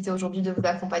capacité aujourd'hui de vous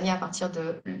accompagner à partir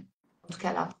de, en tout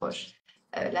cas, l'approche,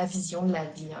 la vision de la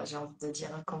vie, hein, j'ai envie de dire,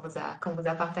 hein, qu'on vous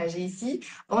a partagé ici.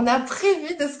 On a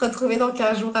prévu de se retrouver dans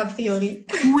 15 jours, a priori.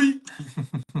 Oui.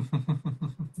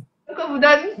 Donc, on vous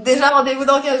donne déjà rendez-vous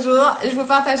dans 15 jours. Je vous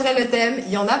partagerai le thème. Il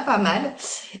y en a pas mal.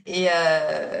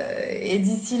 Et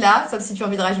d'ici là, sauf si tu as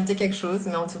envie de rajouter quelque chose,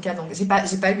 mais en tout cas, donc, j'ai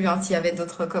pas lu hein, s'il y avait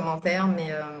d'autres commentaires,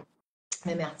 mais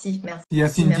merci, Il y a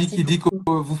merci, Cindy merci qui dit que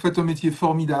beaucoup. vous faites un métier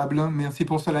formidable. Merci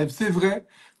pour ce live. C'est vrai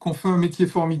qu'on fait un métier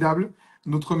formidable.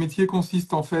 Notre métier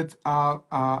consiste en fait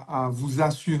à vous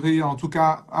assurer, en tout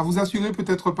cas, à vous assurer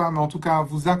peut-être pas, mais en tout cas à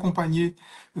vous accompagner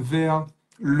vers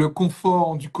le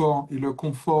confort du corps et le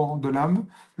confort de l'âme,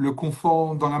 le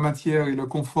confort dans la matière et le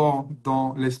confort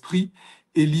dans l'esprit.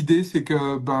 Et l'idée, c'est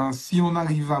que ben, si on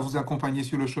arrive à vous accompagner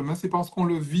sur le chemin, c'est parce qu'on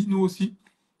le vit nous aussi.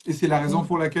 Et c'est la raison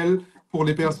pour laquelle pour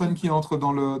les personnes qui entrent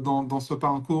dans ce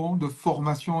parcours de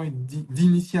formation et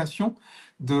d'initiation,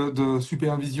 de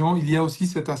supervision, il y a aussi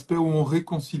cet aspect où on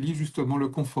réconcilie justement le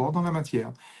confort dans la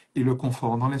matière et le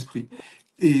confort dans l'esprit.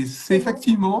 Et c'est C'est bon.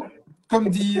 effectivement, comme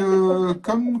dit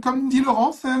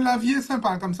Laurence, hein, la vie est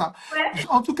sympa comme ça. Ouais,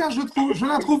 En tout cas, je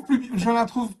la trouve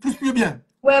plus mieux bien,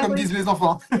 ouais, comme moi disent les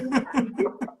enfants. aussi.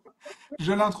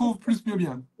 Je la trouve plus mieux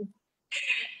bien.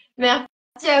 Merci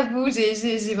à vous.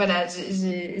 Voilà,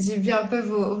 j'ai vu un peu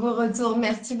vos retours.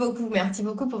 Merci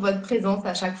beaucoup pour votre présence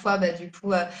à chaque fois. Bah, du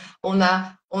coup, on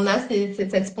a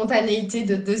cette spontanéité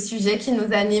de sujets qui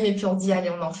nous animent et puis on se dit, allez,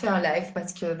 on en fait un live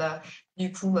parce que bah,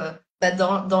 du coup, bah,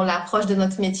 dans l'approche de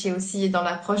notre métier aussi et dans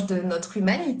l'approche de notre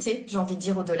humanité, j'ai envie de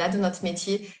dire au-delà de notre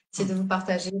métier, c'est de vous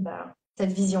partager bah,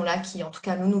 cette vision-là qui, en tout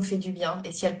cas, nous fait du bien.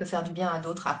 Et si elle peut faire du bien à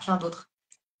d'autres, à plein d'autres,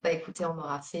 bah écoutez, on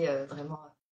aura fait vraiment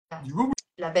Du beau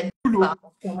la belle boulot. part.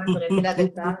 Pour moi, j'aurais fait la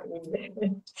belle part.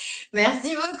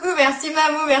 Merci beaucoup, merci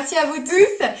Mamou, merci à vous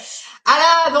tous.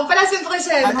 Donc pas la semaine À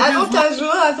prochaine, dans 15 avant jours, 15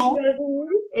 jours, à Paris.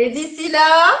 Et d'ici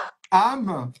là,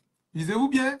 âme, lisez-vous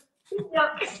bien.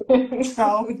 bien.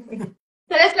 Ciao. Je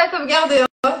te laisse la sauvegarder,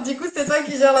 hein. Du coup, c'est toi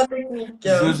qui gères la technique.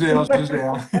 Je gère, je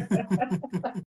gère.